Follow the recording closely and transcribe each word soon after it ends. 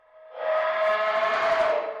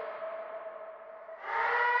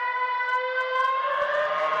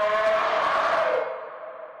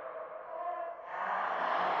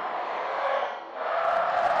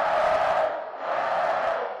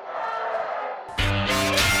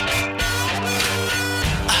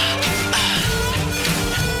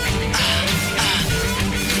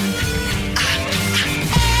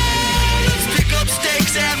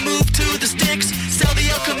sticks. Sell the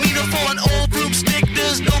El Camino for an old broomstick.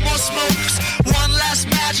 There's no more smokes. One last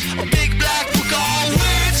match, a big black book on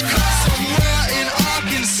witchcraft. Somewhere in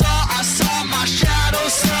Arkansas, I saw my shadow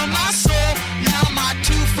sell my soul. Now my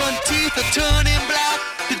two front teeth are turning black.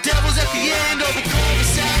 The devil's at the end of the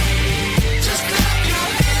cul-de-sac. Just clap your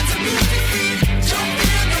hands and move your feet. Jump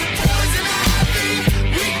in the poison ivy.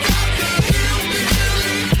 We got the hillbilly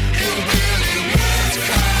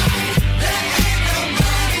witchcraft. There ain't no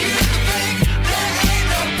money in the bank. There ain't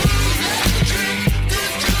no booze left to drink.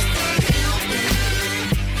 There's just the hillbilly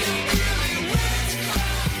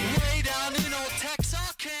witchcraft. Way down in old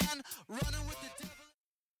Texarkana, running with the devil.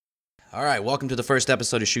 All right, welcome to the first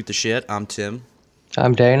episode of Shoot the Shit. I'm Tim.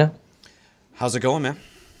 I'm Dana. How's it going, man?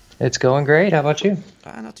 It's going great. How about you?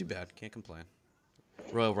 Not too bad. Can't complain.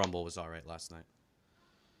 Royal Rumble was all right last night.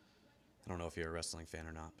 I don't know if you're a wrestling fan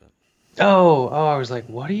or not, but Oh, I was like,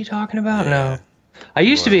 what are you talking about? Yeah. No. I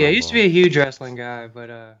used to be a Rumble. huge wrestling guy, but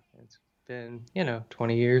it's been,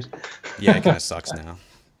 20 years. yeah, it kind of sucks now.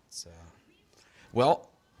 So, well,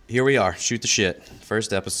 here we are. Shoot the Shit.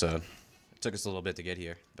 First episode. It took us a little bit to get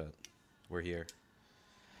here, but we're here.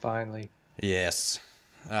 Finally. Yes.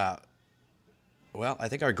 Well, I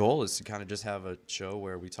think our goal is to kind of just have a show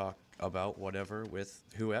where we talk about whatever with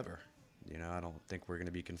whoever. I don't think we're going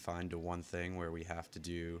to be confined to one thing where we have to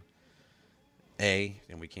do A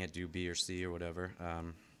and we can't do B or C or whatever.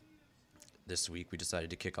 This week we decided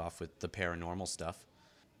to kick off with the paranormal stuff.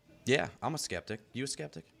 Yeah, I'm a skeptic. You a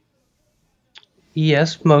skeptic?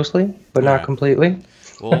 Yes, mostly, but not Alright. completely.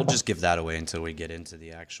 Well, we'll just give that away until we get into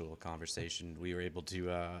the actual conversation. We were able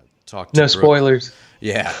to talk to No Brooke. spoilers.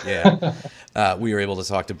 Yeah. We were able to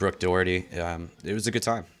talk to Brooke Doherty. It was a good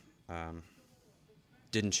time.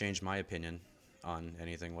 Didn't change my opinion on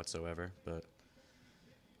anything whatsoever, but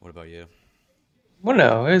what about you? Well,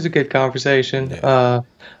 no, it was a good conversation. Yeah.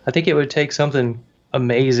 I think it would take something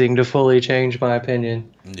amazing to fully change my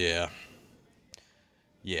opinion. Yeah.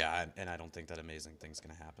 Yeah, and I don't think that amazing thing's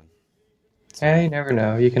going to happen. Hey, you never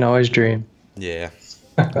know. You can always dream. Yeah.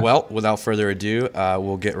 Well, without further ado,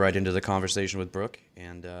 we'll get right into the conversation with Brooke,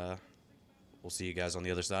 and we'll see you guys on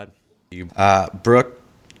the other side. Brooke,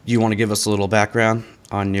 you want to give us a little background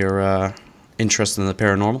on your interest in the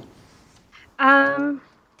paranormal?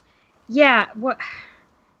 Yeah,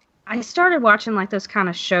 I started watching like those kind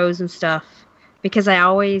of shows and stuff because I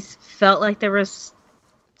always felt like there was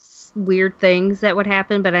weird things that would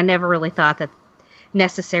happen, but I never really thought that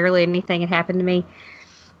necessarily anything had happened to me.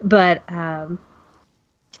 But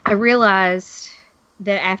I realized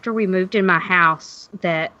that after we moved in my house,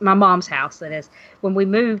 that my mom's house, that is, when we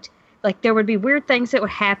moved, like there would be weird things that would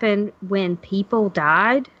happen when people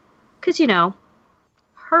died. Because,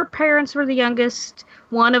 her parents were the youngest,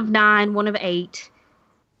 one of 9, one of 8.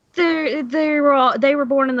 They were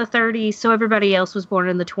born in the 30s, so everybody else was born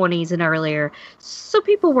in the 20s and earlier. So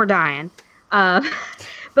people were dying. But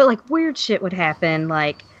like weird shit would happen.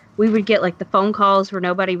 Like we would get like the phone calls where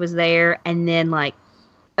nobody was there, and then like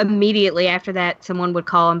immediately after that, someone would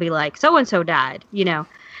call and be like, "So and so died,"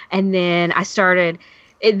 And then I started.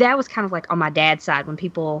 That was kind of like on my dad's side when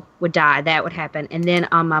people would die, that would happen. And then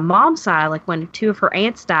on my mom's side, like when 2 of her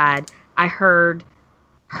aunts died, I heard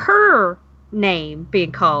her name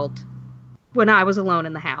being called when I was alone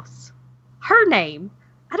in the house. Her name.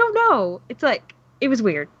 I don't know. It's like, it was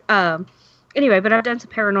weird. Anyway, but I've done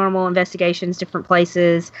some paranormal investigations, different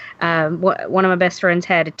places. One of my best friends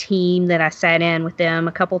had a team that I sat in with them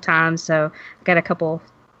a couple times, so I got a couple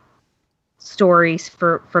stories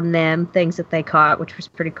from them, things that they caught, which was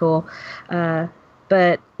pretty cool.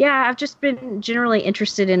 But yeah, I've just been generally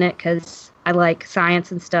interested in it because I like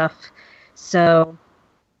science and stuff. So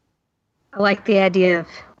I like the idea of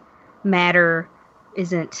matter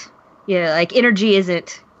isn't, like energy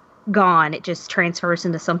isn't gone. It just transfers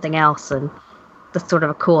into something else. And that's sort of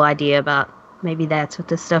a cool idea about maybe that's what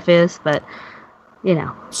this stuff is. But,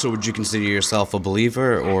 So would you consider yourself a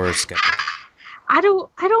believer or a skeptic? I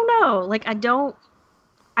don't know. Like, I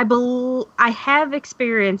have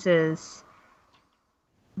experiences,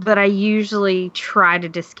 but I usually try to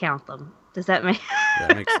discount them. Does that make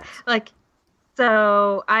That makes sense. like,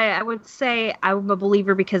 so I would say I'm a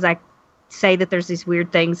believer because I say that there's these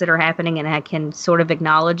weird things that are happening and I can sort of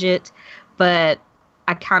acknowledge it, but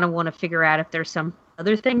I kind of want to figure out if there's some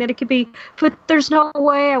other thing that it could be, but there's no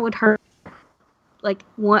way I would hurt. Like,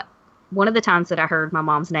 one of the times that I heard my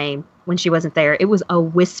mom's name when she wasn't there, it was a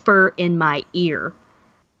whisper in my ear.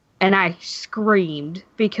 And I screamed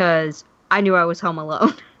because I knew I was home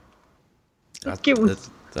alone.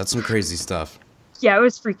 That's some crazy stuff. Yeah, it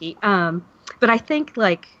was freaky. But I think,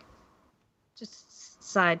 like, just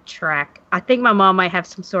sidetrack, I think my mom might have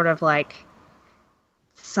some sort of, like,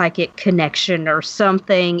 psychic connection or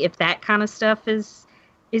something, if that kind of stuff is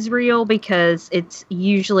real, because it's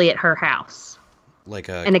usually at her house. Like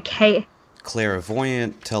and a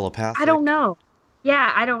clairvoyant, telepathic? I don't know.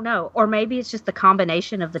 Yeah, I don't know. Or maybe it's just the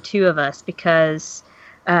combination of the two of us, because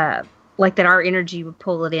like that our energy would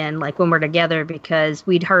pull it in, like when we're together, because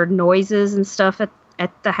we'd heard noises and stuff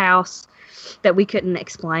at the house that we couldn't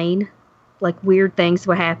explain. Like weird things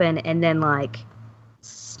would happen, and then like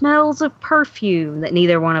smells of perfume that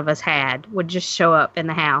neither one of us had would just show up in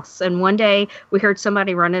the house. And one day we heard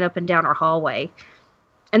somebody running up and down our hallway.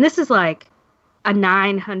 And this is like a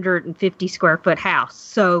 950 square foot house,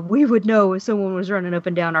 so we would know if someone was running up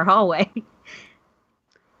and down our hallway.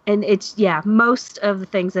 And it's, yeah, most of the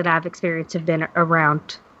things that I've experienced have been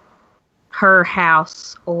around her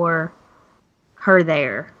house or her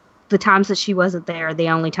there. The times that she wasn't there are the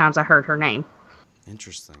only times I heard her name.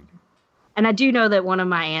 Interesting. And I do know that one of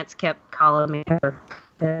my aunts kept calling me her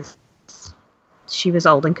because she was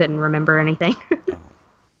old and couldn't remember anything. Oh.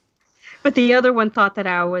 But the other one thought that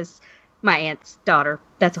I was my aunt's daughter.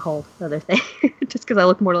 That's a whole other thing. Just because I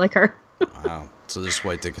look more like her. Wow. So there's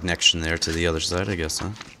quite the connection there to the other side, I guess,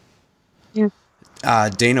 huh? Yeah.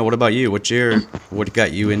 Dana, what about you? What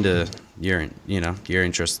got you into your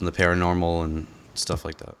interest in the paranormal and stuff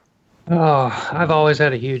like that? Oh, I've always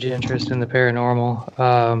had a huge interest in the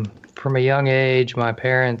paranormal. From a young age, my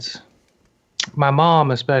parents, my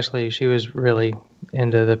mom especially, she was really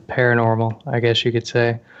into the paranormal, I guess you could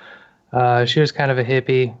say. She was kind of a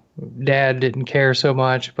hippie. Dad didn't care so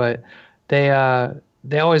much, but they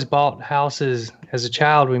always bought houses. As a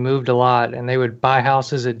child, we moved a lot, and they would buy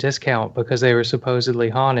houses at discount because they were supposedly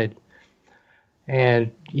haunted.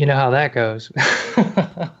 And you know how that goes.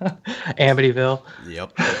 Amityville.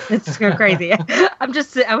 Yep. It's so crazy.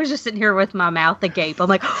 I was just sitting here with my mouth agape. I'm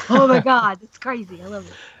like, oh my God, it's crazy. I love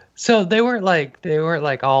it. So they weren't like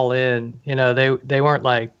all in, they weren't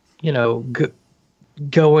like,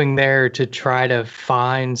 going there to try to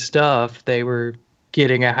find stuff. They were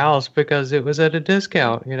getting a house because it was at a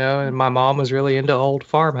discount, and my mom was really into old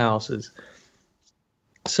farmhouses.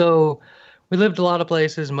 So we lived a lot of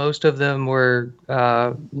places. Most of them were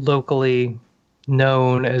locally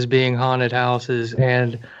known as being haunted houses,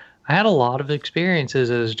 and I had a lot of experiences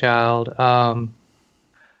as a child.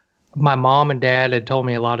 My mom and dad had told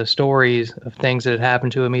me a lot of stories of things that had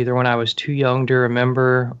happened to them either when I was too young to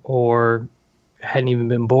remember or hadn't even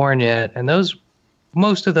been born yet, and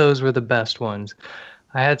most of those were the best ones.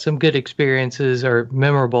 I had some good experiences, or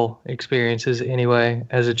memorable experiences anyway,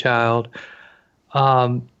 as a child.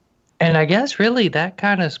 And I guess really that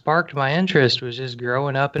kind of sparked my interest, was just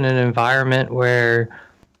growing up in an environment where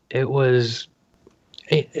it wasn't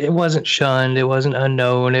shunned, it wasn't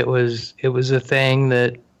unknown, it was a thing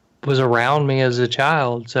that was around me as a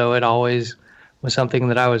child, so it always was something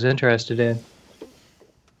that I was interested in.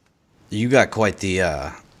 You got quite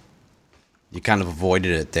the you kind of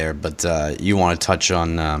avoided it there, but you want to touch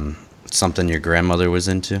on something your grandmother was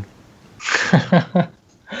into?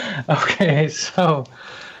 Okay, so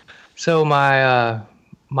my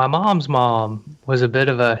mom's mom was a bit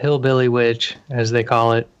of a hillbilly witch, as they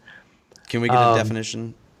call it. Can we get a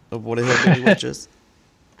definition of what a hillbilly witch is?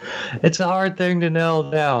 It's a hard thing to nail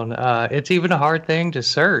down. It's even a hard thing to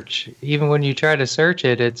search. Even when you try to search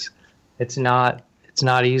it, it's not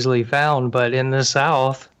easily found. But in the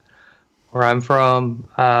South, where I'm from,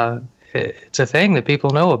 it's a thing that people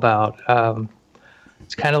know about.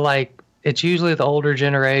 It's kind of like, it's usually the older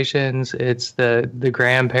generations. It's the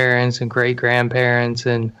grandparents and great grandparents,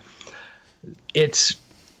 and it's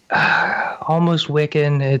almost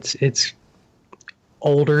Wiccan. It's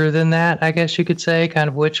older than that, I guess you could say, kind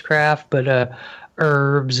of witchcraft, but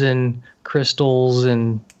herbs and crystals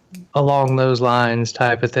and along those lines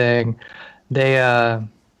type of thing. They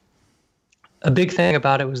a big thing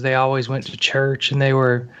about it was they always went to church, and they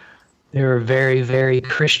were very, very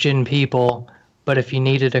Christian people. But if you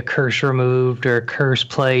needed a curse removed or a curse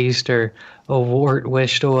placed or a wart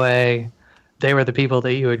wished away, they were the people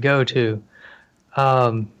that you would go to.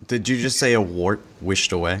 Did you just say a wart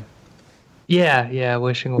wished away? Yeah,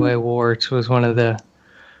 wishing away warts was one of the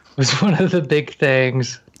big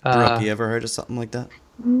things. Brooke, you ever heard of something like that?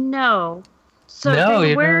 No. So No,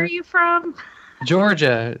 where are you from?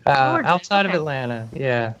 Georgia, Georgia, outside of okay. Atlanta.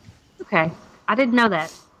 Yeah. Okay. I didn't know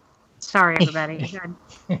that. Sorry, everybody.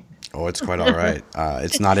 Oh, it's quite all right.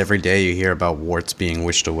 It's not every day you hear about warts being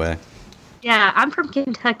wished away. Yeah, I'm from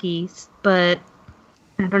Kentucky, but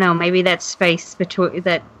I don't know, maybe that space between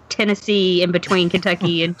that Tennessee in between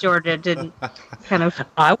Kentucky and Georgia didn't kind of.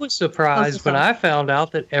 I was surprised when I found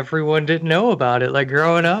out that everyone didn't know about it. Like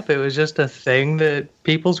growing up, it was just a thing that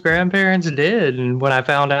people's grandparents did. And when I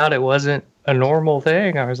found out it wasn't a normal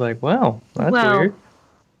thing, I was like, well, that's weird.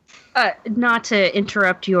 Not to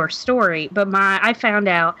interrupt your story, but I found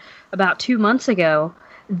out about 2 months ago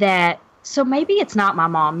that, so maybe it's not my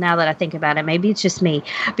mom now that I think about it. Maybe it's just me,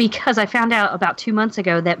 because I found out about 2 months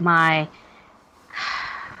ago that my,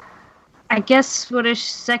 I guess, what is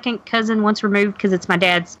second cousin once removed, because it's my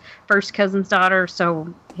dad's first cousin's daughter.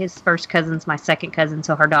 So his first cousin's my second cousin.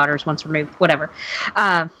 So her daughter's once removed, whatever.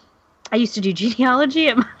 I used to do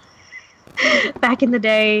genealogy back in the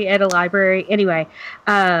day at a library. Anyway,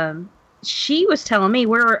 she was telling me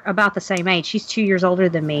we're about the same age. She's 2 years older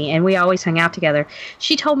than me, and we always hung out together.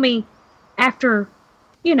 She told me after,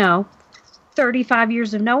 35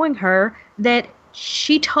 years of knowing her, that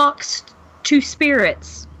she talks to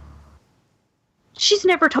spirits. She's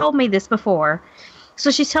never told me this before. So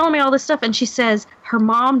she's telling me all this stuff, and she says her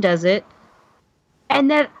mom does it, and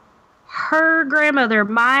that her grandmother,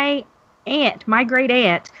 my great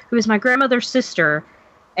aunt, who is my grandmother's sister,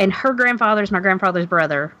 and her grandfather is my grandfather's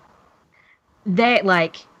brother,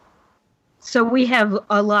 so we have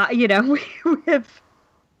a lot, we have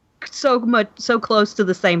so close to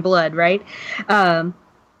the same blood, right?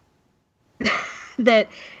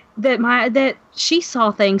 That she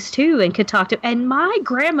saw things too and could talk to, and my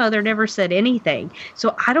grandmother never said anything.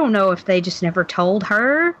 So I don't know if they just never told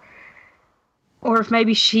her, or if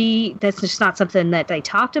maybe that's just not something that they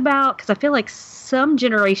talked about. Because I feel like some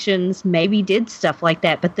generations maybe did stuff like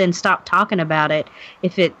that, but then stopped talking about it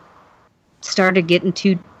if it started getting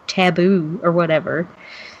too taboo or whatever.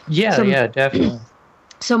 Yeah, definitely.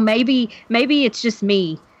 So maybe it's just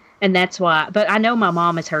me, and that's why. But I know my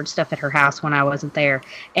mom has heard stuff at her house when I wasn't there,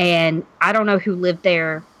 and I don't know who lived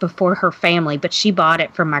there before her family, but she bought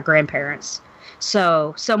it from my grandparents.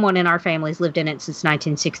 So someone in our family's lived in it since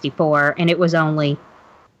 1964, and it was only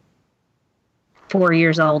 4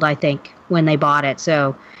 years old, I think, when they bought it.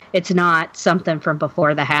 So it's not something from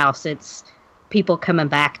before the house. It's people coming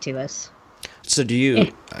back to us. So do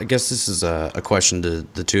you, I guess this is a question to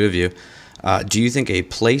the two of you. Do you think a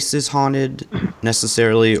place is haunted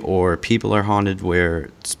necessarily, or people are haunted where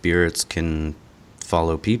spirits can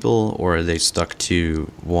follow people, or are they stuck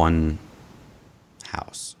to one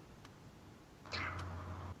house?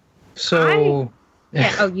 So,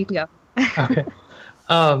 you can go. Okay.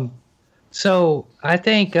 So I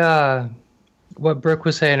think what Brooke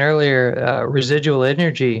was saying earlier, residual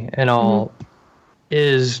energy and all,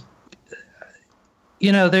 is,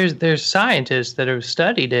 there's scientists that have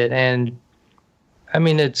studied it, and I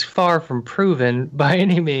mean, it's far from proven by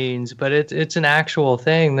any means, but it's an actual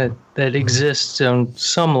thing that exists on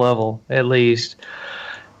some level, at least.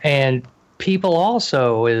 And people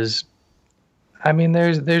also there's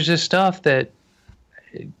just stuff that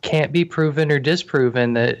can't be proven or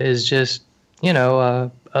disproven that is just,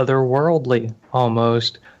 otherworldly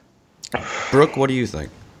almost. Brooke, what do you think?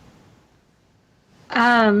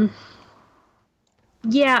 Yeah,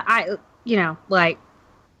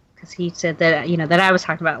 because he said that, that I was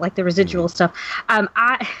talking about, like, the residual stuff.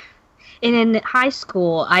 In high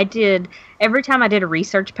school, every time I did a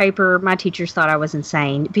research paper, my teachers thought I was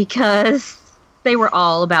insane because they were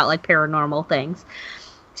all about, like, paranormal things.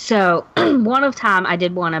 So one of time I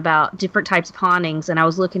did one about different types of hauntings, and I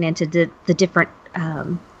was looking into the different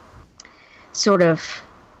sort of,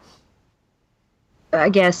 I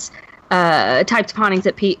guess, types of hauntings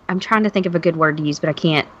that I'm trying to think of a good word to use, but I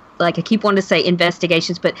can't. Like, I keep wanting to say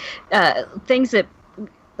investigations, but things that,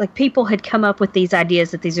 like, people had come up with these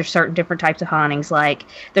ideas that these are certain different types of hauntings. Like,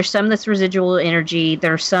 there's some that's residual energy.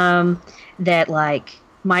 There's some that, like,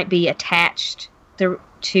 might be attached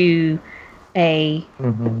to a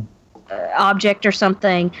object or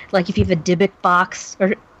something. Like, if you have a Dybbuk box,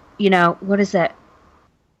 or, what is that?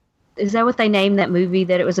 Is that what they named that movie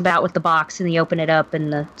that it was about, with the box and you open it up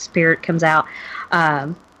and the spirit comes out?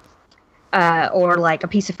 Or like a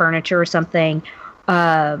piece of furniture or something.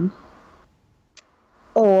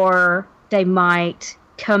 Or they might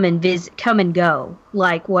come and go,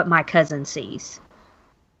 like what my cousin sees.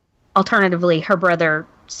 Alternatively, her brother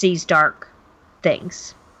sees dark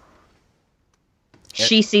things.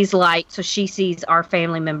 She sees light, so she sees our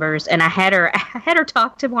family members. And I had her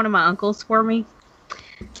talk to one of my uncles for me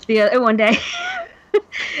one day.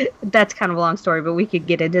 That's kind of a long story, but we could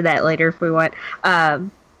get into that later if we want.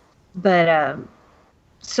 But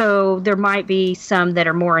So there might be some that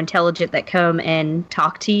are more intelligent that come and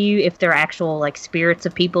talk to you if they're actual like spirits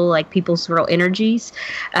of people, like people's real energies.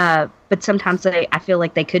 But sometimes I feel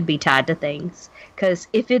like they could be tied to things. Because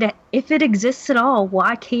if it exists at all,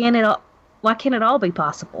 why can't it all be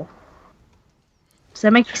possible? Does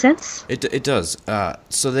that make sense? It does.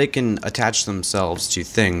 So they can attach themselves to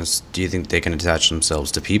things. Do you think they can attach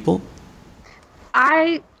themselves to people?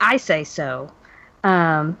 I say so.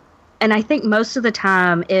 And I think most of the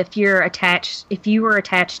time, if you were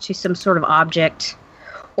attached to some sort of object,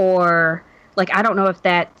 or like, I don't know if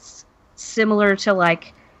that's similar to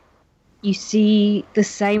like, you see the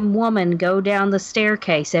same woman go down the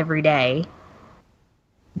staircase every day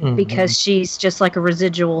because she's just like a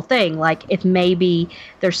residual thing. Like, if maybe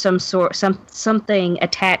there's something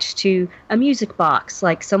attached to a music box,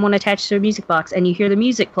 like someone attached to a music box, and you hear the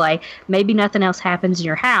music play, maybe nothing else happens in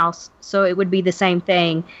your house, so it would be the same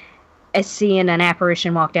thing as seeing an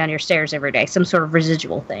apparition walk down your stairs every day, some sort of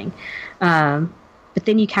residual thing. But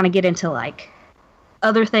then you kind of get into like,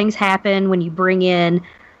 other things happen when you bring in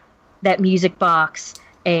that music box,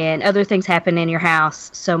 and other things happen in your house,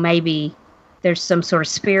 so maybe there's some sort of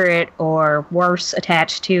spirit or worse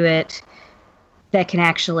attached to it that can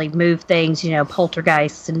actually move things,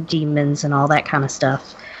 poltergeists and demons and all that kind of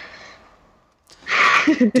stuff.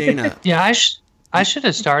 Dana. Yeah, I should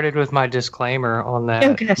have started with my disclaimer on that.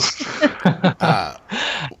 Okay.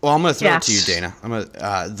 Well, I'm going to throw it to you, Dana.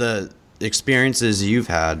 The experiences you've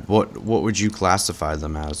had, what would you classify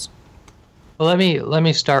them as? Well, let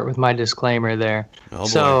me start with my disclaimer there. Oh, boy.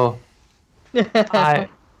 So,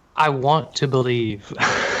 I want to believe,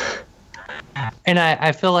 and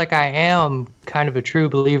I feel like I am kind of a true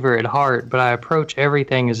believer at heart, but I approach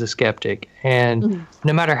everything as a skeptic. And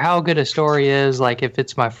no matter how good a story is, like if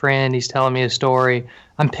it's my friend, he's telling me a story,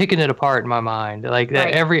 I'm picking it apart in my mind. Like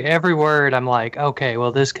that, right. every word, I'm like, okay,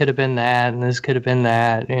 well, this could have been that, and this could have been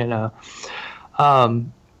that,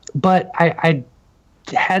 But I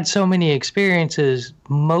had so many experiences,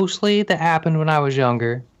 mostly that happened when I was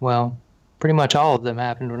younger. Well, pretty much all of them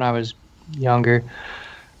happened when I was younger.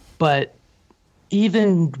 But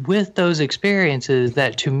even with those experiences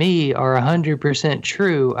that to me are 100%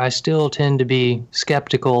 true, I still tend to be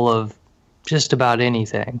skeptical of just about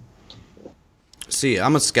anything. See,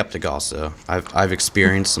 I'm a skeptic also. I've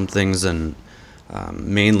experienced some things, and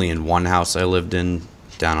mainly in one house I lived in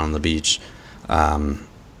down on the beach.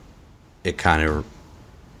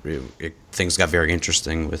 Things got very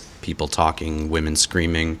interesting with people talking, women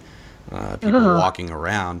screaming, people walking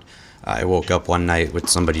around. I woke up one night with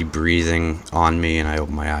somebody breathing on me, and I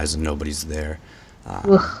opened my eyes and nobody's there.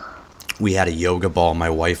 We had a yoga ball. My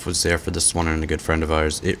wife was there for this one, and a good friend of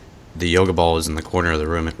ours. The yoga ball was in the corner of the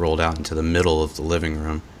room. It rolled out into the middle of the living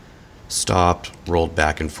room, stopped, rolled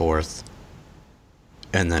back and forth,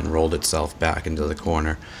 and then rolled itself back into the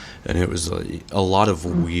corner. And it was a lot of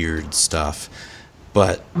weird stuff.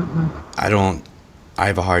 But I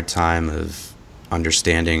have a hard time of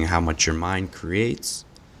understanding how much your mind creates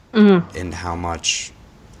and how much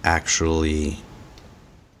actually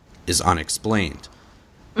is unexplained.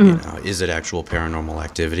 Is it actual paranormal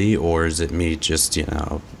activity, or is it me just,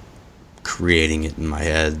 creating it in my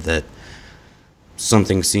head that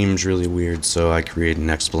something seems really weird, so I create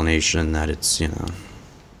an explanation that it's,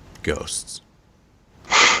 ghosts.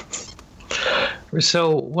 So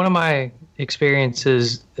one of my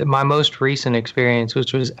experiences, my most recent experience,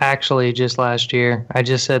 which was actually just last year. I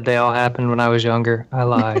just said they all happened when I was younger. I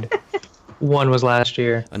lied. One was last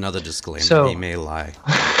year. Another disclaimer, So- he may lie.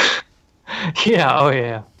 Yeah, oh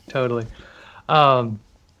yeah, totally.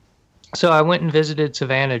 So I went and visited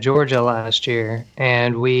Savannah, Georgia last year,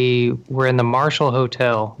 and we were in the Marshall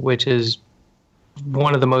Hotel, which is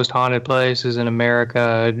one of the most haunted places in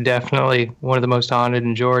America, definitely one of the most haunted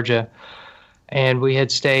in Georgia. And we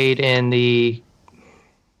had stayed in the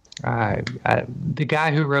guy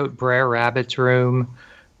who wrote Brer Rabbit's room,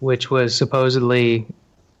 which was supposedly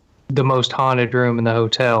the most haunted room in the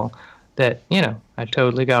hotel. That, I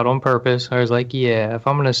totally got on purpose. I was like, yeah, if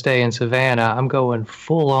I'm going to stay in Savannah, I'm going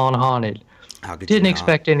full on haunted. How could Didn't you not?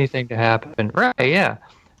 expect anything to happen. Right, yeah.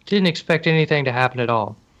 Didn't expect anything to happen at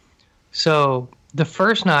all. So the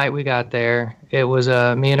first night we got there, it was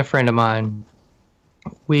me and a friend of mine.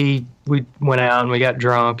 We went out and we got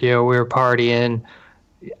drunk. We were partying.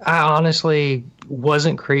 I honestly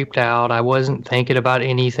wasn't creeped out. I wasn't thinking about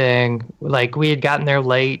anything. Like, we had gotten there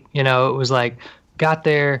late. It was like, got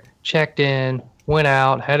there, checked in, went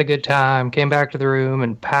out, had a good time, came back to the room,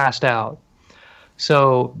 and passed out.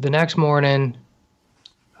 So the next morning,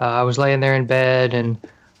 I was laying there in bed, and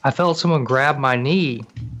I felt someone grab my knee.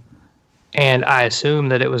 And I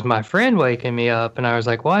assumed that it was my friend waking me up, and I was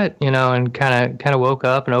like, "What?" And kind of woke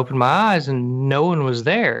up and opened my eyes, and no one was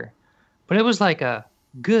there. But it was like a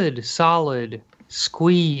good, solid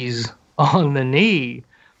squeeze on the knee.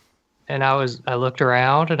 And I looked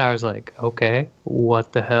around and I was like, okay,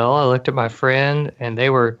 what the hell? I looked at my friend and they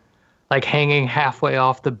were like hanging halfway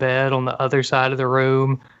off the bed on the other side of the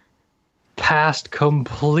room, passed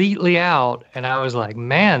completely out. And I was like,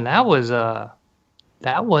 man, that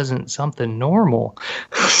wasn't something normal.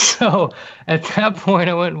 So at that point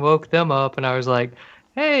I went and woke them up and I was like,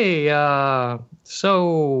 hey,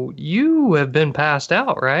 so you have been passed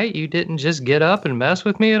out, right? You didn't just get up and mess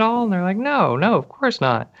with me at all? And they're like, no, of course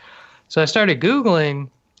not. So I started Googling,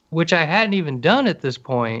 which I hadn't even done at this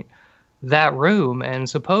point, that room. And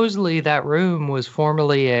supposedly that room was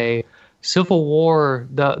formerly a Civil War,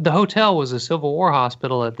 the hotel was a Civil War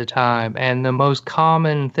hospital at the time. And the most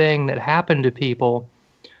common thing that happened to people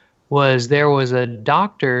was there was a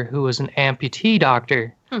doctor who was an amputee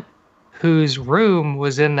doctor whose room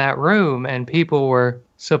was in that room. And people were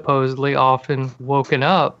supposedly often woken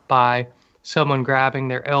up by someone grabbing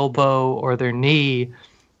their elbow or their knee,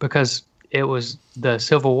 because it was the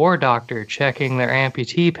Civil War doctor checking their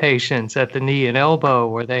amputee patients at the knee and elbow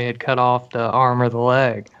where they had cut off the arm or the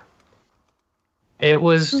leg. It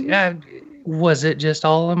was, was it just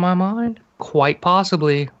all in my mind? Quite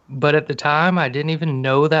possibly. But at the time, I didn't even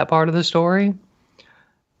know that part of the story.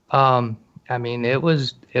 I mean, it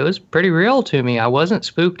was pretty real to me. I wasn't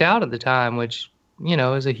spooked out at the time, which,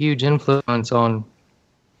 is a huge influence on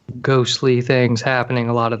ghostly things happening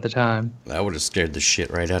a lot of the time. That would have scared the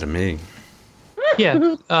shit right out of me.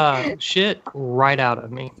 Yeah, shit right out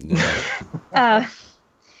of me.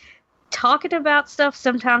 Talking about stuff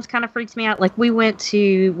sometimes kind of freaks me out. Like, we went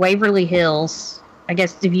to Waverly Hills. I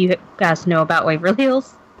guess if you guys know about Waverly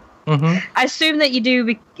Hills. Mm-hmm. I assume that you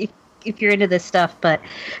do if you're into this stuff. But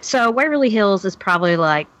so Waverly Hills is probably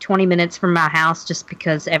like 20 minutes from my house, just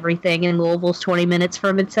because everything in Louisville's 20 minutes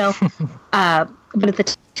from itself. But at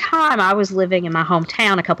the time, I was living in my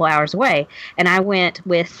hometown a couple hours away, and I went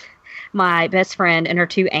with my best friend and her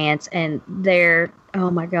two aunts, and they're,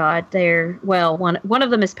 oh my God, one of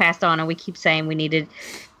them has passed on, and we keep saying we need to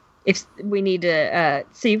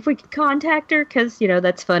see if we can contact her, because,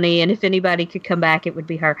 that's funny, and if anybody could come back, it would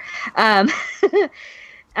be her.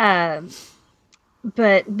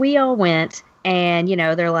 But we all went, and,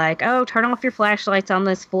 they're like, oh, turn off your flashlights on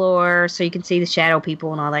this floor so you can see the shadow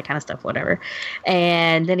people and all that kind of stuff, whatever.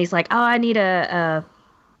 And then he's like, oh, I need a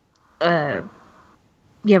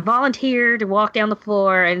volunteer to walk down the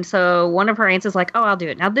floor. And so one of her aunts is like, oh, I'll do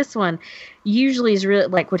it. Now, this one usually is really,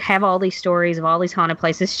 like, would have all these stories of all these haunted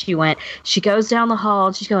places she went. She goes down the hall,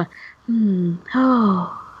 and she's going,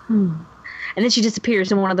 And then she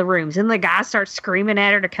disappears in one of the rooms. And the guy starts screaming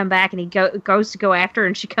at her to come back, and he goes to go after her,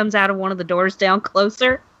 and she comes out of one of the doors down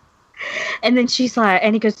closer. And then she's like,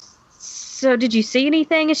 and he goes, so did you see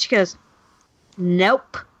anything? And she goes,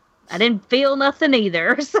 nope. I didn't feel nothing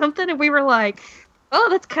either, or something. And we were like, oh,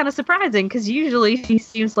 that's kind of surprising, because usually she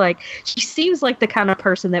seems like the kind of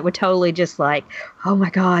person that would totally just like, oh my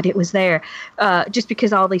God, it was there, just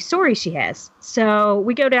because all these stories she has. So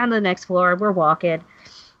we go down to the next floor, we're walking,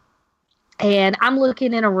 and I'm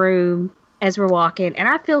looking in a room as we're walking, and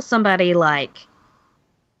I feel somebody like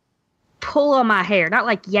pull on my hair, not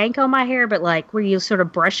like yank on my hair, but like where you sort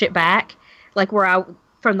of brush it back, like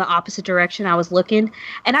from the opposite direction I was looking.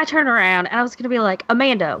 And I turned around, and I was going to be like,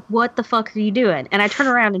 Amanda, what the fuck are you doing? And I turned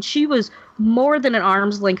around, and she was more than an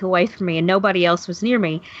arm's length away from me, and nobody else was near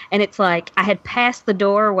me. And it's like I had passed the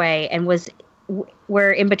doorway and was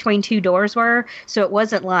where in between two doors were, so it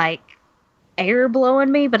wasn't like air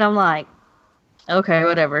blowing me, but I'm like, okay,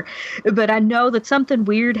 whatever. But I know that something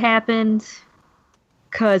weird happened,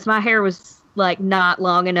 because my hair was like not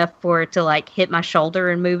long enough for it to like hit my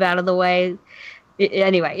shoulder and move out of the way.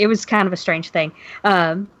 Anyway, it was kind of a strange thing.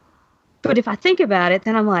 But if I think about it,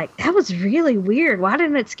 then I'm like, that was really weird. Why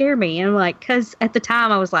didn't it scare me? And I'm like, because at the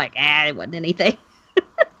time I was like, it wasn't anything.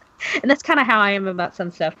 And that's kind of how I am about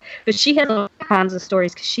some stuff. But she has all kinds of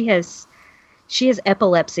stories, because she has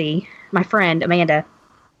epilepsy, my friend Amanda.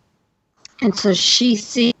 And so she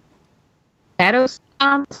sees shadows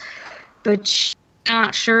sometimes, but she's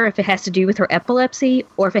not sure if it has to do with her epilepsy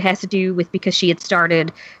or if it has to do with because she had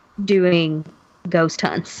started doing ghost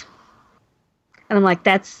hunts. And I'm like,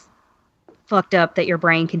 that's fucked up that your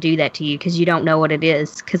brain can do that to you, because you don't know what it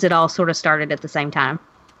is, because it all sort of started at the same time.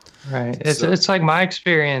 Right. It's like my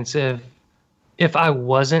experience. If I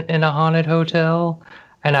wasn't in a haunted hotel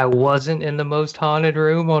and I wasn't in the most haunted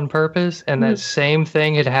room on purpose, and that same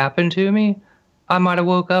thing had happened to me, I might have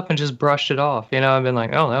woke up and just brushed it off. I've been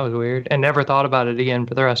like, oh, that was weird, and never thought about it again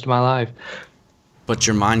for the rest of my life. But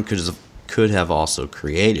your mind could have also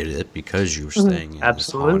created it because you were staying in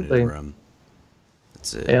this haunted room.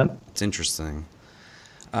 That's it. Yeah. It's interesting.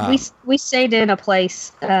 We stayed in a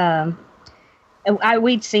place.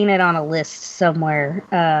 We'd seen it on a list somewhere.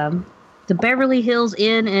 The Beverly Hills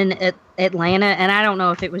Inn in Atlanta, and I don't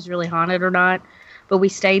know if it was really haunted or not, but we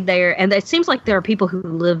stayed there, and it seems like there are people who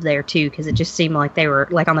live there too, because it just seemed like they were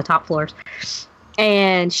like on the top floors.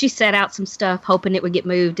 And she set out some stuff hoping it would get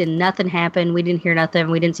moved, and nothing happened. We didn't hear nothing.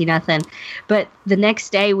 We didn't see nothing. But the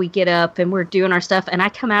next day we get up and we're doing our stuff, and I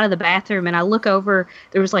come out of the bathroom and I look over.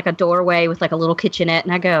 There was like a doorway with like a little kitchenette,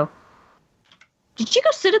 and I go, "Did you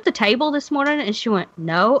go sit at the table this morning?" And she went,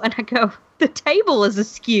 "No." And I go, "The table is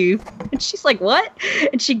askew." And she's like, "What?"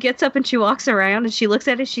 And she gets up and she walks around and she looks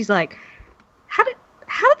at it. She's like, how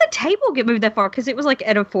did the table get moved that far? Because it was like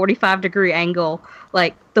at a 45-degree angle,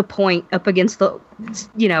 like the point up against the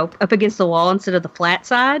wall instead of the flat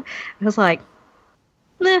side. I was like,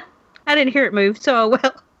 nah, I didn't hear it move. So, oh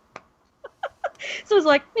well. So I was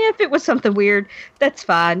like, yeah, if it was something weird, that's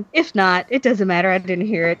fine. If not, it doesn't matter. I didn't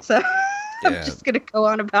hear it. So I'm just going to go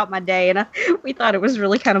on about my day. And we thought it was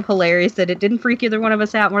really kind of hilarious that it didn't freak either one of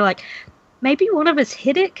us out. And we're like, maybe one of us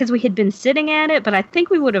hit it because we had been sitting at it, but I think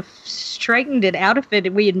we would have straightened it out if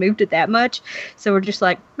we had moved it that much. So we're just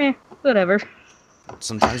like, meh, whatever.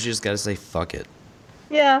 Sometimes you just got to say, fuck it.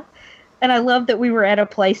 Yeah. And I love that we were at a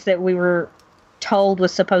place that we were told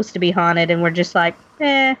was supposed to be haunted, and we're just like,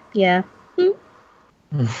 yeah.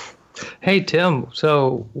 Hey, Tim,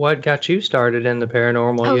 so what got you started in the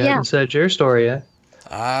paranormal? You haven't said your story yet.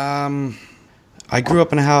 I grew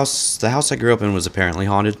up in a house. The house I grew up in was apparently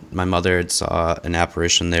haunted. My mother had saw an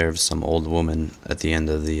apparition there of some old woman at the end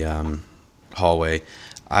of the hallway.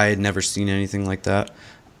 I had never seen anything like that,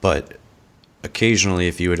 but occasionally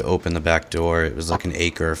if you would open the back door, it was like an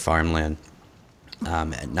acre of farmland.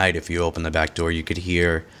 At night, if you open the back door, you could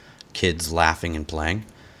hear kids laughing and playing.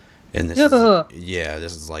 And this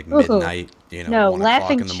is like midnight, 1 laughing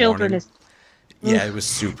o'clock in the children morning. Yeah, it was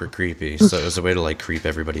super creepy. So it was a way to like creep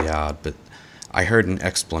everybody out. But I heard an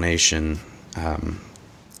explanation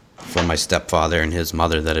from my stepfather and his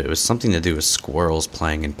mother that it was something to do with squirrels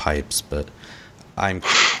playing in pipes. But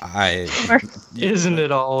isn't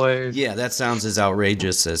it always? Yeah, that sounds as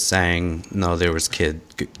outrageous as saying no. There was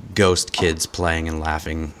ghost kids playing and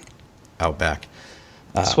laughing out back.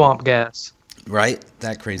 Swamp gas. Right,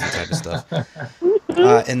 that crazy type of stuff.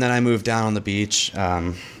 And then I moved down on the beach.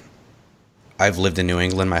 I've lived in New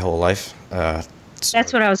England my whole life.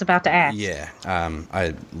 That's what I was about to ask. Yeah,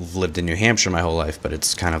 I've lived in New Hampshire my whole life, but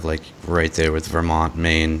it's kind of like right there with Vermont,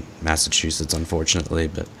 Maine, Massachusetts, unfortunately.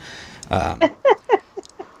 But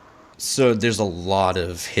so there's a lot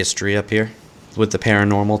of history up here with the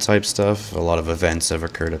paranormal type stuff. A lot of events have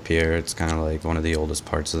occurred up here. It's kind of like one of the oldest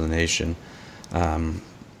parts of the nation.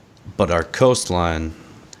 But our coastline,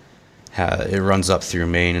 it runs up through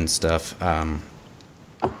Maine and stuff,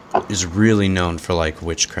 is really known for like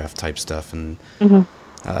witchcraft type stuff. And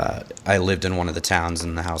I lived in one of the towns,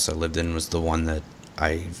 and the house I lived in was the one that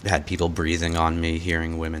I had people breathing on me,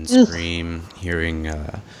 hearing women scream, hearing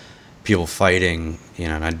people fighting,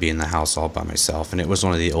 and I'd be in the house all by myself. And it was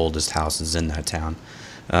one of the oldest houses in that town.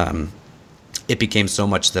 It became so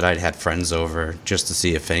much that I'd had friends over just to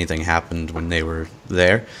see if anything happened when they were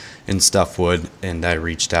there, and stuff would. And I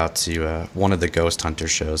reached out to one of the ghost hunter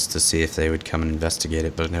shows to see if they would come and investigate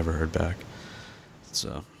it, but I never heard back.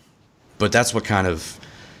 So, but that's what kind of.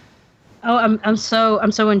 Oh, I'm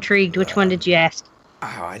so intrigued. Which one did you ask?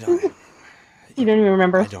 Oh, I don't. You don't even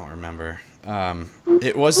remember? I don't remember.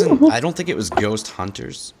 It wasn't. I don't think it was Ghost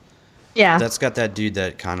Hunters. Yeah. That's got that dude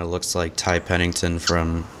that kind of looks like Ty Pennington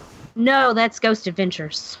from. No, that's Ghost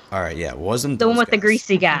Adventures. All right, yeah, it wasn't the those one with guys. the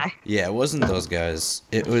greasy guy. Yeah, it wasn't those guys.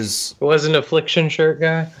 It was. It wasn't Affliction shirt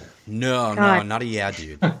guy. No, God. not a yeah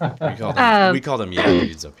dude. We called them yeah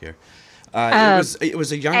dudes up here. It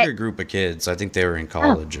was a younger group of kids. I think they were in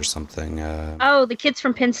college or something. The kids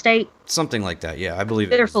from Penn State. Something like that. Yeah, I believe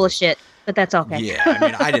they're full of shit, but that's okay. Yeah, I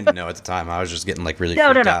mean, I didn't know at the time. I was just getting like really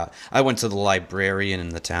freaked out. I went to the librarian in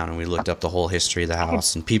the town, and we looked up the whole history of the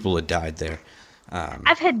house, and people had died there.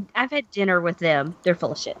 I've had dinner with them. They're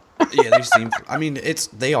full of shit. Yeah, they seem. I mean,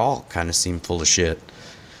 they all kind of seem full of shit.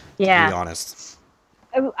 Yeah. To be honest.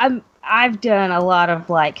 I've done a lot of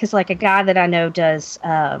because a guy that I know does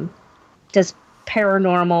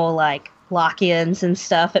paranormal lock-ins and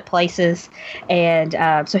stuff at places, and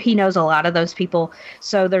so he knows a lot of those people.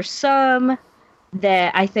 So there's some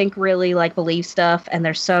that I think really believe stuff, and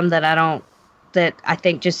there's some that I don't. That I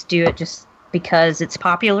think just do it just because it's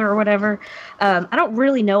popular or whatever. I don't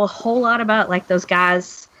really know a whole lot about like those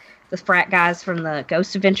guys, the frat guys from the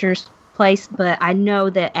Ghost Adventures place, but I know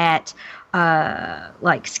that at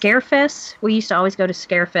like Scarefest, we used to always go to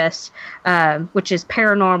Scarefest, which is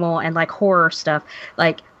paranormal and like horror stuff.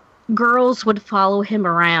 Like girls would follow him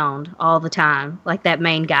around all the time, like that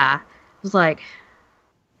main guy. It was like,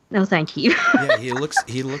 no, thank you. Yeah,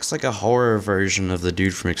 he looks like a horror version of the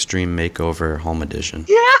dude from Extreme Makeover Home Edition.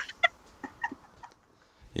 Yeah.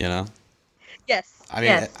 You know? Yes. I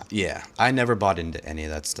mean, yeah, I never bought into any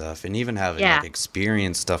of that stuff, and even having like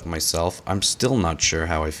experienced stuff myself, I'm still not sure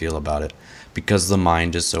how I feel about it because the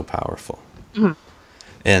mind is so powerful. Mm-hmm.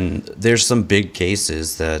 And there's some big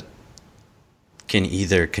cases that can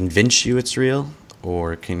either convince you it's real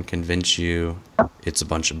or can convince you it's a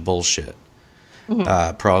bunch of bullshit.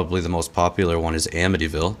 Mm-hmm. Probably the most popular one is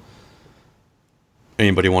Amityville.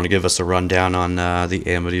 Anybody want to give us a rundown on the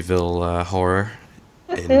Amityville horror?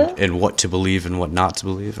 And what to believe and what not to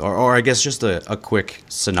believe, or I guess just a quick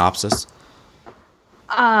synopsis.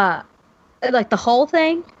 Like the whole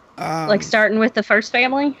thing, like starting with the first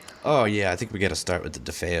family. Oh yeah, I think we got to start with the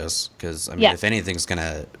DeFeos because I mean, if anything's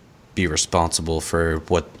gonna be responsible for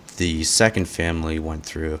what the second family went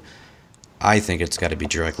through, I think it's got to be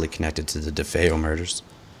directly connected to the DeFeo murders.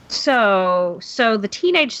 So the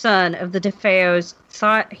teenage son of the DeFeos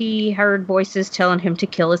thought he heard voices telling him to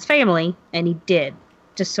kill his family, and he did.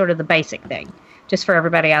 Just sort of the basic thing, just for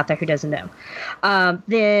everybody out there who doesn't know.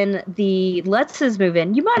 Then the Lutzes move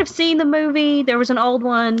in. You might have seen the movie. There was an old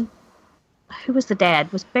one. Who was the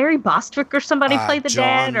dad? Was Barry Bostwick or somebody played the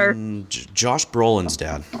dad? Or Josh Brolin's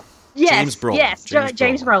dad. Yes, James Brolin. Yes,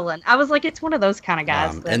 James Brolin. I was like, it's one of those kind of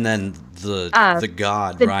guys. And then the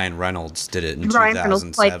god Ryan Reynolds did it in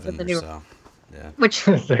 2007. So, yeah. Which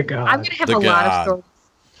I'm gonna have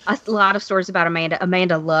a lot of stories about Amanda.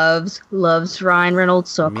 Amanda loves Ryan Reynolds,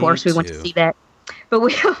 so of course we went to see that. But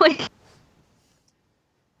we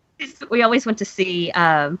always went to see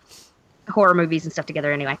horror movies and stuff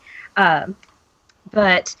together anyway.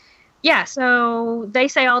 But yeah, so they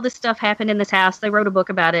say all this stuff happened in this house. They wrote a book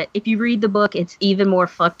about it. If you read the book, it's even more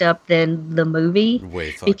fucked up than the movie.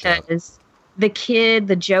 Way fucked up. Because the kid,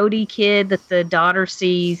 the Jody kid that the daughter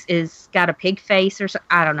sees, is got a pig face or something.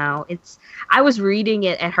 I don't know. I was reading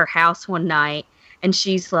it at her house one night, and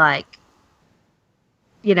she's like,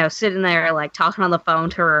 you know, sitting there like talking on the phone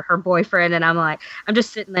to her boyfriend, and I'm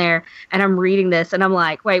just sitting there and I'm reading this, and I'm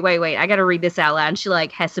like, wait, I got to read this out loud. And she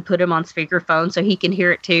like has to put him on speakerphone so he can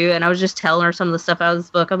hear it too. And I was just telling her some of the stuff out of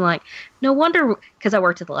this book. I'm like, no wonder, because I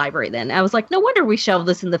worked at the library then. I was like, no wonder we shelved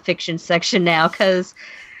this in the fiction section now, because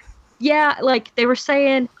yeah, like they were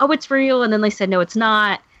saying, oh, it's real, and then they said, no, it's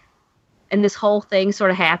not. And this whole thing sort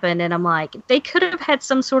of happened, and I'm like, they could have had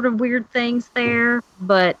some sort of weird things there,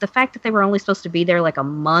 but the fact that they were only supposed to be there like a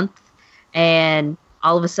month, and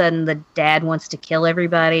all of a sudden the dad wants to kill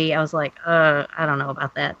everybody, I was like, I don't know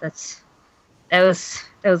about that. That was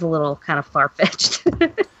a little kind of far-fetched.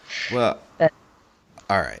 Well,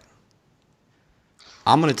 all right.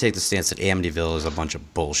 I'm going to take the stance that Amityville is a bunch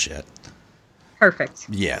of bullshit. Perfect.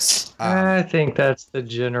 Yes. I think that's the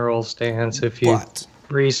general stance if you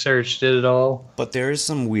researched it at all. But there is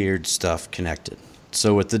some weird stuff connected.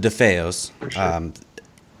 So with the DeFeos,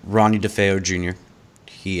 Ronnie DeFeo Jr.,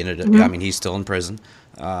 he ended up, I mean, he's still in prison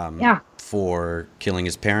for killing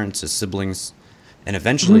his parents, his siblings, and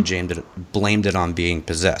eventually blamed it on being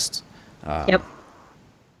possessed. And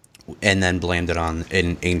then blamed it on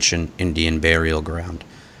an ancient Indian burial ground.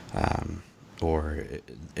 Or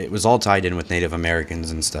it was all tied in with Native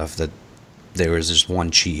Americans and stuff, that there was just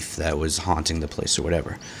one chief that was haunting the place or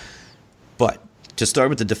whatever. But to start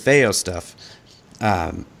with the DeFeo stuff,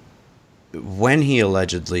 when he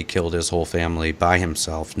allegedly killed his whole family by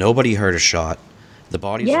himself, nobody heard a shot. The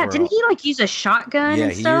bodies were didn't he like use a shotgun? Yeah,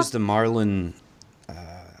 and he stuff? used the Marlin,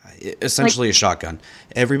 essentially a shotgun.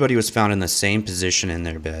 Everybody was found in the same position in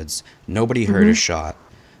their beds. Nobody heard a shot.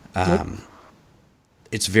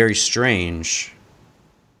 It's very strange.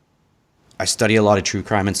 I study a lot of true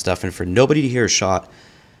crime and stuff, and for nobody to hear a shot,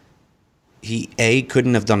 he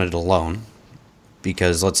couldn't have done it alone,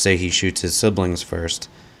 because let's say he shoots his siblings first.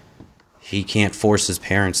 He can't force his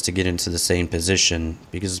parents to get into the same position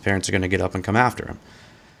because his parents are going to get up and come after him.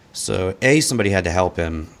 So somebody had to help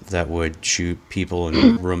him that would shoot people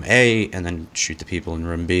in room A and then shoot the people in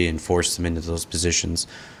room B and force them into those positions.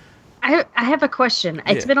 I have a question.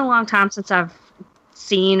 It's been a long time since I've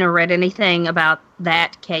seen or read anything about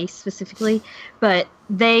that case specifically, but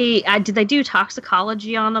did they do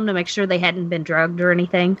toxicology on them to make sure they hadn't been drugged or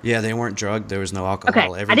anything? Yeah, they weren't drugged. There was no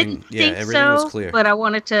alcohol. Okay, I didn't think everything was clear. But I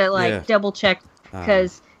wanted to double check,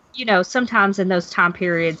 because sometimes in those time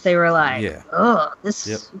periods they were like, Yeah. "Oh, this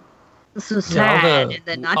was sad," and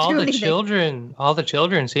then not all doing the anything.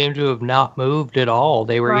 children seem to have not moved at all.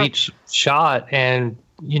 They were Right. each shot, and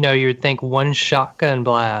you'd think one shotgun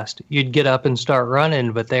blast, you'd get up and start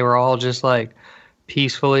running, but they were all just like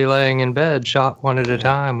peacefully laying in bed, shot one at a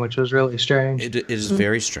time, which was really strange. It is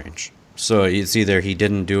very strange. So it's either he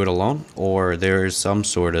didn't do it alone, or there is some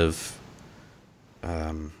sort of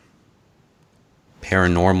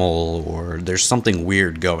paranormal, or there's something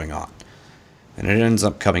weird going on. And it ends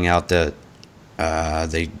up coming out that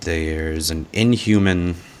there's an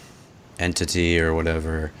inhuman entity or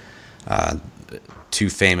whatever. Two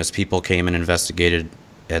famous people came and investigated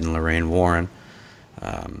Ed and Lorraine Warren.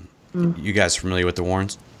 You guys familiar with the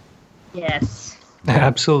Warrens? Yes.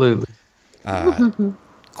 Absolutely.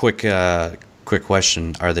 Quick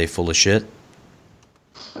question: are they full of shit?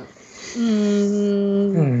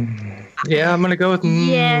 Yeah, I'm gonna go with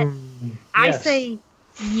Yeah. I yes. say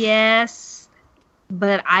yes,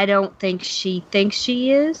 but I don't think she thinks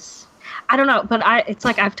she is. I don't know, but it's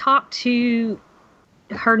like I've talked to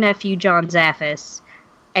her nephew John Zaffis,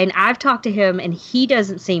 and I've talked to him, and he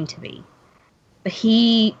doesn't seem to be. But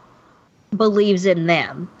he believes in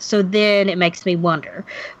them, so then it makes me wonder.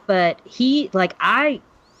 But I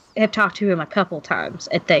have talked to him a couple times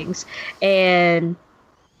at things, and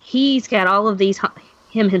he's got all of these.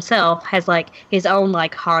 Him himself has like his own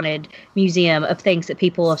like haunted museum of things that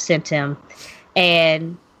people have sent him,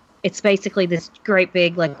 and it's basically this great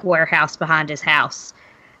big like warehouse behind his house.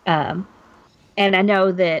 And I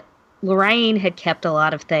know that Lorraine had kept a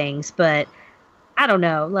lot of things, but I don't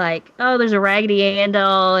know, like, oh, there's a Raggedy Ann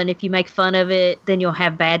doll, and if you make fun of it, then you'll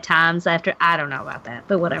have bad times after. I don't know about that,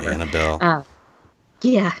 but whatever. Annabelle.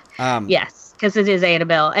 Yeah. Yes, because it is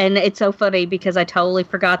Annabelle, and it's so funny because I totally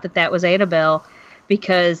forgot that was Annabelle,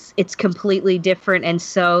 because it's completely different and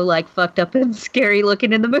so like fucked up and scary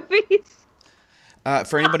looking in the movies.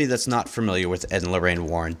 For anybody that's not familiar with Ed and Lorraine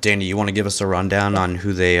Warren, Danny, you want to give us a rundown on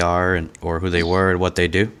who they are or who they were and what they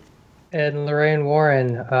do? Ed and Lorraine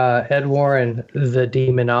Warren, Ed Warren, the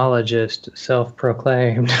demonologist,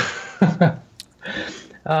 self-proclaimed.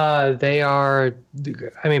 They are,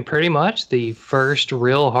 pretty much the first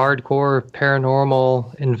real hardcore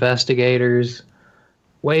paranormal investigators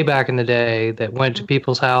way back in the day that went to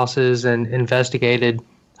people's houses and investigated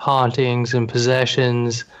hauntings and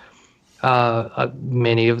possessions.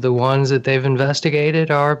 Many of the ones that they've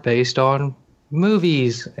investigated are based on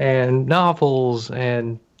movies and novels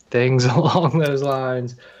and things along those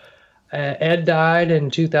lines. Ed died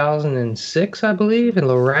in 2006, I believe, and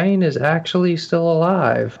Lorraine is actually still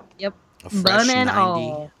alive. Yep. A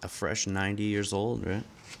fresh 90 years old, right?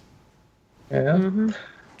 Yeah. Mm-hmm.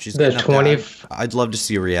 She's The getting up 20 there. I'd love to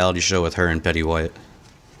see a reality show with her and Betty White.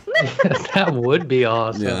 That would be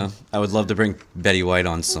awesome. Yeah, I would love to bring Betty White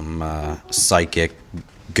on some psychic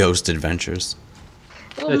ghost adventures.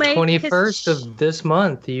 The 21st of this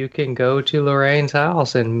month, you can go to Lorraine's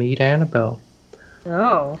house and meet Annabelle.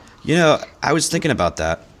 Oh. I was thinking about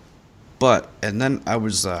that, and then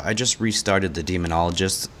I just restarted The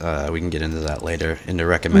Demonologist. We can get into that later in the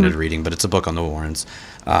recommended reading, but it's a book on the Warrens.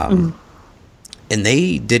 And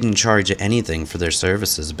they didn't charge anything for their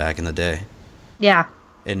services back in the day. Yeah.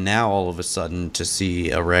 And now all of a sudden, to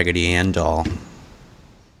see a Raggedy Ann doll,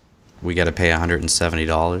 we got to pay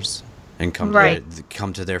 $170 and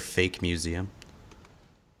come to their fake museum.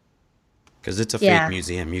 Because it's a fake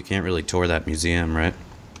museum. You can't really tour that museum, right?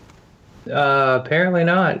 Apparently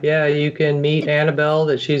not. Yeah, you can meet Annabelle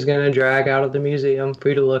that she's going to drag out of the museum for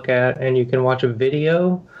you to look at, and you can watch a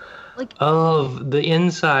video of the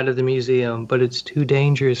inside of the museum, but it's too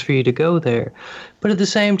dangerous for you to go there. But at the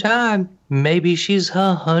same time, maybe she's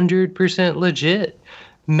 100% legit.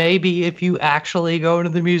 Maybe if you actually go into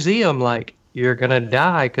the museum, you're going to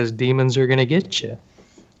die because demons are going to get you.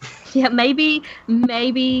 Yeah, maybe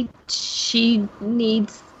she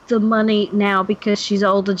needs the money now because she's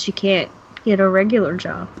old and she can't get a regular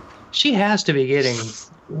job. She has to be getting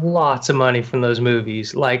lots of money from those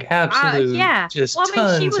movies, absolute, just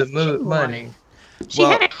tons of money. She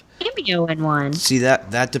had a cameo in one. See,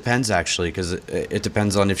 that depends actually, because it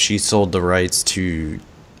depends on if she sold the rights to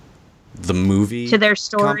the movie to their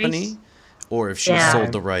stories company, or if she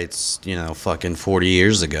sold the rights, fucking 40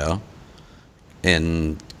 years ago,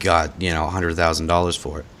 and got $100,000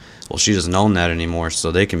 for it. Well, she doesn't own that anymore,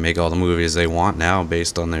 so they can make all the movies they want now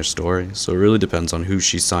based on their story. So it really depends on who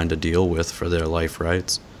she signed a deal with for their life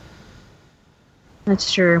rights.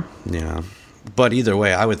 That's true. Yeah. But either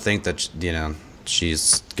way, I would think that,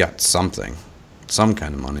 she's got some kind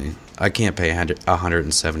of money. I can't pay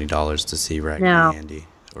 $170 to see Raggedy Andy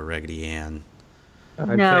or Raggedy Ann.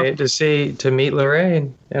 I'd pay it to meet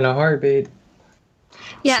Lorraine in a heartbeat.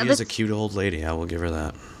 Yeah, she is a cute old lady. I will give her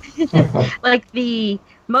that. Like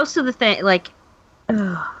most of the thing, like,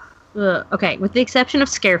 okay, with the exception of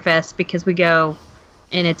Scarefest, because we go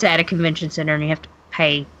and it's at a convention center and you have to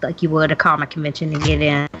pay like you would a comic convention to get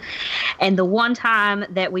in. And the one time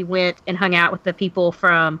that we went and hung out with the people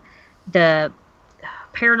from the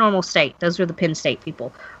Paranormal State, those were the Penn State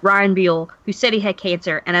people, Ryan Beal, who said he had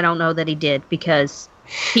cancer, and I don't know that he did because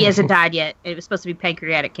he hasn't died yet. It was supposed to be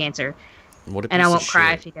pancreatic cancer. And I won't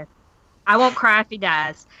cry if he does. I won't cry if he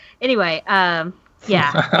dies. Anyway, yeah.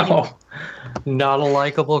 Anyway. Not a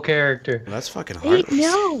likable character. That's fucking heartless.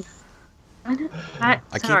 No. I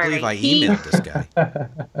can't believe I emailed this guy.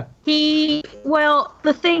 Well,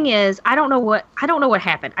 the thing is, I don't know what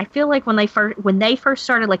happened. I feel like when they first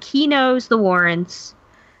started, like, he knows the Warrens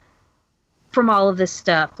from all of this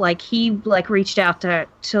stuff. Like, he like reached out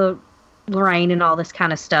to Lorraine and all this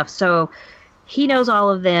kind of stuff. So he knows all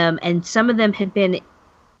of them, and some of them had been,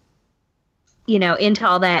 into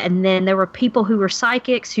all that. And then there were people who were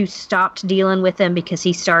psychics who stopped dealing with him because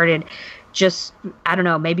he started just, I don't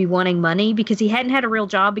know, maybe wanting money because he hadn't had a real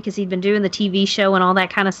job because he'd been doing the TV show and all that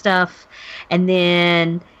kind of stuff. And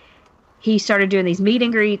then he started doing these meet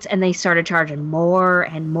and greets, and they started charging more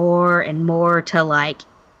and more and more to like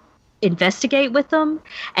investigate with them.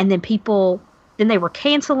 And then then they were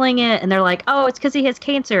canceling it, and they're like, oh, it's because he has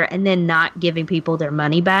cancer, and then not giving people their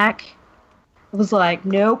money back. It was like,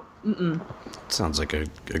 nope. Sounds like a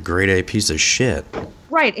grade A piece of shit.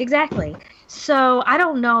 Right, exactly. So I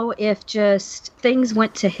don't know if just things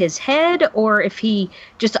went to his head or if he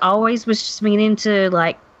just always was just meaning to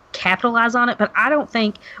like capitalize on it. But I don't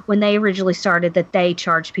think when they originally started that they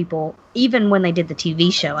charged people, even when they did the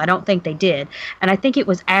TV show. I don't think they did. And I think it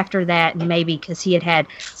was after that, and maybe because he had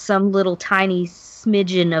some little tiny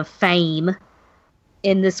smidgen of fame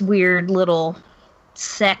in this weird little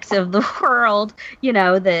sect of the world,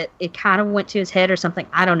 that it kind of went to his head or something.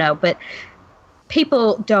 I don't know. But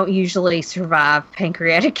people don't usually survive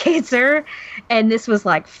pancreatic cancer, and this was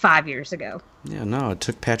like 5 years ago. Yeah, no, it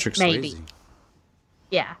took Patrick Swayze. Maybe.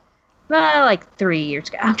 Yeah. Like 3 years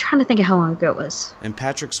ago. I'm trying to think of how long ago it was. And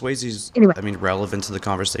Patrick Swayze's, anyway, relevant to the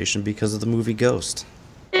conversation because of the movie Ghost.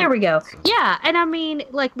 There we go. Yeah, and I mean,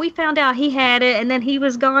 like, we found out he had it, and then he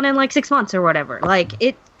was gone in like 6 months or whatever. Like,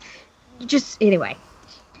 it just, anyway.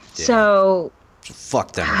 Yeah. So.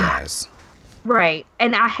 Fuck them guys. Right.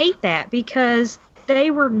 And I hate that because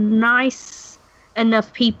they were nice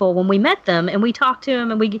enough people when we met them and we talked to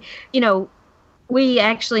them, and we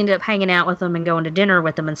actually ended up hanging out with them and going to dinner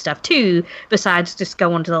with them and stuff too, besides just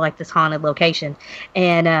going to this haunted location.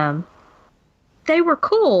 And they were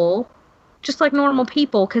cool, just like normal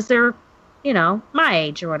people, because they're, my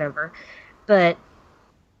age or whatever. But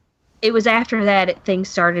it was after that things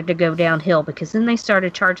started to go downhill, because then they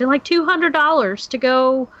started charging like $200 to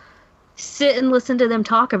go sit and listen to them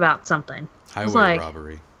talk about something. Highway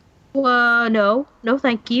robbery. Well, no,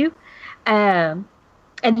 thank you. And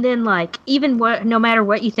then no matter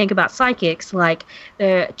what you think about psychics, like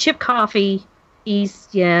Chip Coffey, he's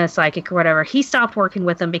psychic or whatever. He stopped working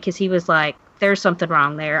with them because he was like, there's something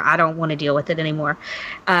wrong there. I don't want to deal with it anymore.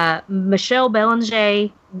 Michelle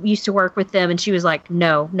Belanger used to work with them, and she was like,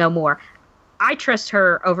 no more. I trust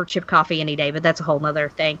her over Chip Coffey any day, but that's a whole nother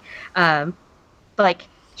thing.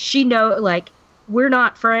 We're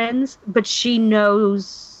not friends, but she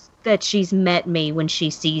knows that she's met me when she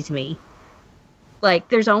sees me. Like,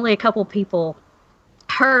 there's only a couple people,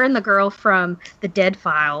 her and the girl from the Dead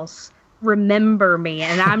Files, remember me,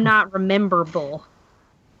 and I'm not rememberable,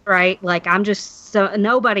 right? Like, I'm just, so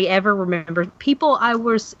nobody ever remembers. People I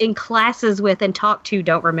was in classes with and talked to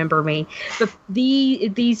don't remember me, but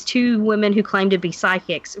these two women who claim to be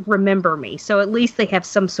psychics remember me, so at least they have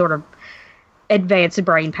some sort of advanced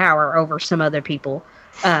brain power over some other people.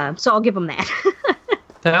 So I'll give them that.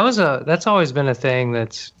 That's always been a thing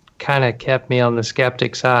that's kind of kept me on the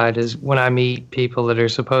skeptic side, is when I meet people that are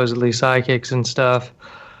supposedly psychics and stuff,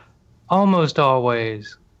 almost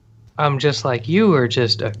always I'm just like, you are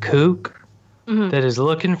just a kook that is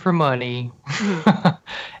looking for money.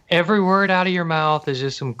 Every word out of your mouth is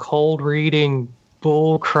just some cold reading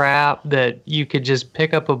bull crap that you could just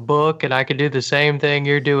pick up a book and I could do the same thing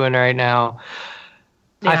you're doing right now.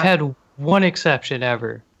 Yeah. I've had one exception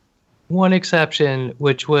ever. One exception,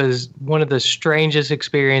 which was one of the strangest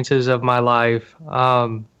experiences of my life.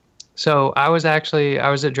 So I was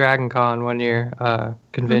at Dragon Con one year,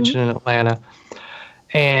 convention in Atlanta,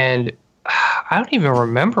 and I don't even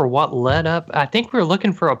remember what led up. I think we were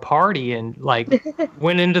looking for a party and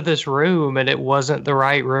went into this room, and it wasn't the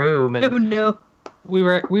right room. And oh no. we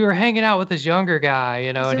were hanging out with this younger guy,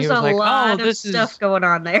 and he There's was a like, lot "Oh, of this stuff is going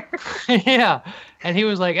on there. yeah," and he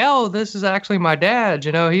was like, "Oh, this is actually my dad.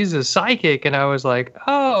 He's a psychic," and I was like,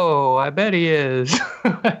 "Oh, I bet he is."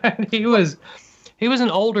 He was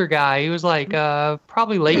an older guy. He was like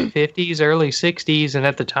probably late 50s, early 60s, and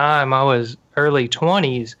at the time I was early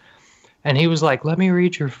 20s. And he was like, "Let me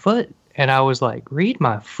read your foot." And I was like, "Read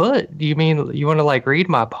my foot? Do you mean you want to like read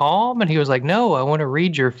my palm?" And he was like, "No, I want to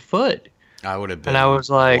read your foot." I would have been. And I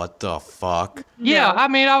was like, "What the fuck?" Yeah, No. I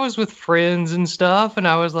mean, I was with friends and stuff, and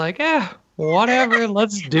I was like, whatever,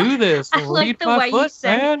 let's do this. I like Read the my way you foot,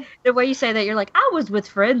 say man. the way you say that. You're like, I was with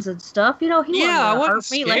friends and stuff. He Yeah, I wasn't gonna wasn't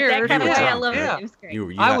hurt me like that scared. kind of You were way. I drunk, love yeah. it. It was great.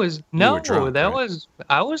 You I got- was you no, were drunk, that right? was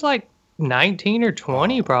I was like 19 or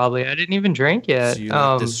 20 Oh. probably. I didn't even drink yet. So you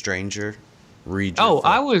let this stranger read your foot.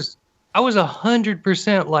 I was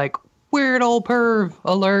 100% like weird old perv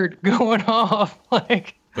alert going off.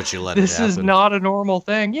 Like But you let it this is happen. not a normal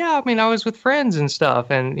thing. Yeah, I mean, I was with friends and stuff,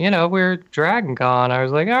 and we're Dragon Con. I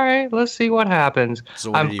was like, all right, let's see what happens.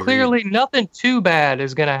 So what did he read? Clearly nothing too bad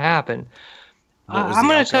is gonna happen. What was I'm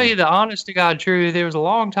the going to tell outcome? you the honest to God truth. It was a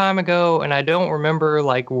long time ago, and I don't remember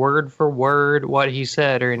like word for word what he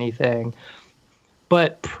said or anything.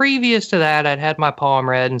 But previous to that, I'd had my palm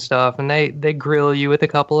read and stuff, and they grill you with a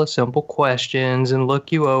couple of simple questions and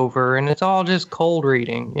look you over, and it's all just cold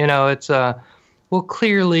reading. It's well,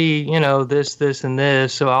 clearly, this, and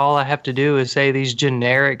this. So all I have to do is say these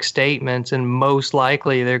generic statements, and most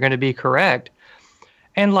likely they're going to be correct.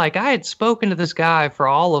 And like I had spoken to this guy for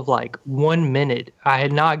all of like 1 minute. I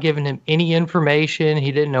had not given him any information.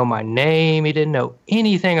 He didn't know my name. He didn't know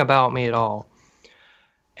anything about me at all.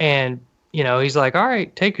 And, he's like, all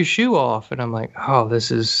right, take your shoe off. And I'm like, oh,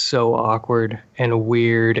 this is so awkward and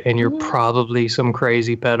weird. And you're probably some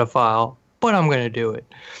crazy pedophile, but I'm going to do it.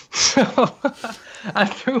 So I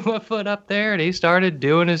threw my foot up there and he started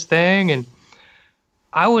doing his thing. And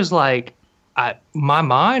I was like, my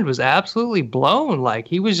mind was absolutely blown. Like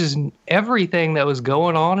he was just everything that was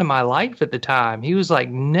going on in my life at the time. He was like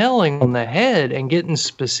nailing on the head and getting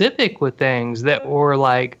specific with things that were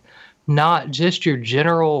like not just your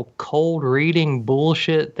general cold reading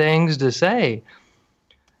bullshit things to say.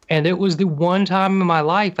 And it was the one time in my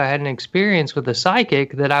life I had an experience with a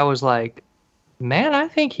psychic that I was like, man, I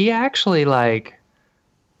think he actually like,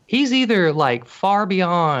 he's either like far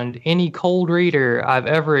beyond any cold reader I've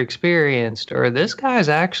ever experienced, or this guy's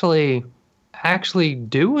actually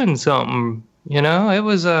doing something. It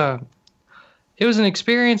was an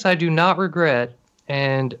experience I do not regret,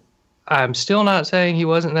 and I'm still not saying he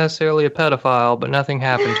wasn't necessarily a pedophile, but nothing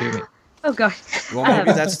happened to me. Oh God. Well,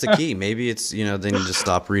 maybe that's the key. Maybe it's, they need to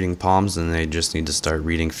stop reading palms and they just need to start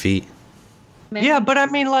reading feet. Yeah, but I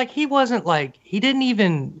mean, like, he wasn't like, he did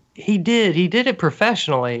it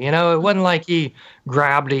professionally. It wasn't like he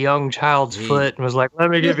grabbed a young child's foot and was like, let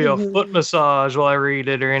me give you a foot massage while I read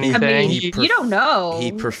it or anything. I mean, He you don't know.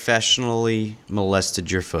 He professionally molested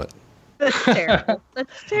your foot. That's terrible.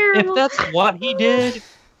 That's terrible. If that's what he did,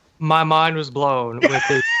 my mind was blown with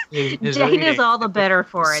his Dana's reading. all the better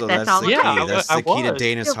for it. So that's that's all the the key. Yeah, That's I the key to was.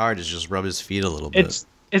 Dana's heart is just rub his feet a little bit.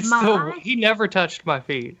 It's My- he never touched my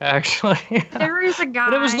feet, actually. There is a guy.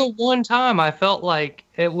 But it was the one time I felt like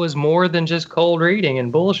it was more than just cold reading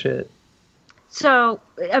and bullshit. So,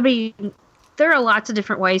 I mean, there are lots of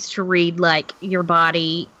different ways to read, like, your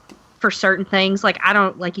body for certain things. Like, I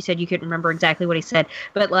don't, like you said, you couldn't remember exactly what he said,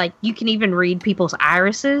 but, like, you can even read people's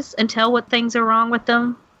irises and tell what things are wrong with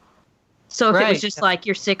them. So if it was Right. just like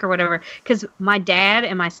you're sick or whatever, because my dad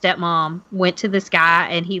and my stepmom went to this guy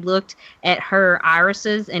and he looked at her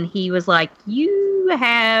irises and he was like, you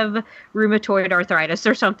have rheumatoid arthritis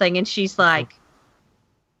or something. And she's like,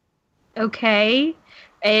 okay.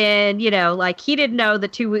 And, like he didn't know the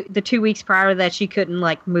 2 weeks prior to that she couldn't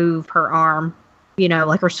like move her arm,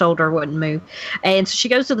 like her shoulder wouldn't move. And so she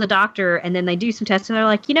goes to the doctor and then they do some tests and they're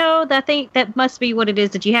like, that must be what it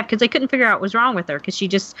is that you have, because they couldn't figure out what was wrong with her because she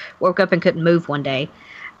just woke up and couldn't move one day.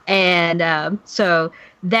 And so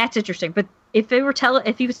that's interesting. But if he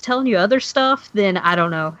was telling you other stuff, then I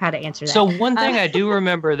don't know how to answer that. So one thing I do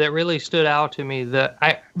remember that really stood out to me, the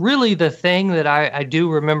thing that I do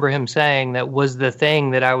remember him saying that was the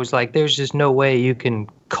thing that I was like, there's just no way you can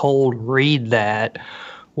cold read that,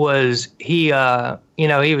 was he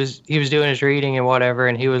was doing his reading and whatever,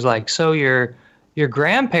 and he was like, so your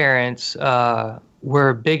grandparents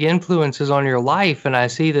were big influences on your life, and I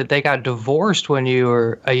see that they got divorced when you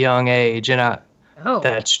were a young age, and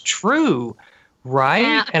that's true, right?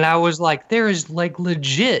 Yeah. And I was like, there is like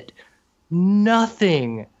legit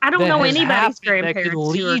nothing. I don't that know has anybody's happened grandparents that could who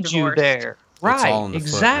are lead you divorced. there. It's all Right, in the foot,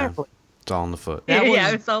 exactly. It's all in the foot.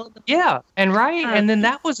 It's all. Yeah, and right, and then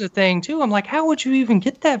that was a thing too. I'm like, how would you even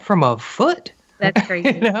get that from a foot? That's crazy.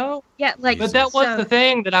 You know? Yeah, like. But that was the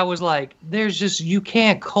thing that I was like, there's just, you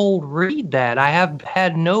can't cold read that. I have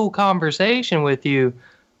had no conversation with you.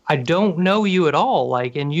 I don't know you at all.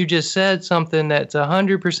 Like, and you just said something that's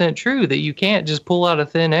 100% true that you can't just pull out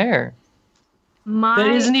of thin air. That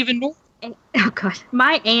isn't even normal. Oh God,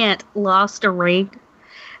 my aunt lost a ring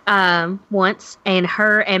once, and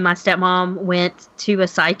her and my stepmom went to a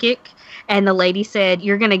psychic, and the lady said,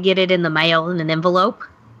 "You're gonna get it in the mail in an envelope."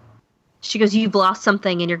 She goes, "You've lost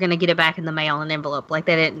something, and you're gonna get it back in the mail in an envelope." Like,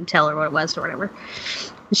 they didn't tell her what it was or whatever.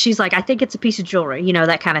 And she's like, "I think it's a piece of jewelry,"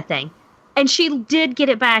 that kind of thing. And she did get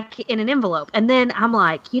it back in an envelope. And then I'm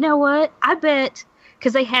like, you know what? I bet,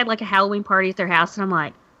 because they had like a Halloween party at their house, and I'm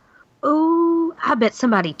like, oh, I bet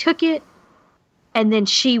somebody took it. And then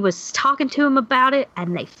she was talking to him about it,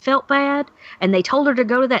 and they felt bad, and they told her to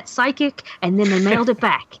go to that psychic, and then they mailed it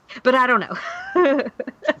back. But I don't know.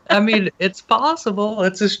 I mean, it's possible.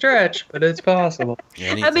 It's a stretch, but it's possible.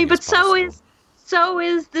 I mean, but so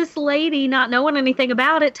is this lady not knowing anything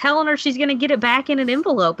about it, telling her she's going to get it back in an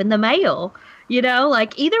envelope in the mail.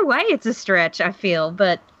 Like, either way, it's a stretch, I feel.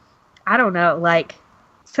 But I don't know. Like,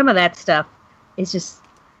 some of that stuff is just,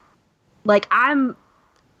 like, I'm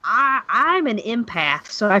an empath,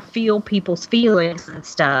 so I feel people's feelings and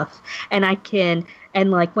stuff, and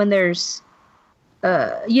like when there's,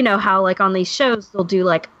 how like on these shows they'll do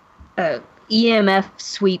like EMF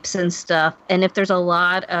sweeps and stuff, and if there's a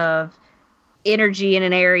lot of energy in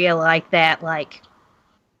an area like that, like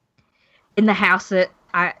in the house that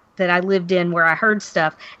I lived in where I heard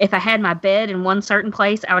stuff, if I had my bed in one certain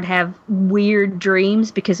place, I would have weird dreams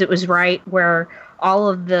because it was right where all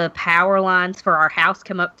of the power lines for our house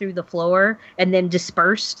come up through the floor and then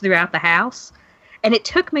dispersed throughout the house. And it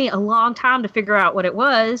took me a long time to figure out what it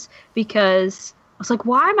was, because I was like,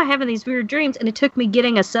 why am I having these weird dreams? And it took me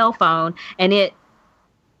getting a cell phone and it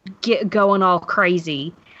going all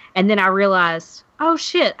crazy. And then I realized, oh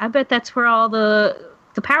shit, I bet that's where all the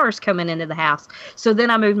power's coming into the house. So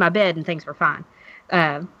then I moved my bed and things were fine.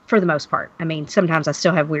 For the most part. I mean, sometimes I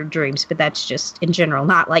still have weird dreams, but that's just in general,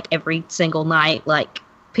 not like every single night, like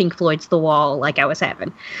Pink Floyd's The Wall, like I was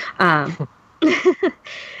having.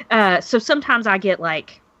 So sometimes I get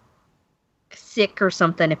like sick or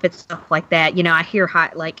something if it's stuff like that. I hear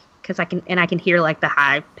high, like, because I can hear like the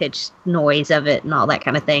high pitched noise of it and all that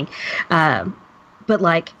kind of thing. But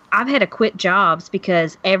like, I've had to quit jobs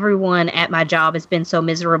because everyone at my job has been so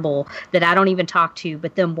miserable that I don't even talk to,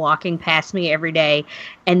 but them walking past me every day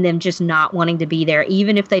and them just not wanting to be there.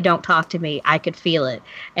 Even if they don't talk to me, I could feel it.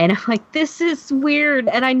 And I'm like, this is weird.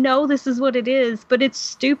 And I know this is what it is, but it's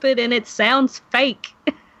stupid and it sounds fake.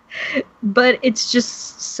 But it's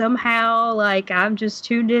just somehow like I'm just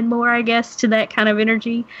tuned in more, I guess, to that kind of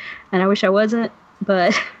energy. And I wish I wasn't,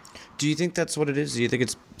 but... Do you think that's what it is? Do you think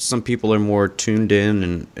it's some people are more tuned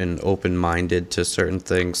in and open-minded to certain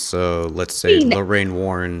things? So let's say Lorraine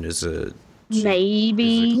Warren is a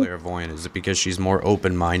clairvoyant. Is it because she's more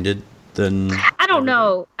open-minded than... I don't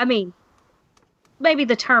know. I mean, maybe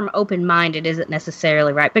the term open-minded isn't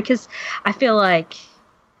necessarily right, because I feel like,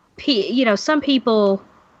 some people,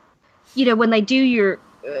 when they do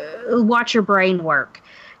watch your brain work,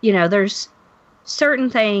 there's certain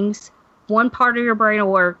things... One part of your brain will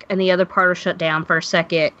work and the other part will shut down for a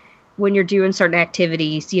second when you're doing certain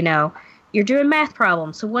activities. You're doing math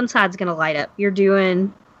problems, so one side's going to light up. You're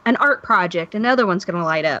doing an art project, another one's going to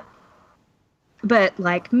light up. But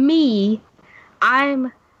like me, I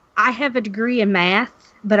have a degree in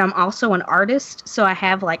math, but I'm also an artist, so I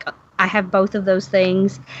have both of those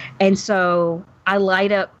things, and so I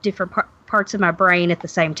light up different parts of my brain at the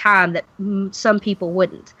same time that some people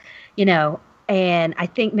wouldn't, And I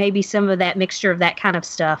think maybe some of that mixture of that kind of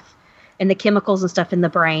stuff and the chemicals and stuff in the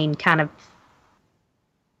brain kind of,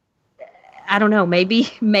 I don't know, maybe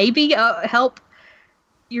help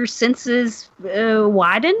your senses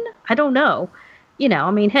widen. I don't know.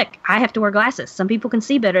 I mean, heck, I have to wear glasses. Some people can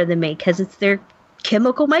see better than me because it's their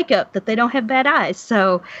chemical makeup that they don't have bad eyes.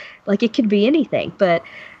 So, like, it could be anything. But,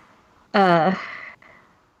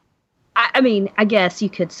 I mean, I guess you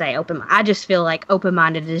could say open. I just feel like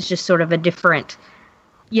open-minded is just sort of a different,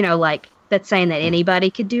 like that's saying that anybody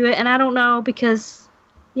could do it. And I don't know, because,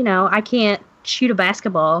 I can't shoot a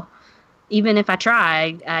basketball. Even if I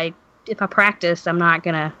try, if I practice, I'm not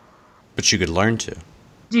going to. But you could learn to.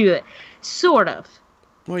 Do it. Sort of.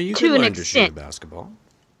 Well, you could learn to shoot a basketball.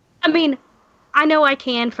 I mean, I know I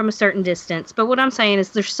can from a certain distance, but what I'm saying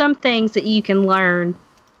is there's some things that you can learn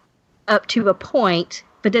up to a point.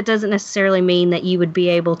 But that doesn't necessarily mean that you would be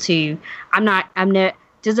able to. I'm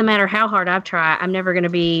doesn't matter how hard I've tried, I'm never going to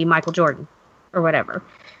be Michael Jordan or whatever.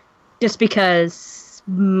 Just because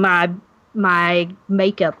my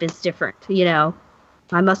makeup is different,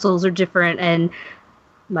 my muscles are different and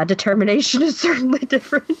my determination is certainly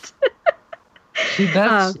different. See,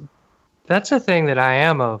 that's a thing that I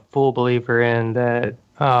am a full believer in, that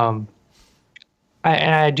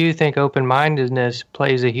I do think open-mindedness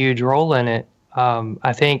plays a huge role in it.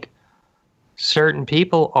 I think certain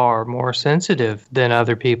people are more sensitive than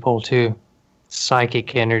other people to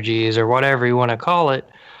psychic energies or whatever you want to call it.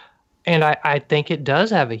 And I think it does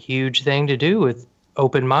have a huge thing to do with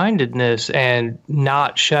open-mindedness and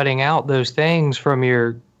not shutting out those things from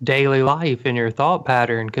your daily life and your thought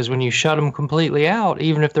pattern. Because when you shut them completely out,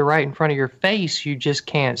 even if they're right in front of your face, you just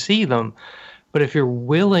can't see them. But if you're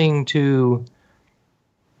willing to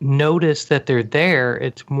notice that they're there,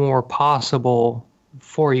 it's more possible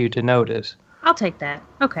for you to notice. I'll take that.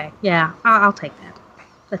 Okay. Yeah, I'll take that.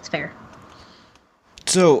 That's fair.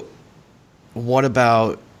 So, what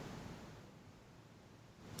about...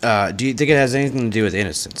 do you think it has anything to do with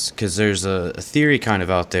innocence? Because there's a theory kind of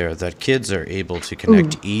out there that kids are able to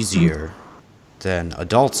connect easier than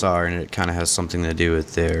adults are, and it kind of has something to do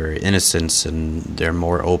with their innocence, and they're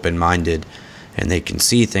more open-minded, and they can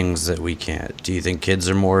see things that we can't. Do you think kids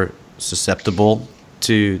are more susceptible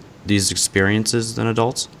to these experiences than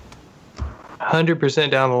adults? 100%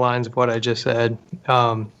 down the lines of what I just said.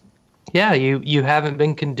 Yeah, you haven't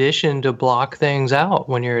been conditioned to block things out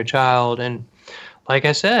when you're a child. And like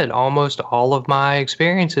I said, almost all of my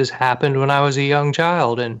experiences happened when I was a young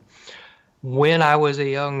child. And when I was a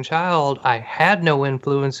young child, I had no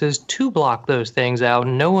influences to block those things out.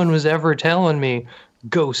 No one was ever telling me,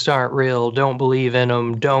 ghosts aren't real, don't believe in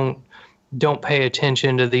them, don't pay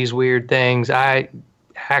attention to these weird things. I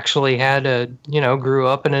actually grew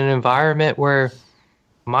up in an environment where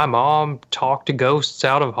my mom talked to ghosts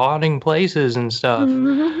out of haunting places and stuff.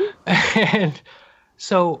 And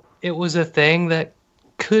so it was a thing that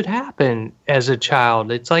could happen as a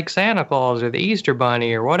child. It's like Santa Claus or the Easter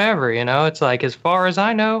Bunny or whatever, it's like, as far as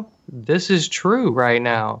I know, this is true right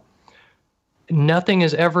now. Nothing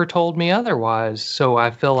has ever told me otherwise. So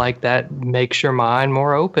I feel like that makes your mind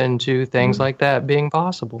more open to things like that being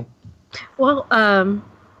possible. Well, I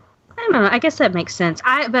don't know. I guess that makes sense.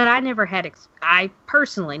 I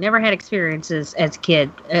personally never had experiences as a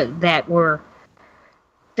kid that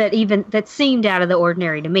seemed out of the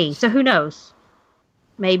ordinary to me. So who knows?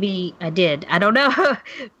 Maybe I did. I don't know.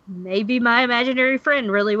 Maybe my imaginary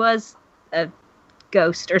friend really was a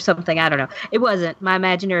ghost or something. I don't know. It wasn't. My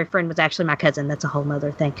imaginary friend was actually my cousin. That's a whole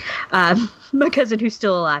nother thing. My cousin who's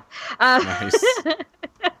still alive. Nice.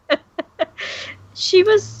 She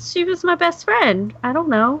was my best friend. I don't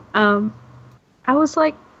know. I was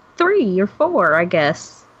like 3 or 4, I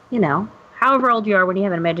guess. However old you are when you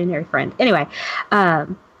have an imaginary friend. Anyway,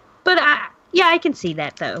 but I can see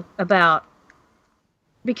that though,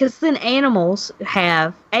 because then animals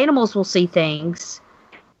will see things,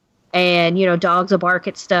 and dogs will bark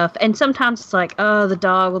at stuff, and sometimes it's like, oh, the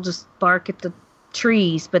dog will just bark at the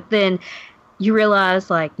trees, but then you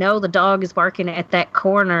realize, like, no, the dog is barking at that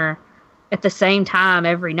corner at the same time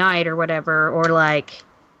every night or whatever, or like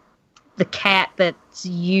the cat that's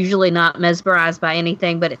usually not mesmerized by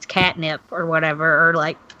anything but it's catnip or whatever, or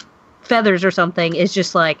like feathers or something, is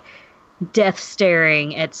just like death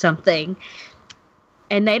staring at something,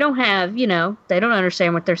 and they don't have, they don't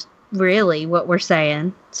understand what we're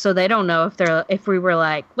saying, so they don't know if we were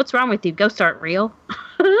like, what's wrong with you, ghosts aren't real.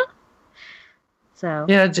 So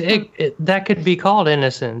yeah, that could be called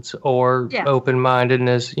innocence or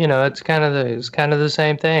open-mindedness. It's kind of the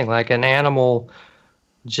same thing. Like, an animal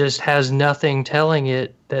just has nothing telling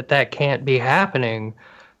it that can't be happening.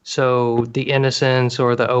 So the innocence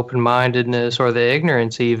or the open-mindedness or the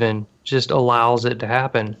ignorance even just allows it to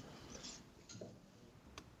happen.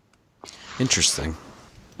 Interesting.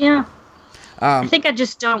 Yeah. I think I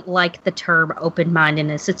just don't like the term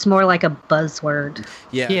open-mindedness. It's more like a buzzword.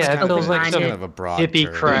 Yeah, it feels like some kind of a broad hippie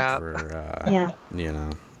term crap. For,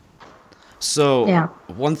 So,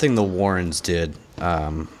 one thing the Warrens did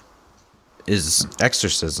is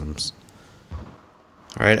exorcisms.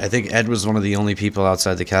 Right? I think Ed was one of the only people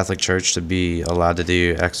outside the Catholic Church to be allowed to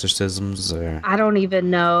do exorcisms. I don't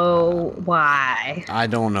even know why. I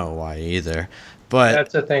don't know why either. But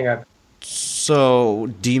that's the thing. So,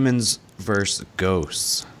 demons versus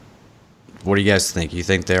ghosts. What do you guys think? You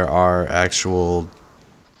think there are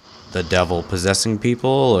the devil possessing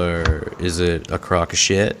people, or is it a crock of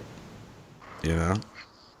shit?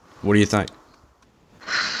 What do you think?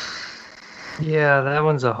 I Yeah, that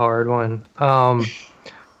one's a hard one.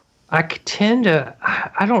 I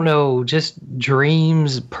I don't know, just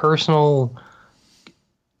dreams, personal.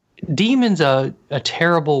 Demon's a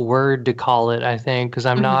terrible word to call it, I think, because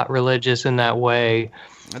I'm not religious in that way.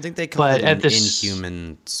 I think they call it an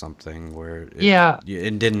inhuman something where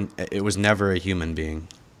it was never a human being.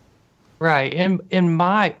 Right.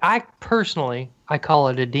 I personally, I call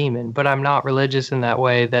it a demon, but I'm not religious in that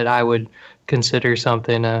way that I would consider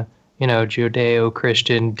something a,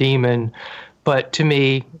 Judeo-Christian demon. But to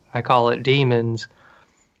me, I call it demons.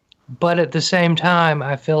 But at the same time,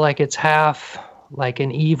 I feel like it's half like an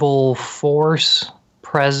evil force,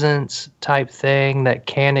 presence type thing that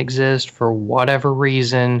can exist for whatever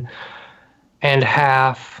reason, and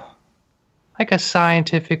half like a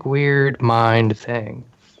scientific weird mind thing.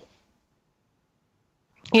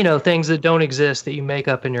 Things that don't exist that you make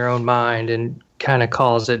up in your own mind and kind of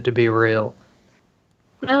cause it to be real.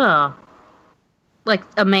 Oh. Like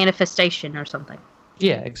a manifestation or something.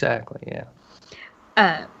 Yeah, exactly, yeah.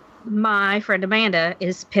 My friend Amanda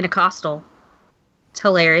is Pentecostal. It's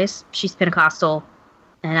hilarious. She's Pentecostal,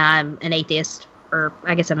 and I'm an atheist, or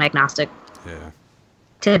I guess I'm agnostic. Yeah.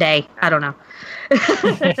 Today, I don't know.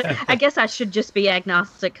 I guess I should just be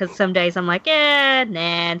agnostic because some days I'm like, nah,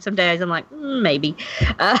 and some days I'm like, maybe.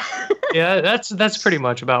 Yeah, that's pretty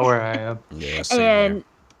much about where I am. Yeah, and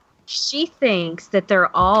she thinks that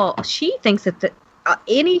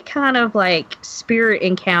any kind of like spirit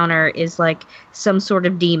encounter is like some sort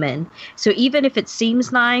of demon. So even if it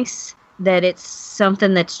seems nice, that it's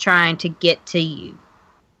something that's trying to get to you.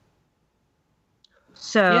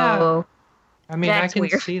 So yeah. I mean, I can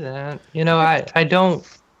see that. I don't.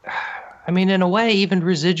 I mean, in a way, even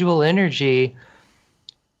residual energy,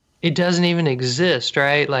 it doesn't even exist,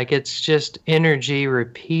 right? Like it's just energy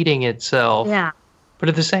repeating itself. Yeah. But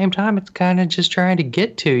at the same time, it's kind of just trying to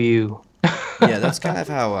get to you. Yeah, that's kind of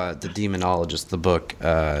how the Demonologist, the book,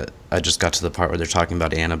 I just got to the part where they're talking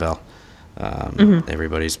about Annabelle.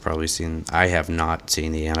 Everybody's probably seen, I have not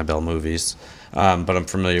seen the Annabelle movies, but I'm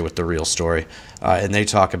familiar with the real story. And they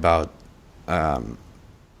talk about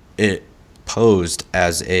it posed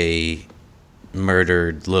as a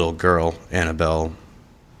murdered little girl, Annabelle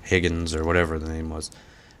Higgins or whatever the name was,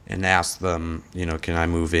 and asked them, can I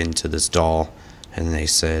move into this doll? And they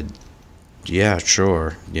said, yeah,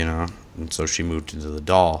 sure, And so she moved into the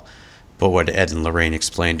doll. But what Ed and Lorraine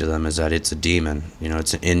explained to them is that it's a demon.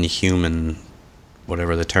 It's an inhuman,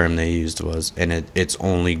 whatever the term they used was, and its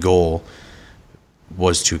only goal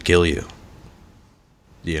was to kill you.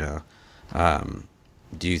 Do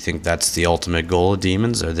you think that's the ultimate goal of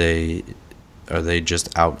demons? Are they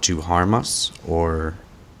just out to harm us, or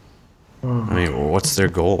I mean, what's their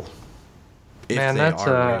goal? Man, that's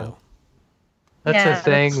a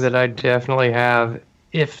thing that I definitely have.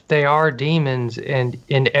 If they are demons, and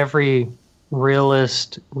in every real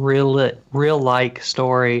like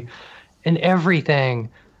story, and everything,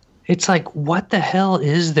 it's like, what the hell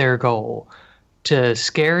is their goal? To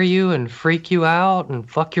scare you and freak you out and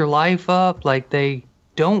fuck your life up? Like, they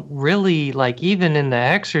don't really, like, even in The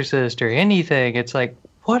Exorcist or anything, it's like,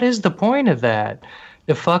 what is the point of that?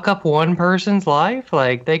 To fuck up one person's life?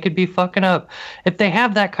 Like, they could be fucking up, if they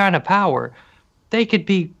have that kind of power, they could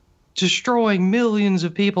be destroying millions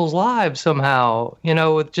of people's lives somehow,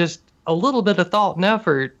 with just a little bit of thought and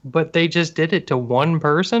effort, but they just did it to one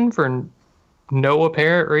person for no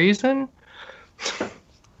apparent reason.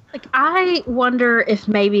 Like, I wonder if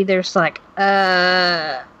maybe there's like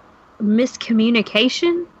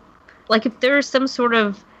miscommunication. Like, if there's some sort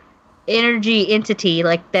of energy entity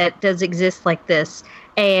like that does exist like this,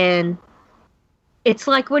 and it's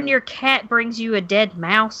like when your cat brings you a dead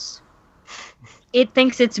mouse, it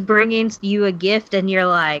thinks it's bringing you a gift, and you're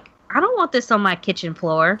like, I don't want this on my kitchen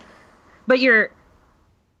floor, but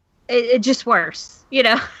it just worse,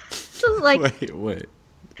 like, wait,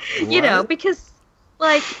 because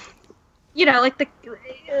like,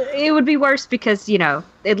 it would be worse because,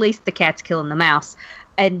 at least the cat's killing the mouse,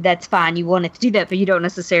 and that's fine. You want it to do that, but you don't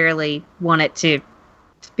necessarily want it to,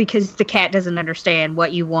 because the cat doesn't understand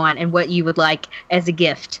what you want and what you would like as a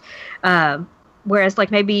gift. Whereas,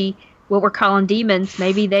 like, maybe what we're calling demons,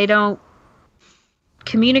 maybe they don't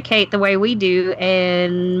communicate the way we do,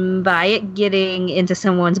 and by it getting into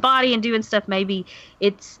someone's body and doing stuff, maybe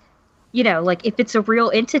it's, like, if it's a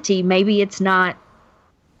real entity, maybe it's not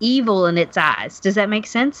evil in its eyes. Does that make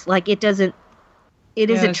sense? Like, it isn't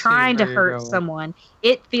trying to hurt someone.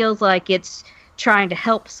 It feels like it's trying to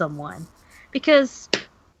help someone, because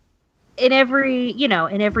in every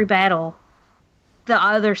battle, the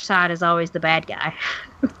other side is always the bad guy.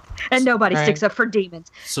 And nobody sticks up for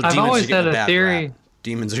demons. So I've always had a theory.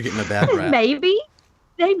 Demons are getting a bad rap. Maybe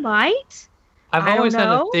they might. I've I don't always had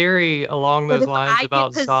a know. theory along But those if lines I get about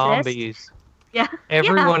possessed, zombies. yeah,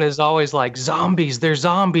 Everyone is always like, zombies, they're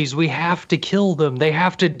zombies. We have to kill them. They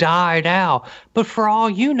have to die now. But for all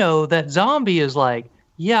you know, that zombie is like,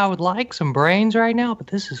 yeah, I would like some brains right now, but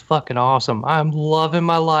this is fucking awesome. I'm loving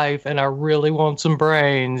my life and I really want some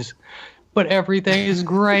brains. But everything is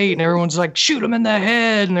great. And everyone's like, shoot them in the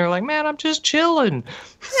head. And they're like, man, I'm just chilling.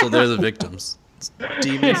 So they're the victims.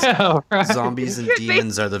 Demons, Yeah, right. zombies, and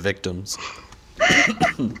demons are the victims.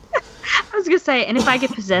 I was gonna say, and if I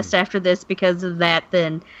get possessed after this because of that,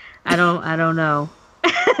 then I don't know.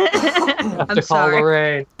 Have I'm to call sorry.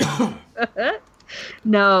 Lorraine.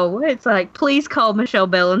 No, it's like, please call Michelle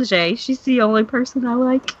Belanger. She's the only person I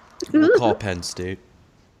like. We'll call Penn State.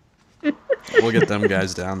 We'll get them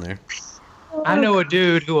guys down there. I know a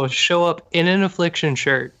dude who will show up in an affliction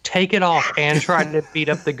shirt, take it off, and try to beat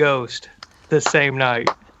up the ghost the same night.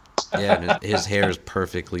 Yeah, and his hair is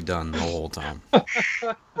perfectly done the whole time.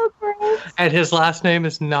 And his last name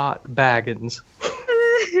is not Baggins.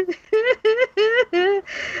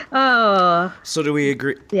 Oh, So do we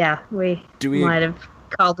agree? yeah, we Do we- might have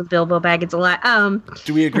called the Bilbo Baggins a lot.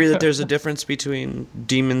 Do we agree that there's a difference between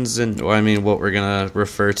demons and, well, I mean, what we're gonna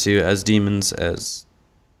refer to as demons as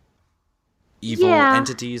evil Yeah.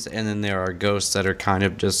 entities, and then there are ghosts that are kind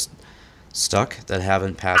of just stuck that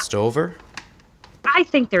haven't passed over? I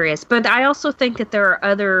think there is, but I also think that there are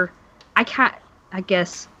other. I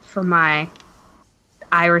guess from my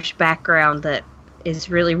Irish background that is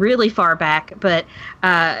really, really far back, but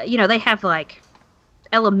they have like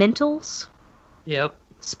elementals, Yep.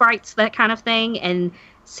 sprites, that kind of thing, and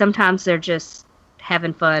sometimes they're just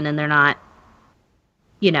having fun and they're not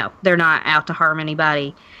out to harm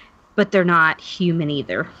anybody, but they're not human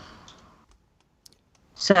either.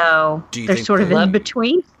 So Do you they're think sort of they- in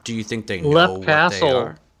between. Do you think they know Left what Castle. they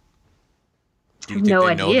are? Do you think No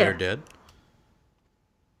they know idea. they're dead?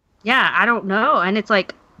 Yeah, I don't know. And it's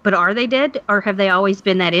like, but are they dead or have they always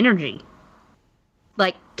been that energy?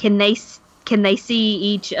 Like, can they see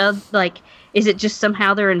each other? Like, is it just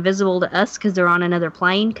somehow they're invisible to us because they're on another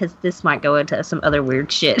plane? Because this might go into some other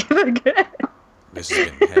weird shit. This is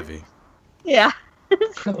getting heavy. Yeah.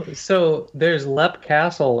 So there's Lep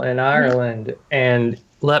Castle in Ireland, and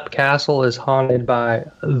Lep Castle is haunted by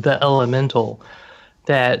the elemental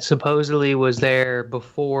that supposedly was there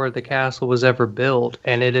before the castle was ever built,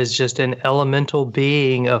 and it is just an elemental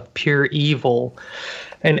being of pure evil,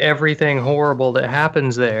 and everything horrible that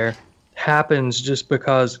happens there happens just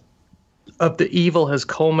because of the evil has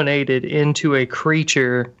culminated into a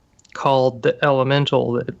creature called the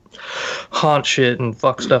elemental that haunts shit and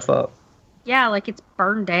fucks stuff up. Yeah, like it's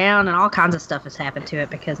burned down and all kinds of stuff has happened to it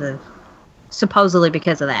supposedly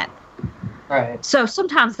because of that. Right. So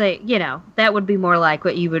sometimes that would be more like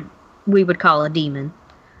what we would call a demon.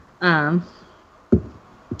 I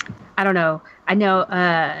don't know. I know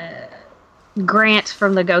Grant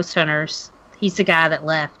from the Ghost Hunters. He's the guy that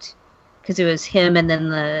left because it was him and then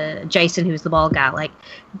the Jason, who was the bald guy. Like,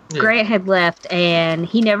 Yeah. Grant had left and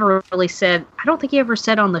he never really said. I don't think he ever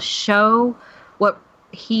said on the show what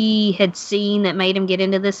he had seen that made him get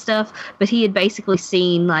into this stuff, but he had basically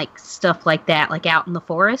seen like stuff like that, like out in the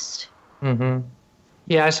forest. Mm-hmm.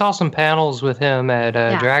 Yeah, I saw some panels with him at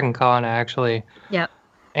Dragon Con, actually. Yep.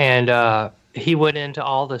 And he went into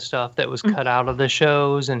all the stuff that was cut out of the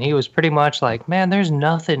shows, and he was pretty much like, man, there's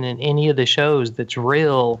nothing in any of the shows that's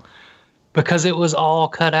real because it was all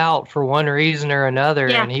cut out for one reason or another.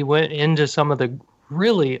 Yeah. And he went into some of the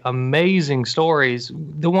really amazing stories,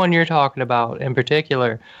 the one you're talking about in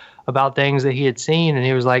particular, about things that he had seen, and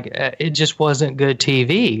he was like, it just wasn't good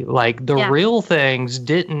TV. Like, the real things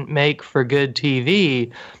didn't make for good TV.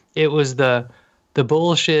 It was the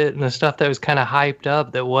bullshit and the stuff that was kind of hyped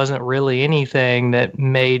up that wasn't really anything that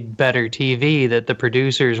made better TV that the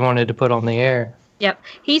producers wanted to put on the air. Yep.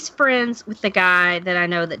 He's friends with the guy that I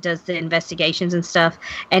know that does the investigations and stuff.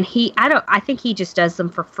 And I think he just does them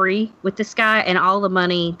for free with this guy. And all the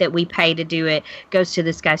money that we pay to do it goes to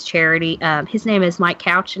this guy's charity. His name is Mike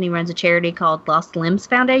Couch, and he runs a charity called Lost Limbs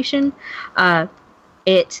Foundation.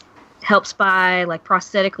 It helps buy like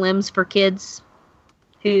prosthetic limbs for kids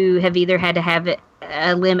who have either had to have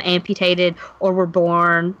a limb amputated or were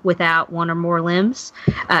born without one or more limbs,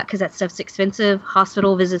 because that stuff's expensive.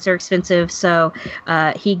 Hospital visits are expensive, so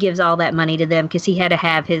he gives all that money to them because he had to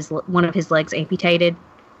have one of his legs amputated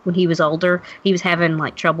when he was older. He was having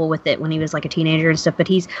like trouble with it when he was like a teenager and stuff, but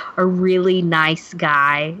he's a really nice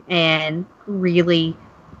guy and really,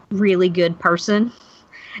 really good person.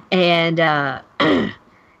 And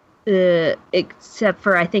except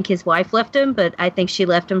for I think his wife left him, but I think she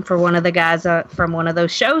left him for one of the guys from one of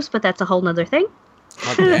those shows, but that's a whole nother thing.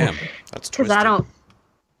 Oh, damn. That's Because twisted.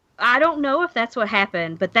 I don't know if that's what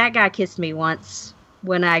happened, but that guy kissed me once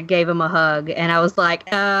when I gave him a hug, and I was like,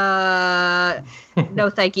 no,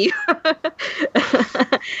 thank you.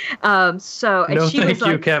 So, and No, she thank was you,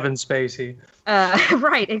 like, Kevin Spacey.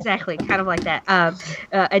 right, exactly, kind of like that.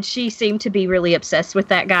 And she seemed to be really obsessed with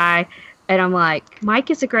that guy, and I'm like, Mike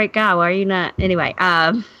is a great guy. Why are you not? Anyway,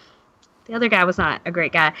 the other guy was not a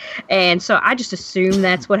great guy, and so I just assumed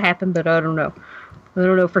that's what happened, but I don't know. I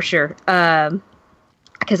don't know for sure.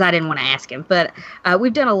 Because I didn't want to ask him. But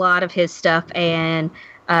we've done a lot of his stuff, and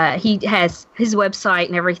he has his website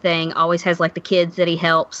and everything always has like the kids that he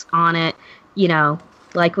helps on it. You know,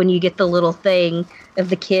 like when you get the little thing of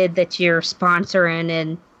the kid that you're sponsoring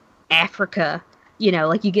in Africa, you know,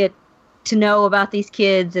 like you get to know about these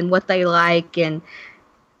kids and what they like, and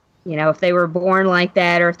you know, if they were born like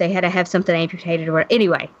that or if they had to have something amputated or whatever.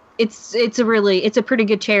 Anyway, it's a pretty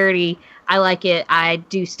good charity. I like it. I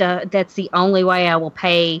do stuff. That's the only way I will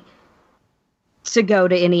pay to go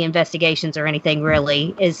to any investigations or anything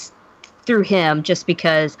really is through him, just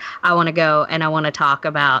because I want to go and I want to talk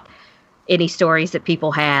about any stories that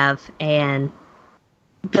people have and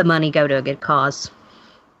the money go to a good cause.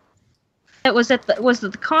 Was it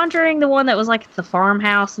the Conjuring, the one that was like the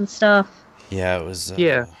farmhouse and stuff? Yeah, it was.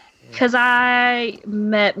 Yeah. Because I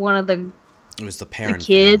met one of the It was the parent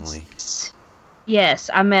kids. family. Yes,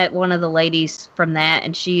 I met one of the ladies from that,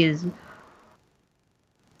 and she is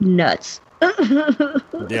nuts.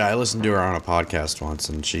 Yeah, I listened to her on a podcast once,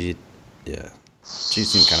 and she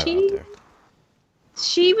seemed kind of out there.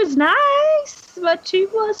 She was nice, but she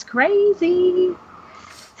was crazy.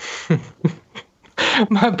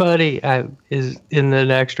 My buddy is in the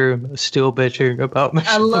next room still bitching about me.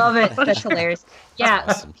 I love it. That's hilarious. Yeah,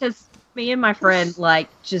 Awesome. because me and my friend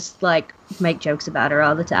just make jokes about her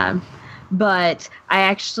all the time. But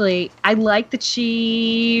I like that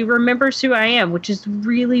she remembers who I am, which is a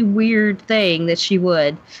really weird thing that she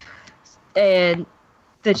would. And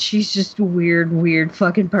that she's just a weird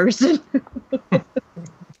fucking person.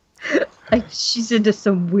 Like, she's into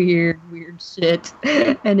some weird shit.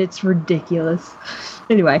 And it's ridiculous.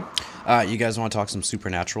 Anyway. You guys want to talk some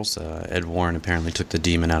supernaturals? Ed Warren apparently took the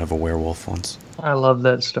demon out of a werewolf once. I love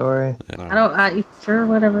that story. Sure,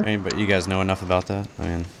 whatever. I mean, but you guys know enough about that? I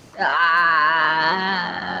mean,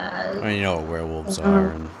 you know what werewolves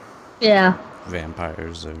are and Yeah.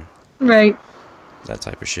 vampires or Right. that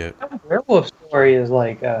type of shit. A werewolf story is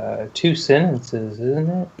like 2 sentences, isn't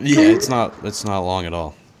it? Yeah, it's not long at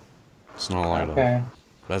all. It's not long at all. Okay.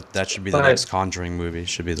 That should be the But- next Conjuring movie.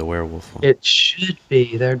 Should be the werewolf one. It should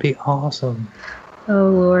be. That'd be awesome. Oh,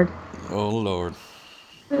 Lord. Oh Lord.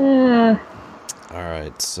 Uh, All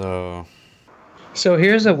right, so So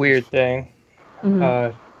here's a weird thing.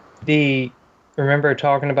 mhm. Remember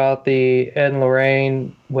talking about the Ed and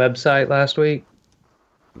Lorraine website last week?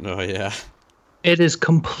 oh yeah, It is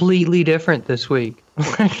completely different this week.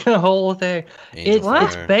 Like the whole thing. Angel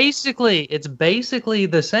It's Fire. basically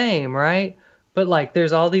the same, right? But like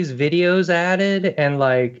there's all these videos added and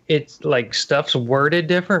like it's like stuff's worded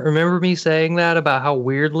different. Remember me saying that about how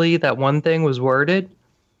weirdly that one thing was worded?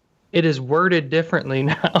 It is worded differently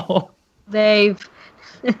now. They've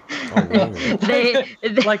Oh, really?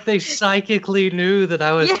 they Like they psychically knew that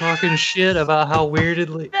I was Yeah. talking shit about how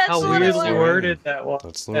weirdly That's what it was. worded that was.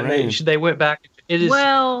 That's And Lorraine. they went back. It is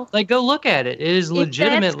well, like go look at it. It is that's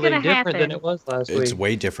legitimately gonna different than happen. it was last It's week.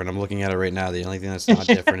 way different. I'm looking at it right now. The only thing that's not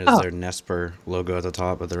different is their Nesper logo at the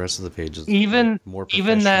top, but the rest of the page is Even- more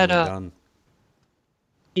even that, professionally done.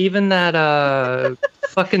 Even that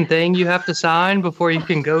fucking thing you have to sign before you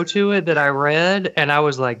can go to it that I read, and I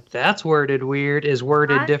was like, that's worded weird, is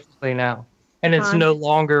worded Huh? differently now. And it's Huh? no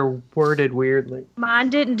longer worded weirdly. mine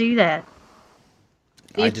didn't do that.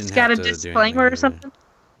 I It's didn't got a have to do disclaimer anything or either. something.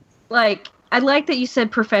 Like, I like that you said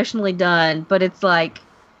professionally done, but it's like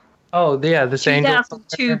Oh, yeah, the same.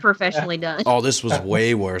 2002 professionally done. Oh, this was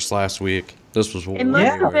way worse last week. This was way It must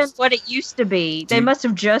have been worse. what it used to be. They you- must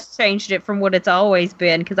have just changed it from what it's always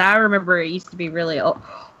been, because I remember it used to be really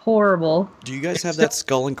horrible. Do you guys have that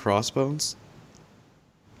skull and crossbones?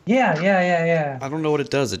 Yeah. I don't know what it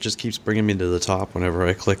does. It just keeps bringing me to the top whenever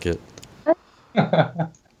I click it. Oh,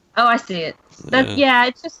 I see it. Yeah,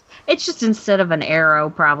 it's just instead of an arrow,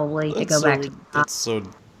 probably to go back to the top. That's so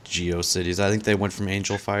GeoCities. I think they went from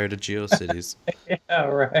Angel Fire to GeoCities. Yeah,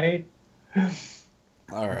 right.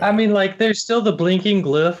 All right. I mean, like, there's still the blinking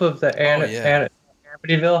glyph of the yeah.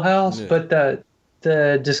 Amityville house, Yeah. but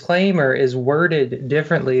the disclaimer is worded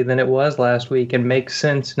differently than it was last week and makes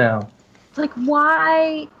sense now. Like,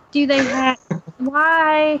 why do they have?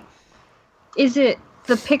 Why is it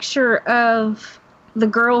the picture of the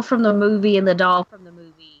girl from the movie and the doll from the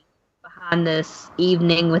movie behind this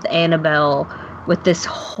evening with Annabelle with this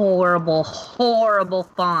horrible, horrible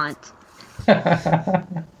font.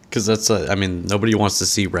 Because that's, nobody wants to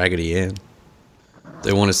see Raggedy Ann.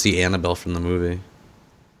 They want to see Annabelle from the movie.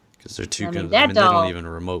 Because they're too good. They don't even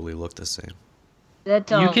remotely look the same.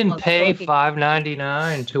 You can pay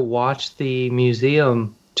 $5.99 to watch the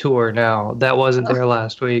museum tour now. That wasn't there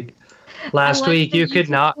last week. Last week you could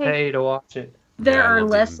not pay to watch it. There are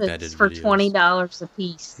lessons for $20 a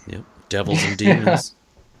piece. Yep. Devils and Demons.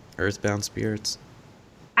 Earthbound Spirits.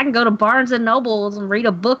 I can go to Barnes and Nobles and read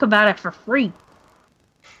a book about it for free.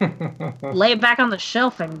 Lay it back on the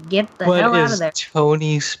shelf and get the hell out of there. Is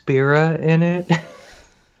Tony Spira in it?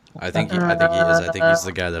 I think he is. I think he's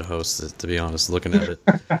the guy that hosts it, to be honest, looking at it.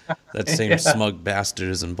 That same smug bastard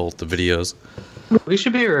is in both the videos. We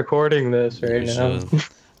should be recording this right now.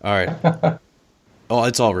 All right. Oh,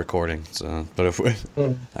 it's all recording. So, but if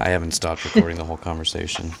I haven't stopped recording the whole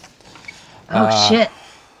conversation. Oh, shit.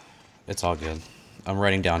 It's all good. I'm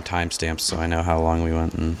writing down timestamps so I know how long we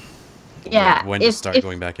went and when to start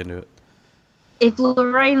going back into it. If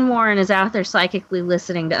Lorraine Warren is out there psychically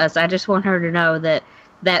listening to us, I just want her to know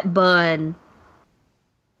that bun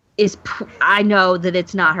is... I know that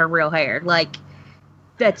it's not her real hair. Like,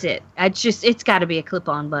 that's it. It's got to be a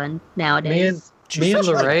clip-on bun nowadays. Me and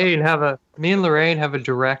Lorraine have a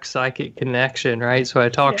direct psychic connection, right? So I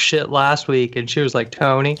talked shit last week, and she was like,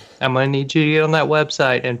 "Tony, I'm gonna need you to get on that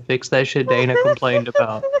website and fix that shit Dana complained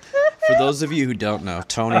about." For those of you who don't know,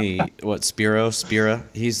 Tony, Spira,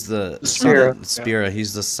 he's the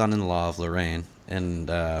he's the son-in-law of Lorraine,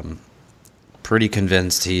 and pretty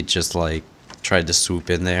convinced he just like tried to swoop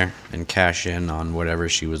in there and cash in on whatever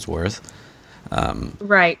she was worth.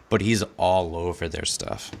 Right. But he's all over their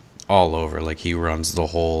stuff. All over, like he runs the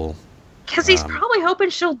whole. Because he's probably hoping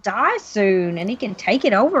she'll die soon, and he can take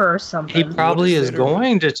it over or something. He probably is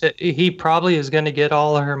going to. He probably is going to get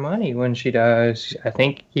all of her money when she dies. I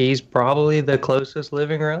think he's probably the closest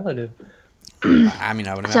living relative. I mean,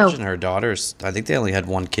 I would imagine her daughters. I think they only had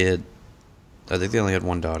one kid. I think they only had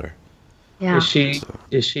one daughter. Yeah. Is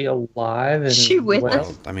she alive? Is she with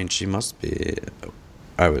us? I mean, she must be.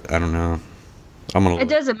 I don't know. It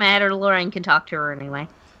doesn't matter. Lorraine can talk to her anyway.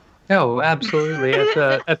 Oh, absolutely.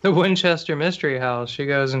 At the Winchester Mystery House, she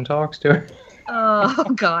goes and talks to her. Oh,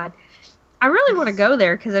 God. I really want to go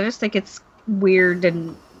there because I just think it's weird,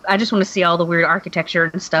 and I just want to see all the weird architecture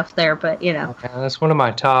and stuff there, but, you know. Yeah, that's one of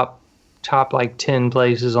my top like 10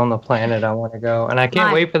 places on the planet I want to go, and I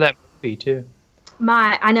can't wait for that movie, too.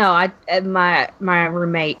 My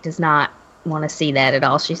roommate does not want to see that at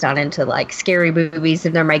all. She's not into, like, scary movies,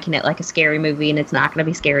 and they're making it like a scary movie, and it's not going to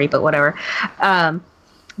be scary, but whatever.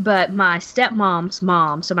 But my stepmom's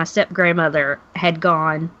mom, so my step-grandmother, had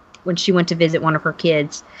gone when she went to visit one of her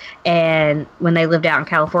kids, and when they lived out in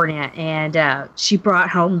California, and she brought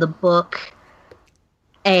home the book,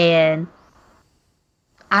 and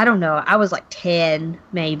I don't know, I was like 10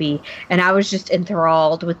 maybe, and I was just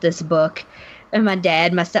enthralled with this book. And my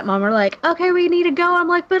dad, my stepmom were like, "Okay, we need to go." I'm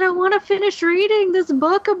like, "But I want to finish reading this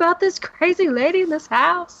book about this crazy lady in this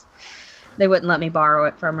house." They wouldn't let me borrow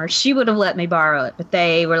it from her. She would have let me borrow it, but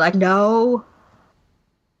they were like, "No."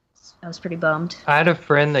 I was pretty bummed. I had a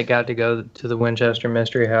friend that got to go to the Winchester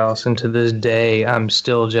Mystery House, and to this day, I'm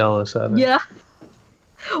still jealous of it. Yeah.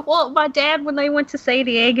 Well, my dad, when they went to San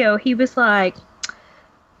Diego, he was like,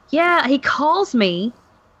 yeah, he calls me,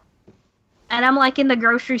 and I'm like in the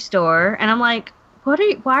grocery store, and I'm like, why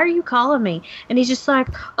are you calling me? And he's just like,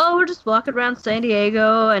 "Oh, we're just walking around San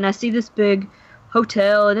Diego, and I see this big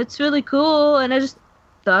hotel, and it's really cool, and I just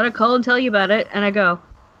thought I'd call and tell you about it." And I go,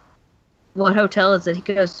 "What hotel is it?" He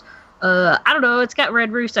goes, "I don't know, it's got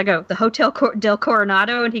red roofs." I go, "The Hotel del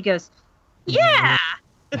Coronado?" And he goes, "Yeah."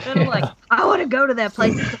 And I'm like, "I want to go to that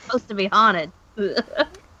place. It's supposed to be haunted."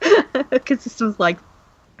 Because this was like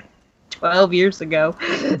 12 years ago.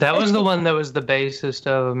 That was the one that was the bassist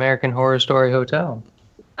of American Horror Story Hotel.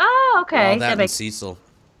 Oh, okay. Well, that and Cecil.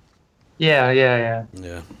 Yeah.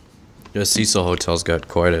 Yeah, Cecil Hotel's got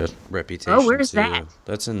quite a reputation. Oh, where's that?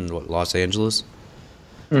 That's in Los Angeles.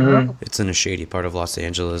 Mm-hmm. It's in a shady part of Los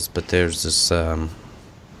Angeles, but there's this.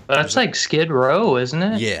 That's like Skid Row, isn't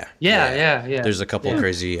it? Yeah. Yeah. There's a couple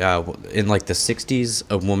crazy. In like the '60s,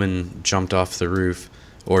 a woman jumped off the roof,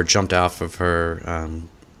 or jumped off of her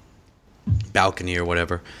balcony or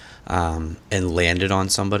whatever, and landed on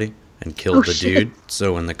somebody and killed the dude.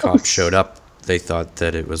 So when the cops showed up, they thought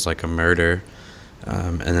that it was like a murder,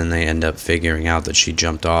 and then they end up figuring out that she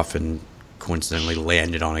jumped off and coincidentally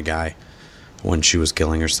landed on a guy when she was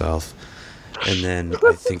killing herself. And then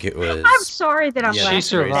I think it was. I'm sorry that I'm Yeah, laughing. She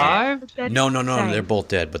survived? No, insane. they're both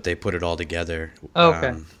dead, but they put it all together.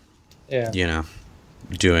 Okay. Yeah. You know,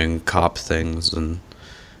 doing cop things and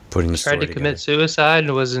putting the story Tried to together. commit suicide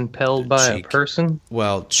and was impelled by a person.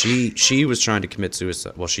 Well, she was trying to commit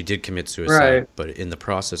suicide. Well, she did commit suicide, Right. but in the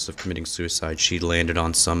process of committing suicide, she landed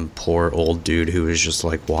on some poor old dude who was just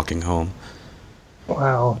like walking home.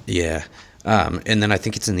 Wow. Yeah. And then I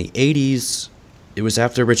think it's in the 80s. It was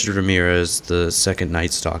after Richard Ramirez, the second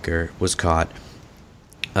Night Stalker, was caught.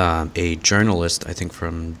 A journalist, I think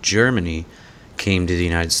from Germany, came to the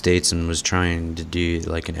United States and was trying to do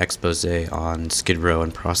like an expose on Skid Row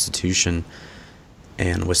and prostitution,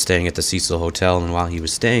 and was staying at the Cecil Hotel. And while he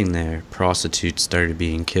was staying there, prostitutes started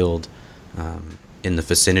being killed in the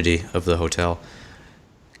vicinity of the hotel.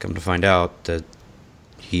 Come to find out that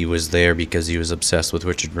he was there because he was obsessed with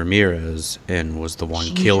Richard Ramirez and was the one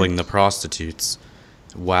killing the prostitutes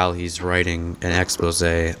while he's writing an expose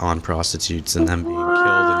on prostitutes and them being killed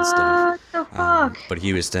and stuff. What the fuck? But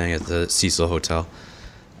he was staying at the Cecil Hotel.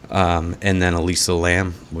 And then Elisa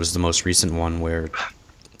Lam was the most recent one where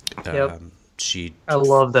Yep. she... I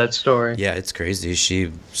love that story. Yeah, it's crazy.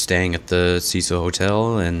 She staying at the Cecil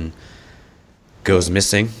Hotel and goes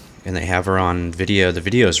missing. And they have her on video. The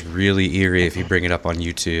video is really eerie if you bring it up on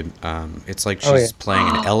YouTube. It's like she's playing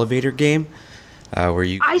an elevator game where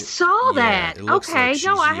you... I saw that. it looks Okay, like she's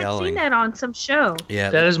no, I had yelling. seen that on some show.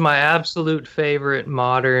 Yeah, That is my absolute favorite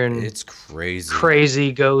modern it's crazy.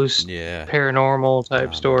 crazy ghost Yeah. paranormal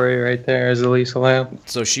type story right there is Elisa Lam.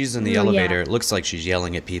 So she's in the Oh, yeah. elevator. It looks like she's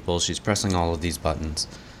yelling at people. She's pressing all of these buttons.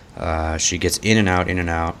 She gets in and out, in and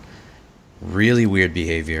out. Really weird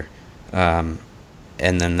behavior.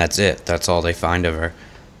 And then that's it. That's all they find of her.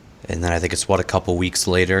 And then I think it's a couple weeks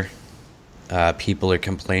later, people are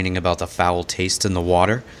complaining about the foul taste in the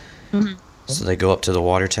water. Mm-hmm. So they go up to the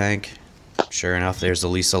water tank. Sure enough, there's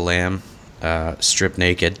Elisa Lam, stripped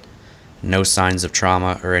naked. No signs of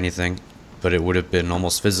trauma or anything, but it would have been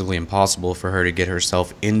almost physically impossible for her to get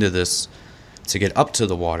herself into this, to get up to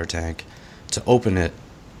the water tank, to open it,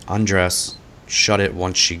 undress, shut it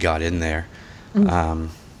once she got in there.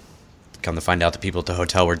 Come to find out the people at the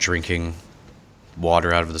hotel were drinking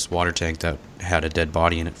water out of this water tank that had a dead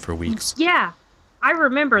body in it for weeks. Yeah, I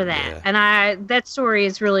remember that. Yeah. And that story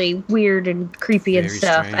is really weird and creepy and Very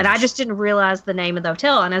stuff. And I strange. just didn't realize the name of the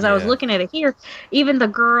hotel. And as I was Yeah. looking at it here, even the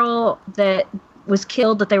girl that was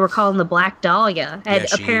killed that they were calling the Black Dahlia had Yeah,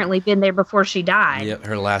 she- apparently been there before she died. Yep,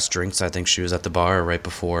 her last drinks, I think she was at the bar right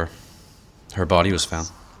before her body was found.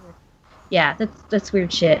 Yeah, that's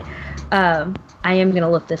weird shit. I am gonna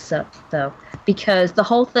look this up though, because the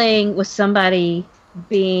whole thing was somebody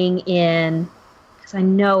being in. Because I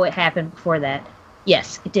know it happened before that.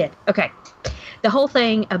 Yes, it did. Okay, the whole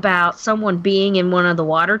thing about someone being in one of the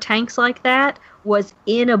water tanks like that was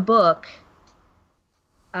in a book.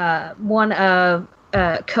 One of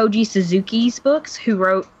Koji Suzuki's books, who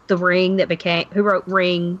wrote Ring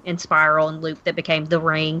and Spiral and Loop that became The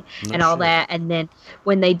Ring No and all shit. that. And then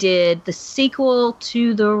when they did the sequel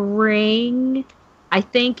to The Ring, I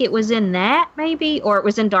think it was in that maybe, or it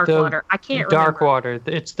was in Darkwater. I can't remember. Darkwater.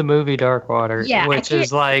 It's the movie Darkwater, Yeah, I which can't-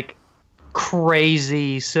 is like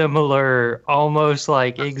crazy similar, almost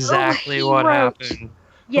like exactly he what wrote- happened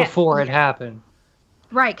Yeah, before it happened.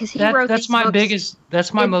 right, because he wrote That's these my books.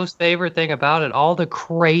 that's my in- most favorite thing about it. All the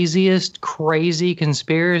craziest crazy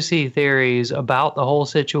conspiracy theories about the whole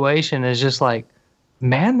situation is just like,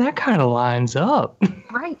 man, that kind of lines up.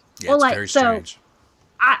 Right. Yeah, well, it's like very so. strange.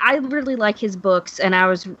 I really like his books, and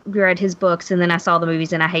I read his books, and then I saw the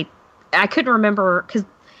movies, and I couldn't remember because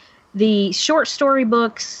the short story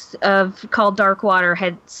books called Darkwater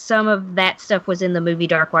had some of that stuff was in the movie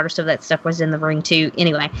Darkwater, so that stuff was in The Ring too.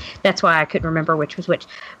 Anyway, that's why I couldn't remember which was which.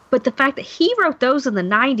 But the fact that he wrote those in the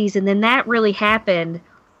 90s, and then that really happened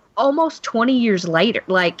almost 20 years later,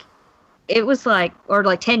 like it was like, or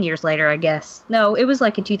like 10 years later, I guess. No, it was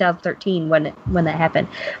like in 2013 when that happened,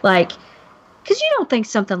 like. Because you don't think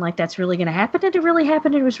something like that's really going to happen. And it really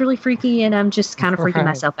happened. It was really freaky, and I'm just kind of freaking Right.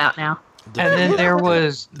 myself out now. And then there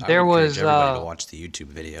was I would encourage everybody to uh, watch the YouTube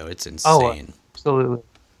video. It's oh, insane. absolutely.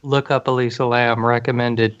 Look up Elisa Lam,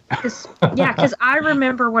 recommended. Because I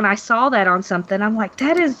remember when I saw that on something, I'm like,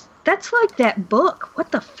 that's like that book.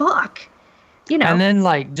 What the fuck? You know. And then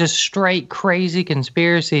like just straight crazy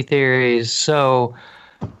conspiracy theories. So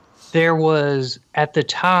there was at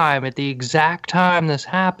the exact time this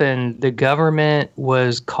happened, the government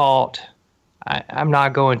was caught. I'm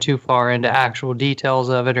not going too far into actual details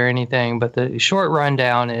of it or anything, but the short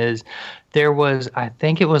rundown is there was, I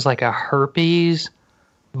think it was like a herpes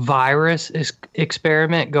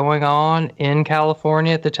experiment going on in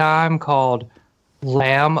California at the time called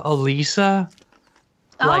Lamb Elisa.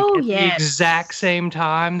 Like Oh, at the yes. exact same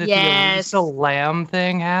time that Yes. the Elisa Lamb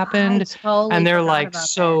thing happened. totally And they're forgot like, about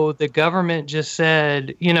so the government just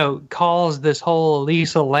said, caused this whole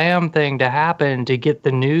Elisa Lamb thing to happen to get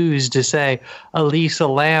the news to say Elisa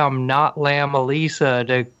Lamb, not Lamb Elisa,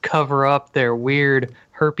 to cover up their weird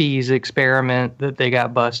herpes experiment that they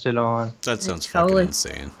got busted on. That sounds totally- fucking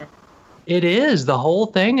insane. It is. The whole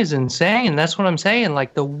thing is insane. That's what I'm saying.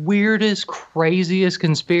 Like the weirdest, craziest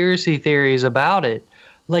conspiracy theories about it.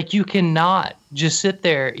 Like you cannot just sit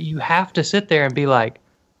there. You have to sit there and be like,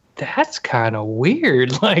 that's kind of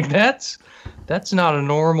weird. Like that's not a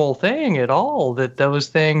normal thing at all that those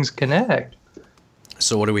things connect.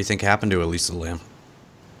 So what do we think happened to Elisa Lamb?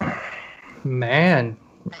 Man,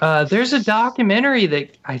 there's a documentary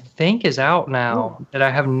that I think is out now that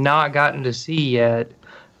I have not gotten to see yet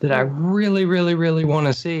that I really, really, really want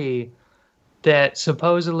to see, that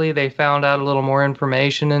supposedly they found out a little more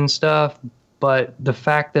information and stuff, but the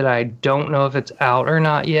fact that I don't know if it's out or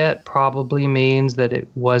not yet probably means that it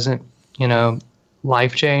wasn't,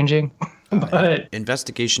 life-changing. But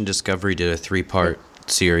Investigation Discovery did a 3-part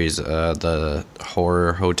series, the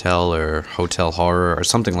Horror Hotel or Hotel Horror or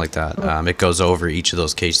something like that. It goes over each of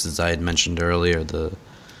those cases I had mentioned earlier, the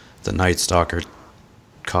Night Stalker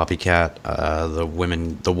copycat,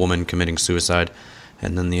 the woman committing suicide,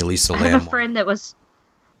 and then the Elisa Lamb. I have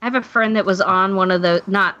a friend that was on one of the,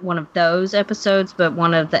 not one of those episodes, but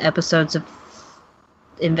one of the episodes of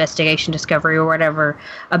Investigation Discovery or whatever,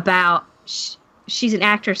 about, she's an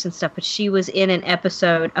actress and stuff, but she was in an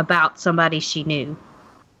episode about somebody she knew.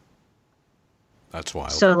 That's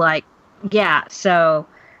wild. So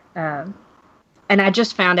and I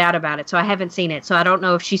just found out about it, so I haven't seen it. So I don't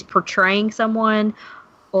know if she's portraying someone,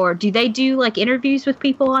 or do they do like interviews with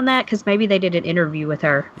people on that? Because maybe they did an interview with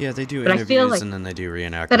her. Yeah, they do but interviews and then they do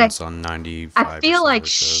reenactments on 95. I feel like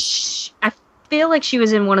I feel like she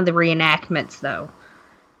was in one of the reenactments though.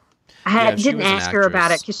 Didn't ask her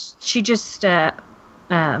about it because she just I'm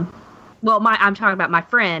talking about my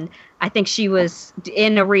friend. I think she was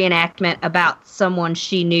in a reenactment about someone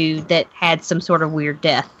she knew that had some sort of weird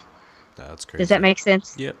death. That's crazy. Does that make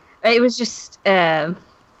sense? Yep. It was just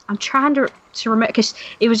I'm trying to remember, because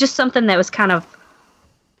it was just something that was kind of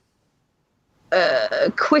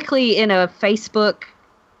quickly in a Facebook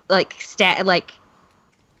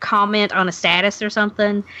comment on a status or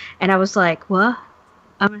something, and I was like, what?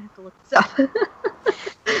 I'm gonna have to look this up.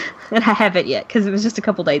 And I haven't yet because it was just a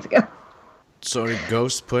couple days ago. So did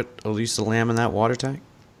Ghost put Elisa Lamb in that water tank?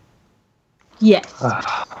 Yes.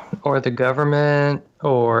 Or the government,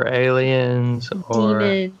 or aliens, or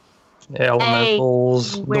Demon.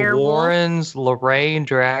 elementals. The werewolf. Warrens, Lorraine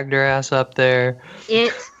dragged her ass up there.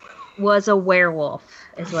 It was a werewolf,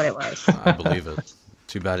 is what it was. I believe it.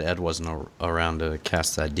 Too bad Ed wasn't around to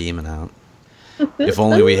cast that demon out. If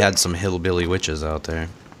only we had some hillbilly witches out there.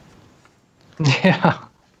 Yeah.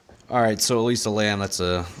 All right, so Elisa Lamb, that's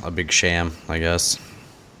a big sham, I guess.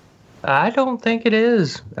 I don't think it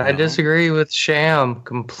is. I No? disagree with Sham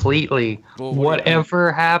completely. Well,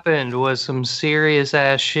 Whatever happened was some serious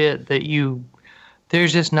ass shit that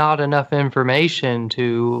there's just not enough information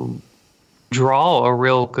to draw a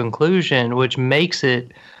real conclusion, which makes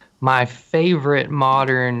it my favorite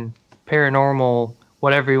modern paranormal,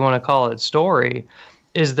 whatever you want to call it, story,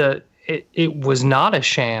 is that it was not a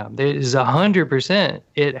sham. It is 100%.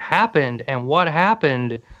 It happened, and what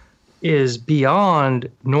happened is beyond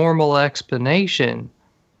normal explanation.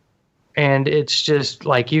 And it's just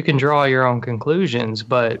like you can draw your own conclusions,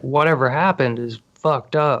 but whatever happened is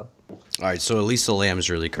fucked up. All right, so Elisa Lamb's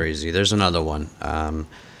really crazy. There's another one.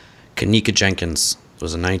 Kanika Jenkins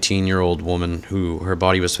was a 19-year-old woman who her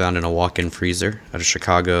body was found in a walk-in freezer at a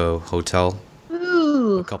Chicago hotel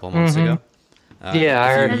a couple months ago. Yeah,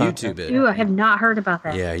 I heard you about YouTube that. it. Ooh, I have not heard about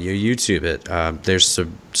that. Yeah, you YouTube it. There's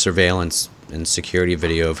surveillance and security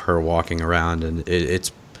video of her walking around, and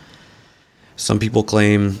it's. Some people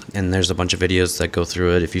claim, and there's a bunch of videos that go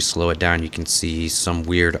through it. If you slow it down, you can see some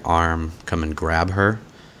weird arm come and grab her.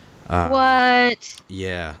 What?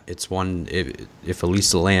 Yeah, it's one. If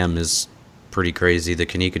Elisa Lamb is pretty crazy, the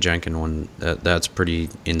Kanika Jenkins one, that's pretty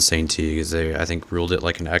insane too, because they, I think, ruled it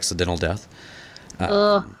like an accidental death.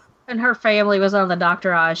 Ugh. And her family was on the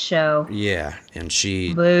Dr. Oz show. Yeah, and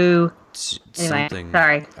she. Boo. Anyway, Something.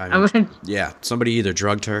 sorry. I mean, yeah, somebody either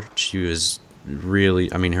drugged her. She was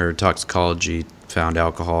really. I mean, her toxicology found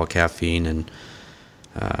alcohol, caffeine, and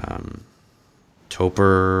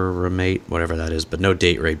topiramate, whatever that is, but no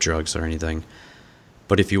date rape drugs or anything.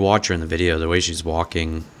 But if you watch her in the video, the way she's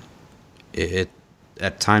walking,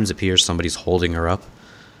 at times appears somebody's holding her up.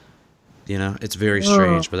 You know, it's very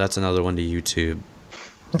strange, but that's another one to YouTube.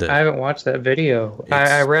 I haven't watched that video.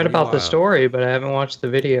 I read about the story, but I haven't watched the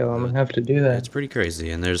video. I'm going to have to do that. It's pretty crazy.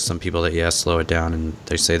 And there's some people that, slow it down, and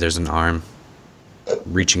they say there's an arm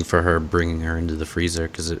reaching for her, bringing her into the freezer,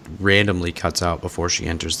 because it randomly cuts out before she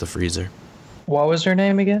enters the freezer. What was her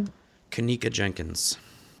name again? Kanika Jenkins.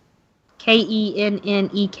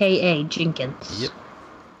 Kenneka Jenkins. Yep.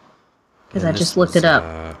 Because I just looked it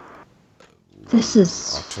up. This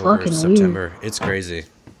is October, fucking September. weird. It's crazy.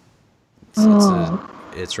 Oh.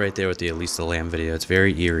 It's right there with the Elisa Lam video. It's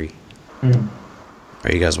very eerie.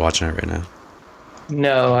 Are you guys watching it right now?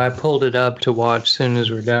 No, I pulled it up to watch as soon as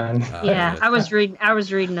we're done. Yeah, I was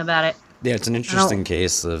reading about it. Yeah, it's an interesting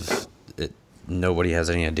case of it. Nobody has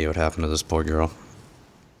any idea what happened to this poor girl.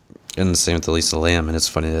 And the same with Elisa Lam, and it's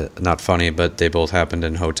funny not funny, but they both happened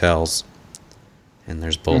in hotels. And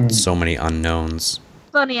there's both so many unknowns.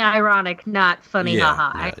 Funny, ironic, not funny,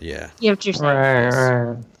 haha. Yeah. You know what you're saying?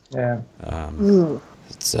 Right. Yeah.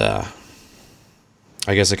 It's I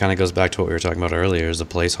guess it kind of goes back to what we were talking about earlier. Is the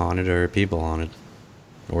place haunted or are people haunted?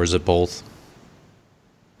 Or is it both?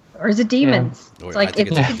 Or is it demons? Yeah. It's like I think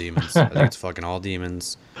it's all demons. I think it's fucking all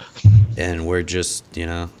demons. And we're just,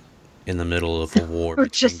 in the middle of a war. We're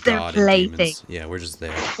just their God and plaything. demons. Yeah, we're just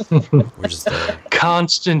there. We're just there.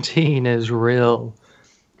 Constantine is real.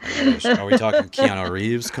 Are we talking Keanu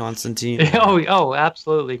Reeves, Constantine? Oh,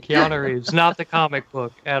 absolutely. Keanu Reeves. Not the comic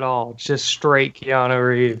book at all. Just straight Keanu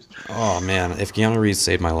Reeves. Oh, man. If Keanu Reeves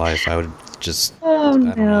saved my life, I would just... Oh, I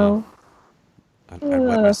don't no. know. I'd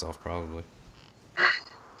wet myself, probably.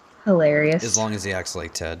 Hilarious. As long as he acts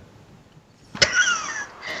like Ted.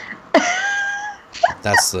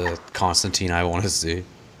 That's the Constantine I want to see.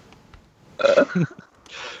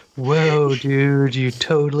 Whoa, dude, you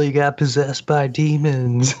totally got possessed by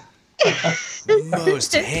demons.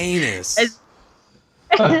 Most heinous.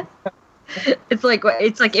 It's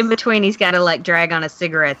like in between he's got to like drag on a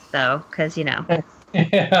cigarette though, because Yeah.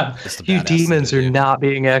 It's the You badass demons thing are to do. not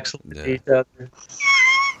being excellent to each other.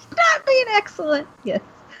 not being excellent. Yes.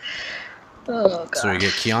 Oh god. So we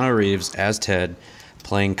get Keanu Reeves as Ted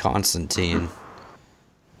playing Constantine,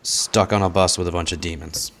 stuck on a bus with a bunch of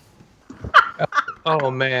demons.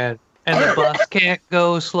 Oh, man. And the bus can't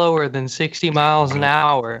go slower than 60 miles an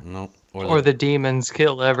hour. Nope. Or the demons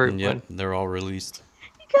kill everyone. Yep, they're all released.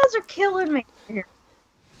 You guys are killing me here.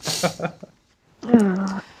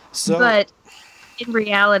 So, But in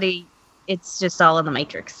reality, it's just all in the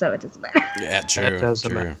Matrix, so it doesn't matter. yeah, true, That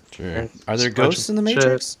doesn't matter. true. Are there It's a bunch ghosts of in the shit.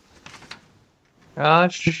 Matrix?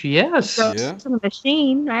 Yes. So Yeah. it's in the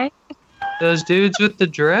machine, right? Those dudes with the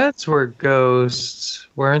dreads were ghosts,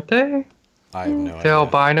 weren't they? I have no The idea.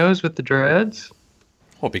 albinos with the dreads?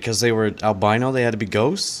 Well, because they were albino, they had to be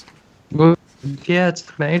ghosts? Well, yeah, it's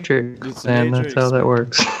the Matrix, It's the man. Matrix. That's how that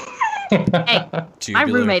works. Hey, my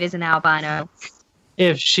Tubular. roommate is an albino.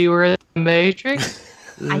 If she were in the Matrix,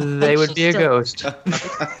 I they think would she's be a still- ghost.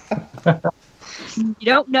 You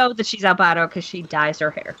don't know that she's albino because she dyes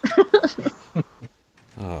her hair.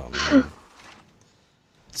 Oh, man.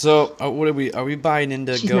 So, what are we buying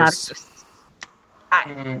into She's ghosts? not.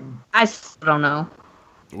 I still don't know,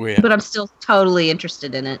 Yeah. but I'm still totally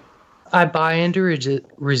interested in it. I buy into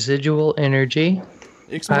residual energy.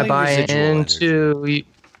 Explain I buy residual energy. into.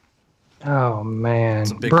 Oh man,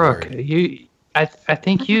 It's a big Brooke, word. I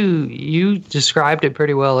think you described it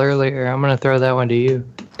pretty well earlier. I'm gonna throw that one to you.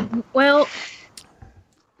 Well,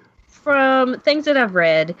 from things that I've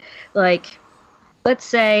read, like, let's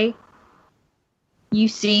say you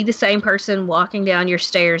see the same person walking down your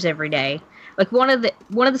stairs every day. Like one of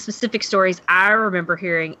the specific stories I remember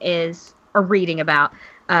hearing or reading about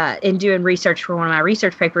in doing research for one of my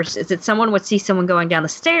research papers is that someone would see someone going down the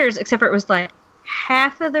stairs, except for it was like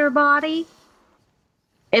half of their body.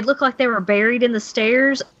 It looked like they were buried in the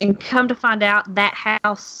stairs, and come to find out that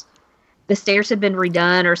house, the stairs had been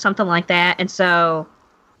redone or something like that, and so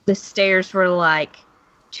the stairs were like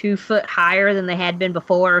 2 foot higher than they had been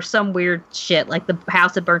before, or some weird shit, like the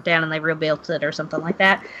house had burnt down and they rebuilt it or something like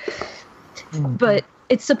that. But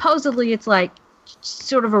it's supposedly it's like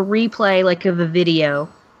sort of a replay, like of a video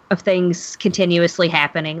of things continuously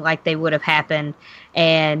happening like they would have happened.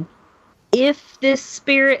 And if this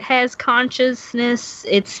spirit has consciousness,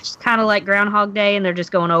 it's kind of like Groundhog Day, and they're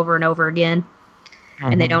just going over and over again,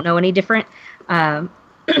 and they don't know any different. But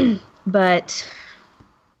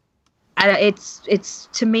it's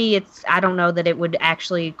to me, it's, I don't know that it would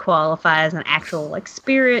actually qualify as an actual like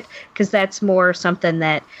spirit, because that's more something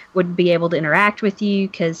that would be able to interact with you,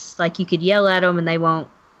 because like you could yell at them and they don't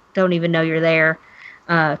even know you're there,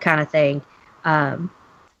 kind of thing.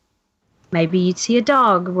 maybe you'd see a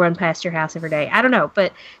dog run past your house every day. I don't know,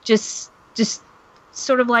 but just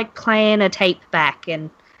sort of like playing a tape back. And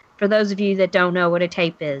for those of you that don't know what a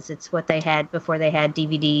tape is, it's what they had before they had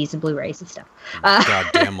DVDs and Blu-rays and stuff.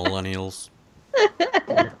 Goddamn millennials.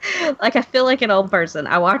 Like, I feel like an old person.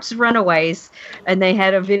 I watched Runaways, and they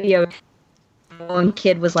had a video. One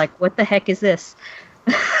kid was like, "What the heck is this?"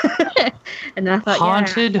 And I thought,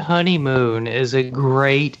 Haunted Honeymoon is a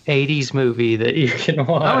great 80s movie that you can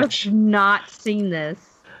watch. I have not seen this.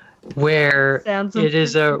 Where Sounds it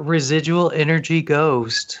is a residual energy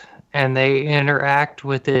ghost, and they interact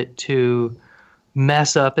with it to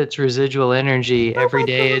mess up its residual energy. Every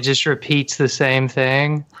day it just repeats the same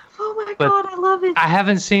thing. Oh my God, I love it. I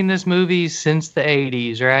haven't seen this movie since the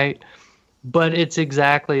 80s, right? But it's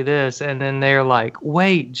exactly this. And then they're like,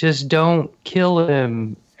 wait, just don't kill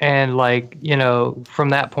him. And like, you know, from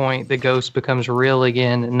that point, the ghost becomes real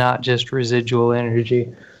again and not just residual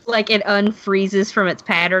energy. Like it unfreezes from its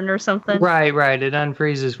pattern or something? Right. It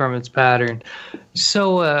unfreezes from its pattern.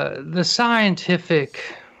 So the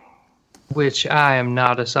scientific, which I am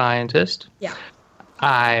not a scientist. Yeah.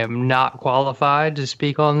 I am not qualified to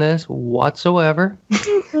speak on this whatsoever.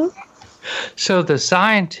 So the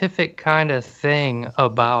scientific kind of thing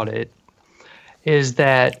about it is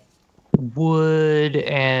that wood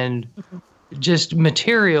and just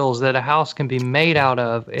materials that a house can be made out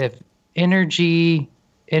of, if energy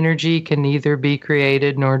can neither be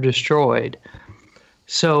created nor destroyed.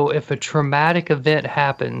 So if a traumatic event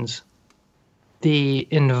happens, the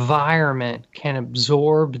environment can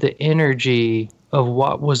absorb the energy of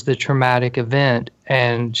what was the traumatic event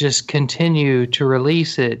and just continue to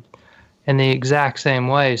release it in the exact same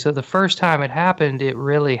way. So the first time it happened, it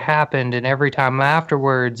really happened, and every time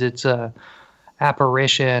afterwards, it's a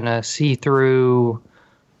apparition, a see-through,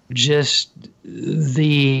 just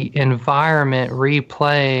the environment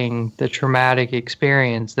replaying the traumatic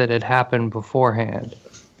experience that had happened beforehand.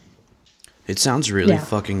 It sounds really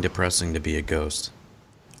fucking depressing to be a ghost,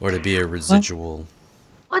 or to be a residual.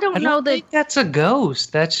 I don't think that's a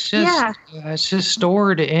ghost. That's just it's just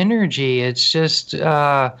stored energy. It's just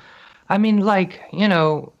I mean, like, you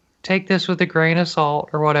know, take this with a grain of salt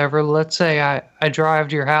or whatever. Let's say I drive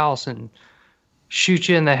to your house and shoot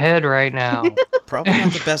you in the head right now. Probably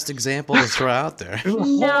not the best example to throw out there.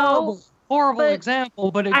 No. Horrible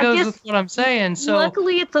example, but it goes with what I'm saying. So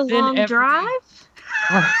luckily it's a long drive.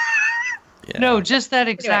 Yeah. No, just that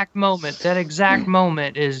exact moment. That exact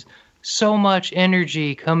moment is so much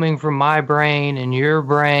energy coming from my brain and your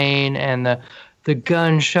brain and the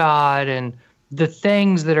gunshot and the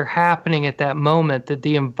things that are happening at that moment, that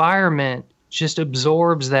the environment just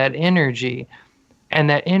absorbs that energy, and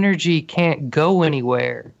that energy can't go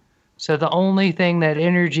anywhere. So the only thing that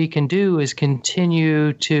energy can do is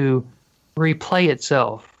continue to replay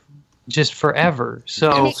itself just forever.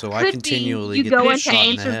 So, I continually get shot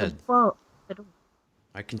in the head.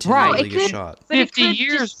 I continually get shot. 50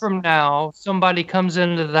 years from now, somebody comes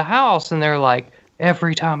into the house and they're like,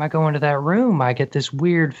 every time I go into that room, I get this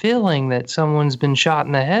weird feeling that someone's been shot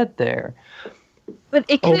in the head there. But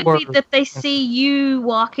it could be that they see you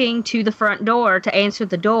walking to the front door to answer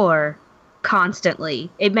the door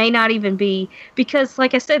constantly. It may not even be because,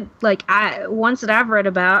 like I said, ones that I've read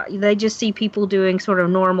about, they just see people doing sort of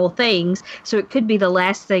normal things. So it could be the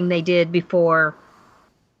last thing they did before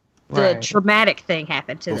the traumatic thing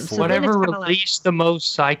happened to them. So whatever released the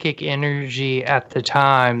most psychic energy at the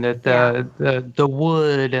time, that the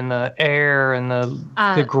wood and the air and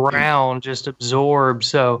the ground just absorbed.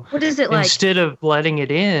 So what is it like? Instead of letting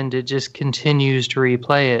it end, it just continues to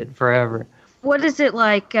replay it forever. What is it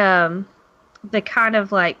like? The kind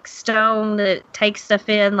of like stone that takes stuff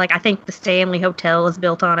in. Like I think the Stanley Hotel is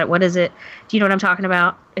built on it. What is it? Do you know what I'm talking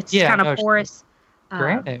about? It's kind of porous.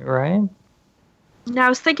 Granite, right? No, I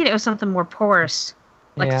was thinking it was something more porous,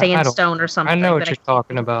 like sandstone or something. I know what you're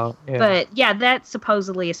talking about. Yeah. But yeah, that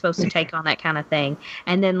supposedly is supposed to take on that kind of thing.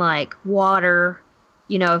 And then like water,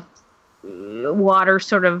 you know, water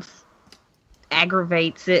sort of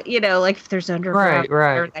aggravates it, you know, like if there's underground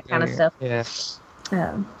water, that kind of stuff. Yeah.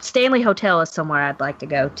 Stanley Hotel is somewhere I'd like to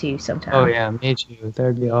go to sometime. Oh yeah, me too.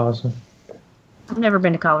 That'd be awesome. I've never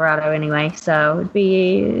been to Colorado anyway, so it'd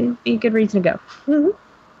be a good reason to go. Mm-hmm.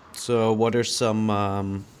 So what are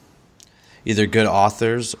some either good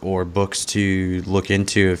authors or books to look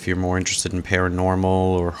into if you're more interested in paranormal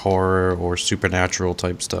or horror or supernatural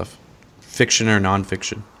type stuff? Fiction or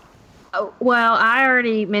nonfiction? Oh, well, I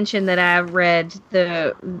already mentioned that I read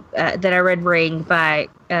Ring by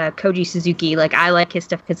Koji Suzuki. Like, I like his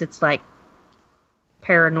stuff because it's like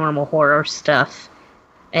paranormal horror stuff.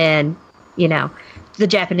 And, you know, the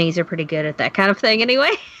Japanese are pretty good at that kind of thing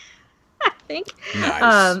anyway. I think.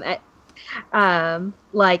 Nice.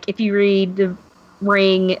 Like if you read The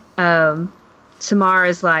Ring,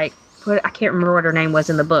 Samara's like, I can't remember what her name was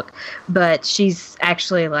in the book, but she's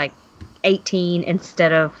actually like 18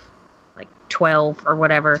 instead of like 12 or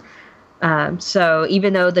whatever. So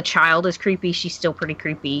even though the child is creepy, she's still pretty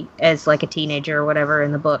creepy as like a teenager or whatever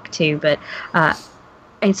in the book too. But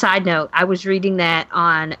and side note, I was reading that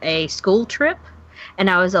on a school trip, and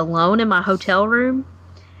I was alone in my hotel room,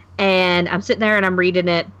 and I'm sitting there and I'm reading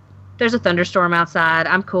it. There's a thunderstorm outside.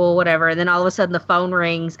 I'm cool, whatever. And then all of a sudden the phone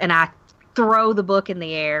rings, and I throw the book in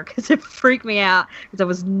the air because it freaked me out because I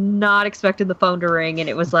was not expecting the phone to ring, and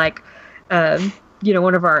it was like,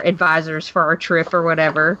 one of our advisors for our trip or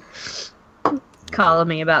whatever calling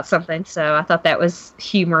me about something. So I thought that was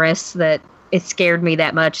humorous that it scared me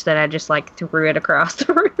that much that I just like threw it across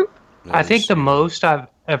the room. I think the most I've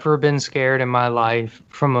ever been scared in my life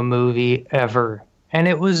from a movie ever, and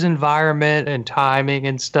it was environment and timing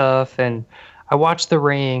and stuff. And I watched The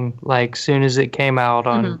Ring like soon as it came out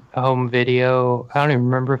on home video. I don't even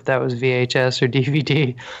remember if that was VHS or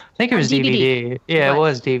DVD. I think it was DVD. Yeah, it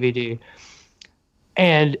was DVD.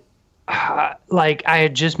 And like I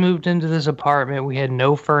had just moved into this apartment. We had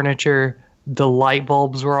no furniture. The light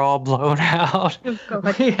bulbs were all blown out.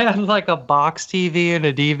 We had like a box TV and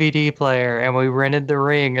a DVD player, and we rented The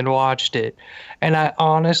Ring and watched it. And I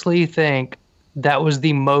honestly think that was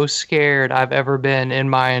the most scared I've ever been in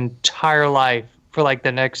my entire life for like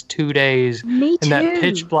the next 2 days. Me too. In that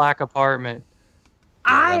pitch black apartment.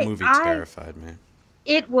 Yeah, that movie terrified me.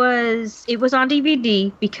 It was on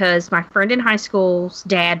DVD because my friend in high school's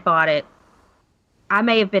dad bought it. I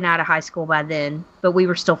may have been out of high school by then, but we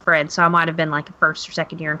were still friends, so I might have been like a first or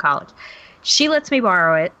second year in college. She lets me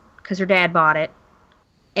borrow it because her dad bought it.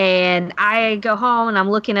 And I go home and I'm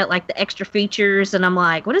looking at like the extra features and I'm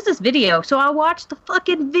like, what is this video? So I watched the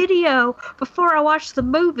fucking video before I watched the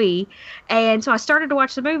movie. And so I started to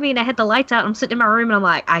watch the movie and I had the lights out and I'm sitting in my room and I'm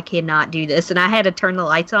like, I cannot do this. And I had to turn the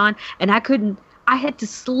lights on and I had to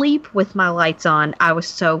sleep with my lights on. I was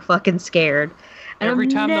so fucking scared. And every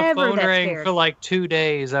time the phone rang scared. for like 2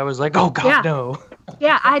 days, I was like, oh God, no.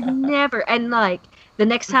 Yeah, I'd never. And like the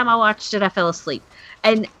next time I watched it, I fell asleep.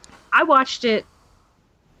 And I watched it.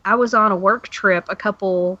 I was on a work trip a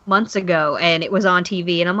couple months ago and it was on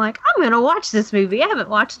TV and I'm like, I'm going to watch this movie. I haven't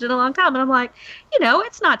watched it in a long time. And I'm like,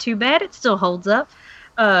 it's not too bad. It still holds up.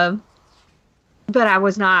 But I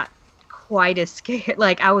was not quite as scared.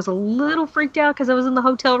 Like I was a little freaked out because I was in the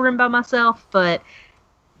hotel room by myself, but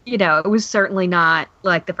it was certainly not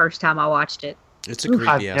like the first time I watched it. It's a creepy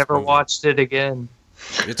I've ass never movie. watched it again.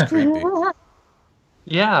 It's creepy.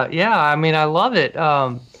 Yeah. I mean, I love it.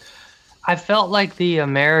 I felt like the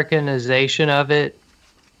Americanization of it,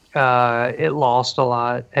 it lost a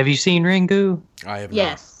lot. Have you seen Ringu? I have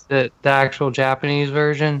Yes. The actual Japanese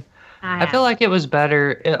version? I feel like it was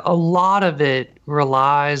better. A lot of it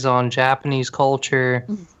relies on Japanese culture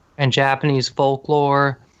and Japanese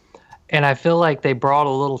folklore. And I feel like they brought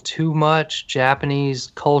a little too much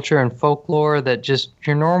Japanese culture and folklore that just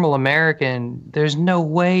your normal American, there's no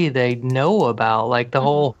way they know about. Like the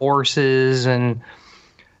whole horses, and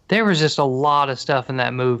there was just a lot of stuff in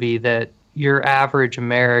that movie that your average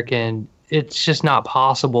American, it's just not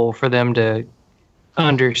possible for them to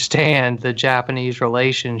understand the Japanese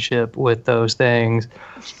relationship with those things.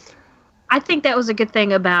 I think that was a good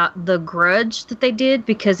thing about The Grudge that they did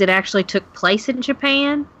because it actually took place in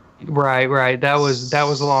Japan. Right. That was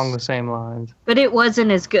along the same lines. But it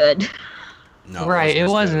wasn't as good. No, right, it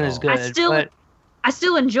wasn't as good. I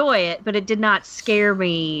still enjoy it, but it did not scare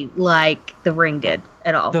me like The Ring did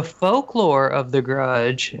at all. The folklore of The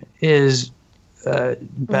Grudge is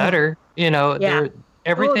better.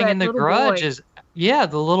 Everything in The Grudge is, the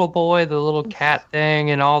little boy, the little cat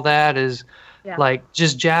thing, and all that is like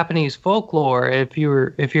just Japanese folklore. If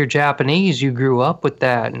you're Japanese, you grew up with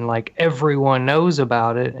that, and like everyone knows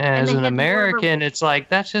about it. And as an American, it's like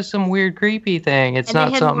that's just some weird, creepy thing. It's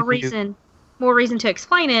not something. More reason to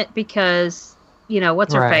explain it because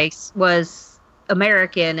what's her face was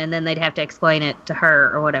American, and then they'd have to explain it to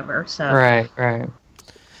her or whatever. So right.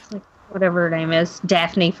 Like whatever her name is,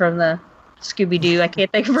 Daphne from the Scooby Doo. I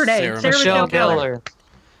can't think of her name. Sarah Michelle Gellar.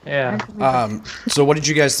 Yeah. So what did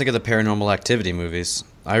you guys think of the Paranormal Activity movies?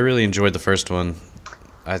 I really enjoyed the first one.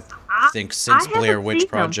 I think since Blair Witch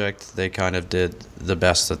Project, they kind of did the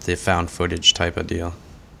best at the found footage type of deal.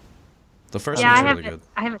 The first one was really good.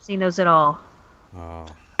 I haven't seen those at all.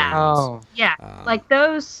 Oh. Yeah. Like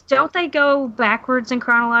those, don't they go backwards in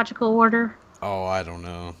chronological order? Oh, I don't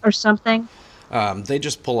know. Or something? They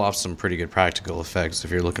just pull off some pretty good practical effects if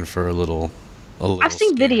you're looking for a little a little I've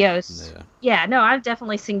seen scary. videos. Yeah, no, I've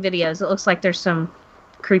definitely seen videos. It looks like there's some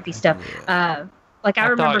creepy stuff. Like I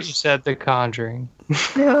remember. thought you said The Conjuring.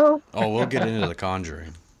 No. Oh, we'll get into The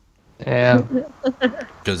Conjuring. Yeah.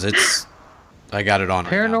 Because I got it on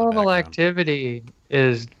right now in the Paranormal background. Activity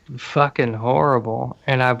is fucking horrible,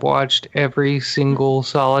 and I've watched every single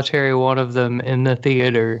solitary one of them in the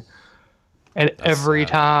theater. And That's every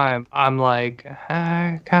sad. time I'm like,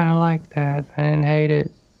 I kind of like that. I didn't hate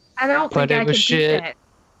it. I don't But think it I was could shit. do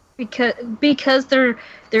that because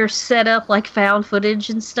they're set up like found footage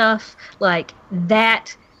and stuff. Like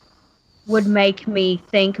that would make me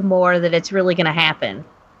think more that it's really going to happen.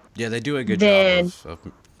 Yeah, they do a good Then- job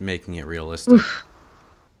of making it realistic.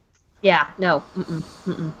 Yeah, no.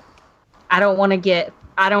 I don't want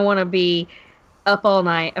to be up all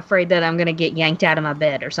night afraid that I'm going to get yanked out of my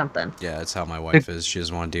bed or something. Yeah, that's how my wife is. She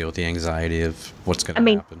doesn't want to deal with the anxiety of what's going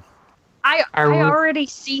to happen. I already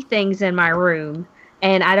see things in my room,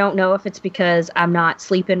 and I don't know if it's because I'm not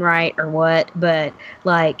sleeping right or what, but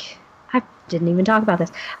like I didn't even talk about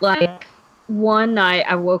this. Like one night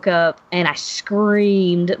I woke up and I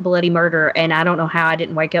screamed bloody murder, and I don't know how I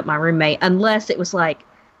didn't wake up my roommate unless it was like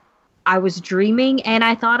I was dreaming and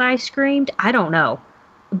I thought I screamed. I don't know.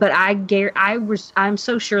 But I'm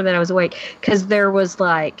so sure that I was awake because there was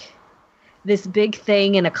like this big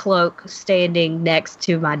thing in a cloak standing next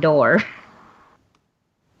to my door.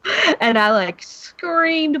 And I like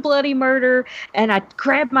screamed bloody murder, and I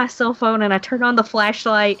grabbed my cell phone and I turned on the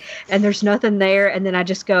flashlight and there's nothing there, and then I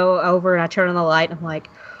just go over and I turn on the light and I'm like,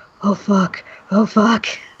 oh fuck.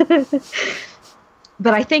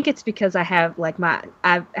 But I think it's because I have like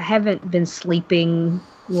I haven't been sleeping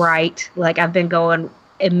right. Like I've been going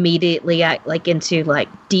immediately like into like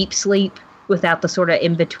deep sleep without the sort of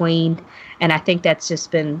in between, and I think that's just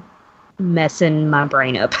been messing my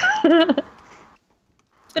brain up.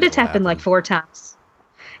 But it's happened like 4 times.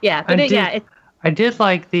 Yeah, but I did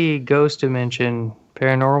like the Ghost Dimension,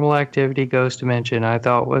 Paranormal Activity Ghost Dimension. I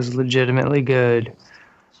thought was legitimately good,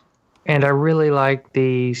 and I really liked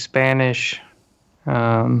the Spanish.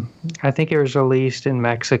 I think it was released in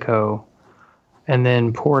Mexico and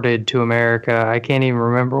then ported to America. I can't even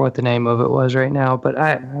remember what the name of it was right now, but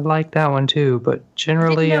I like that one too. But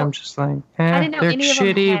generally, I'm just like, they're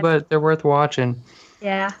shitty, but they're worth watching.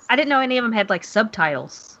 Yeah, I didn't know any of them had like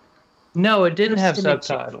subtitles. No, it didn't have Dimension.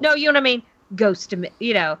 subtitles. No, you know what I mean? Ghost,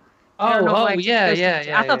 you know.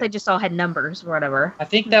 Yeah. I thought they just all had numbers or whatever. I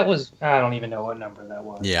think that was. I don't even know what number that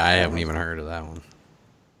was. Yeah, I haven't even heard of that one.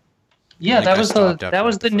 Yeah, that was the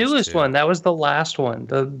first newest 2. one. That was the last one.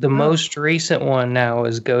 The most recent one now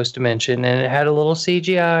is Ghost Dimension, and it had a little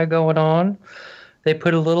CGI going on. They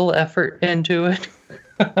put a little effort into it.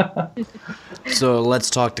 So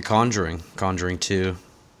let's talk to Conjuring. Conjuring 2.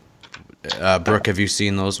 Brooke, have you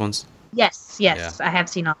seen those ones? Yes, Yeah. I have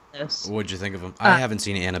seen all of those. What'd you think of them? I haven't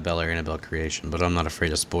seen Annabelle or Annabelle Creation, but I'm not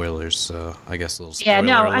afraid of spoilers, so I guess a little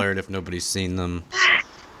spoiler alert if nobody's seen them.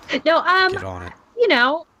 No, Get on it. You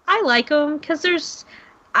know, I like them because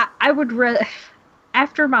I would rather,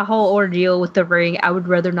 after my whole ordeal with The Ring, I would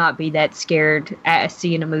rather not be that scared at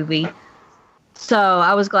seeing a movie. So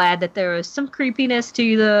I was glad that there was some creepiness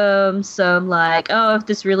to them, some like, oh, if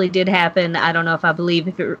this really did happen, I don't know if I believe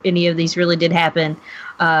if any of these really did happen,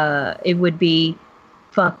 it would be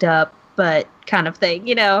fucked up, but kind of thing,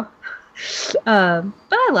 you know. But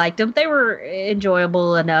I liked them. They were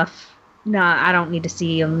enjoyable enough. No, I don't need to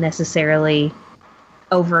see them necessarily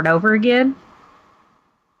over and over again.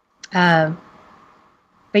 But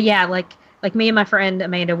yeah, like me and my friend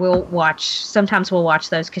Amanda will sometimes we'll watch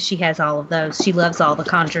those because she has all of those. She loves all the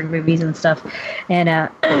Conjuring movies and stuff.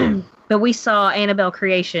 And but we saw Annabelle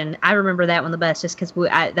Creation. I remember that one the best just because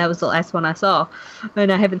that was the last one I saw,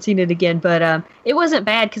 and I haven't seen it again. But it wasn't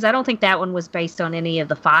bad because I don't think that one was based on any of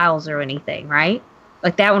the files or anything, right?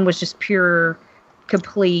 Like that one was just pure,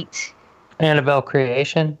 complete. Annabelle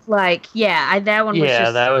Creation. Like that one was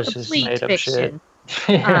just that was complete just made fiction. Up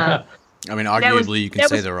shit. Yeah. I mean, arguably, you can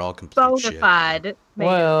say they're all complete bona shit. fide.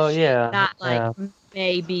 Well, yeah. Not like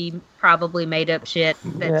maybe probably made up shit.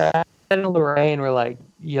 Yeah, and Lorraine were like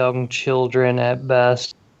young children at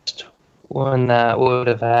best when that would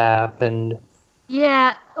have happened.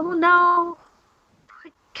 Yeah. Oh no.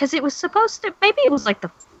 Because it was supposed to. Maybe it was like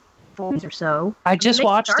the 40s or so. I just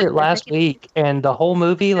watched it last week, and the whole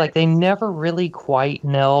movie, like they never really quite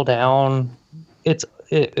nailed down.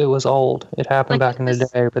 It was old. It happened back in the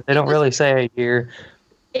day, but they don't really say a year.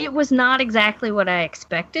 It was not exactly what I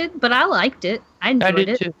expected, but I liked it. I enjoyed it. I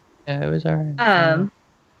did too. Yeah, it was alright.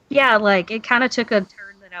 Yeah, like it kind of took a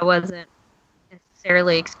turn that I wasn't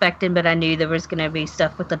necessarily expecting, but I knew there was going to be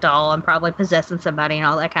stuff with the doll and probably possessing somebody and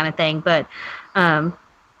all that kind of thing. But Um,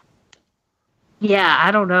 yeah,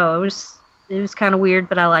 I don't know. It was kind of weird,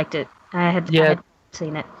 but I liked it. I had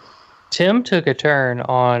seen it. Tim took a turn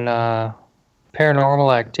on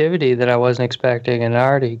Paranormal Activity that I wasn't expecting, and I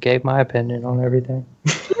already gave my opinion on everything.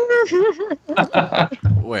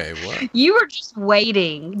 Wait, what? You were just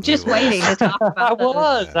waiting to talk about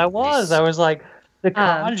I was like, The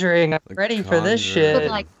Conjuring. I'm ready for this shit.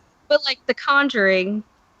 But like The Conjuring,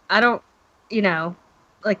 I don't,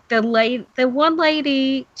 like the one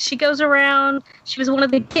lady, she goes around. She was one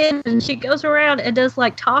of the kids, and she goes around and does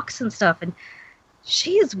like talks and stuff, and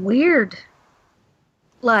she is weird.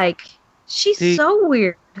 Like, she's so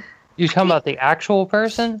weird. You talking about the actual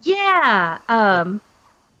person? Yeah.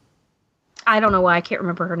 I don't know why I can't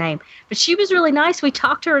remember her name, but she was really nice. We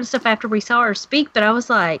talked to her and stuff after we saw her speak, but I was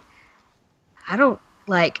like,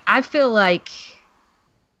 I feel like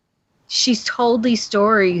she's told these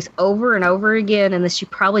stories over and over again, and that she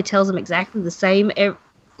probably tells them exactly the same,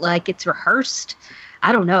 like it's rehearsed.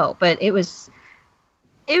 I don't know, but it was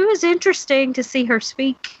interesting to see her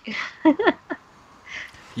speak.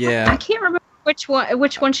 Yeah. I can't remember which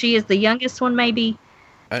one she is. The youngest one, maybe.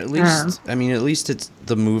 At least it's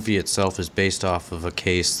the movie itself is based off of a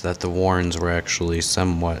case that the Warrens were actually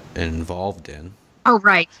somewhat involved in. Oh,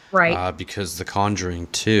 right. Because The Conjuring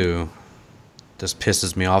 2 just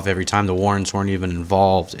pisses me off every time. The Warrens weren't even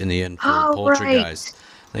involved in the end for Poltergeist. Right.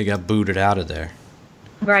 They got booted out of there.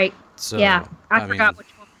 Right. So, yeah, I forgot which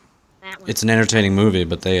one that was. It's an entertaining movie,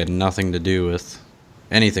 but they had nothing to do with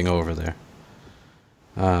anything over there.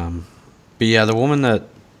 But yeah, the woman that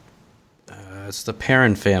it's the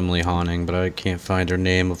Perrin family haunting, but I can't find her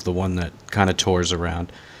name of the one that kind of tours around.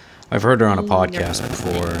 I've heard her on a podcast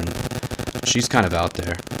before, and she's kind of out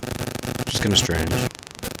there. She's kind of strange.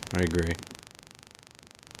 I agree.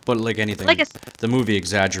 But like anything, the movie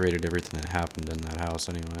exaggerated everything that happened in that house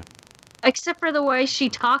anyway. Except for the way she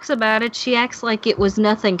talks about it, she acts like it was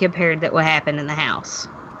nothing compared to what happened in the house.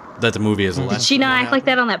 That the movie is less. Did she not act like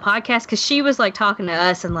that on that podcast? Because she was like talking to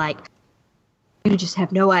us and like, you just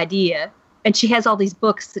have no idea. And she has all these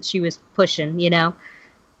books that she was pushing,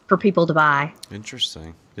 for people to buy.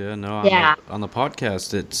 Interesting. Yeah, no. On the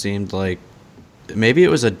podcast, it seemed like maybe it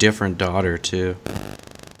was a different daughter too.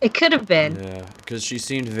 It could have been. Yeah, because she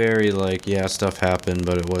seemed very like, yeah, stuff happened,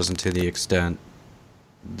 but it wasn't to the extent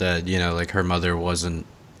that, like her mother wasn't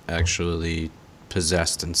actually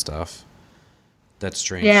possessed and stuff. That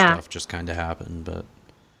strange stuff just kind of happened, but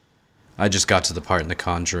I just got to the part in The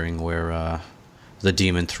Conjuring where the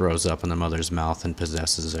demon throws up in the mother's mouth and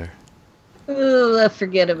possesses her. Ooh, I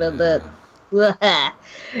forget about that.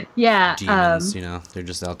 Yeah. Demons, they're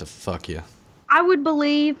just out to fuck you. I would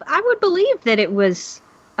believe that it was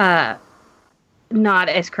not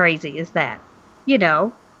as crazy as that,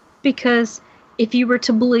 because if you were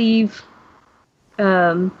to believe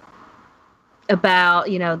about,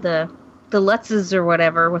 the Lutzes or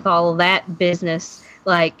whatever with all of that business,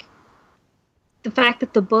 like the fact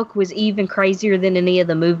that the book was even crazier than any of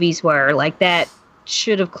the movies were, like that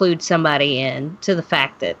should have clued somebody in to the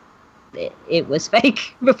fact that it was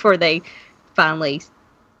fake before they finally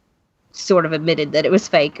sort of admitted that it was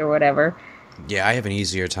fake or whatever. Yeah, I have an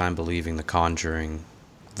easier time believing The Conjuring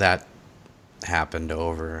that happened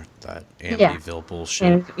over that Amityville bullshit.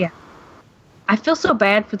 And, I feel so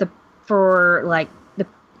bad for the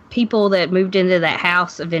people that moved into that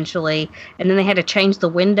house eventually, and then they had to change the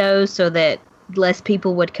windows so that less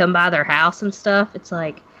people would come by their house and stuff. It's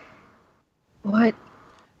like, what?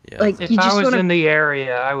 Yeah, like, if I was in the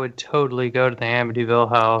area, I would totally go to the Amityville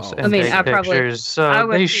house and take pictures. So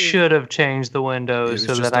they should have changed the windows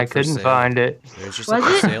so that I couldn't find it. It was just up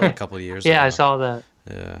for sale a couple of years ago. Yeah, I saw that.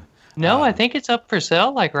 Yeah. No, I think it's up for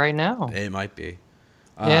sale like right now. It might be.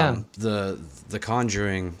 Yeah. The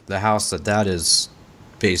Conjuring, the house that is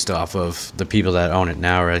based off of, the people that own it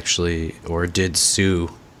now are actually, or did sue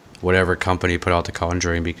whatever company put out The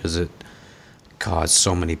Conjuring because it caused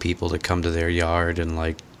so many people to come to their yard and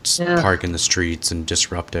park in the streets and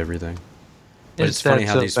disrupt everything. But it's funny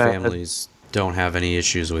how these families don't have any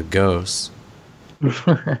issues with ghosts.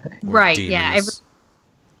 Right, demons.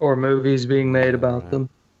 Or movies being made about them.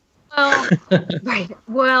 Well, right.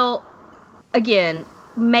 Well, again,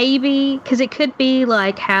 maybe, because it could be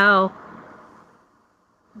like how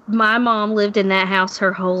my mom lived in that house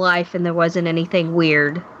her whole life and there wasn't anything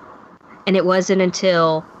weird. And it wasn't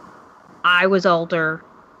until I was older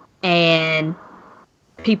and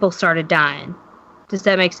people started dying. Does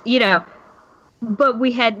that make sense? But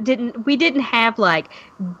we didn't have like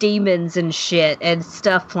demons and shit and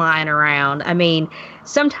stuff flying around. I mean,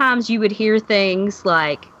 sometimes you would hear things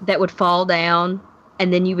like that would fall down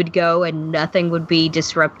and then you would go and nothing would be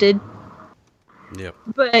disrupted. Yep.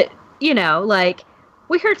 But, like,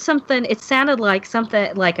 we heard something, it sounded like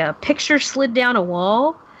something, like a picture slid down a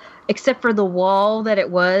wall, except for the wall that it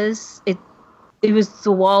was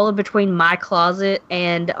the wall between my closet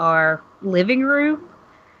and our living room.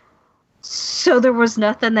 So there was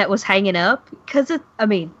nothing that was hanging up, because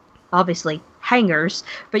obviously hangers,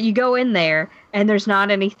 but you go in there and there's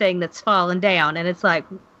not anything that's fallen down, and it's like,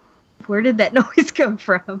 where did that noise come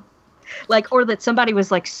from? Like, or that somebody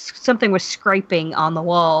was like, something was scraping on the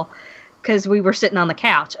wall because we were sitting on the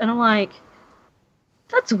couch, and I'm like,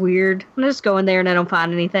 that's weird. I'm just going there and I don't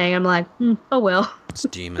find anything. I'm like, oh well. It's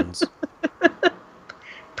demons.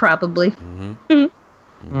 Probably.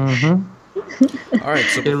 Mm-hmm. All right,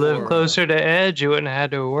 so If you live closer to Edge, you wouldn't have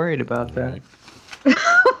had to worried about that.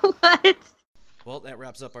 What? Well, that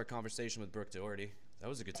wraps up our conversation with Brooke Doherty. That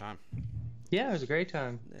was a good time. Yeah, it was a great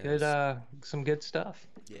time. Yeah, Good, some good stuff.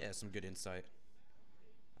 Yeah, some good insight.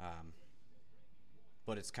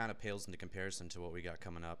 But it's kind of pales into comparison to what we got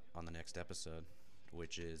coming up on the next episode,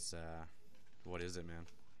 which is, what is it, man?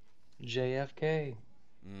 JFK.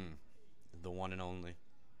 The one and only.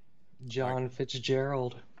 John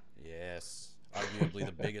Fitzgerald. Yes. Arguably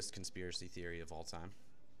the biggest conspiracy theory of all time.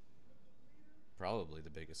 Probably the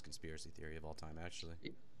biggest conspiracy theory of all time, actually.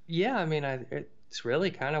 Yeah, I mean, it's really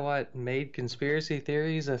kind of what made conspiracy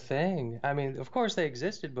theories a thing. I mean, of course they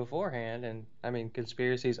existed beforehand, and I mean,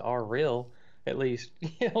 conspiracies are real, at least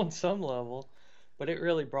on some level. But it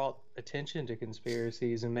really brought attention to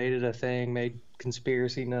conspiracies and made it a thing, made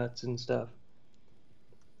conspiracy nuts and stuff.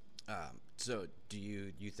 So, do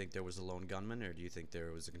you think there was a lone gunman, or do you think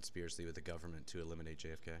there was a conspiracy with the government to eliminate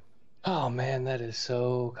JFK? Oh man, that is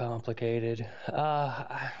so complicated.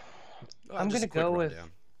 I'm gonna go with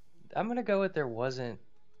there wasn't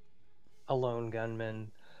a lone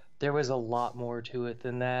gunman. There was a lot more to it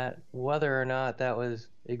than that. Whether or not that was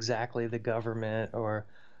exactly the government or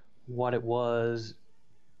what it was,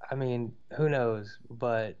 I mean, who knows?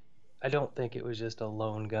 But I don't think it was just a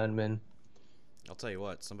lone gunman. I'll tell you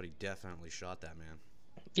what, somebody definitely shot that man.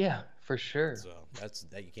 Yeah, for sure. So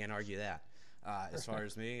you can't argue that. As far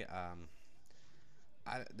as me,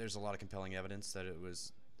 there's a lot of compelling evidence that it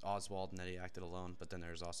was Oswald and that he acted alone, but then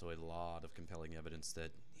there's also a lot of compelling evidence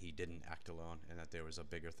that he didn't act alone and that there was a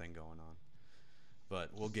bigger thing going on. But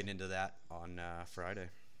we'll get into that on Friday.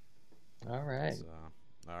 All right. So,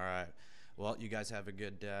 all right. Well, you guys have a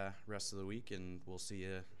good rest of the week, and we'll see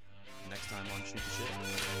you next time on Shoot the Shit.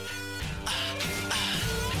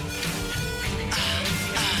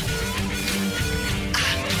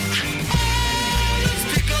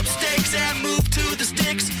 Pick up stakes and move to the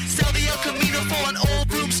sticks. Sell the El Camino for an old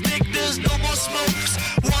broomstick. There's no more smokes.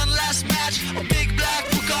 One last match. A big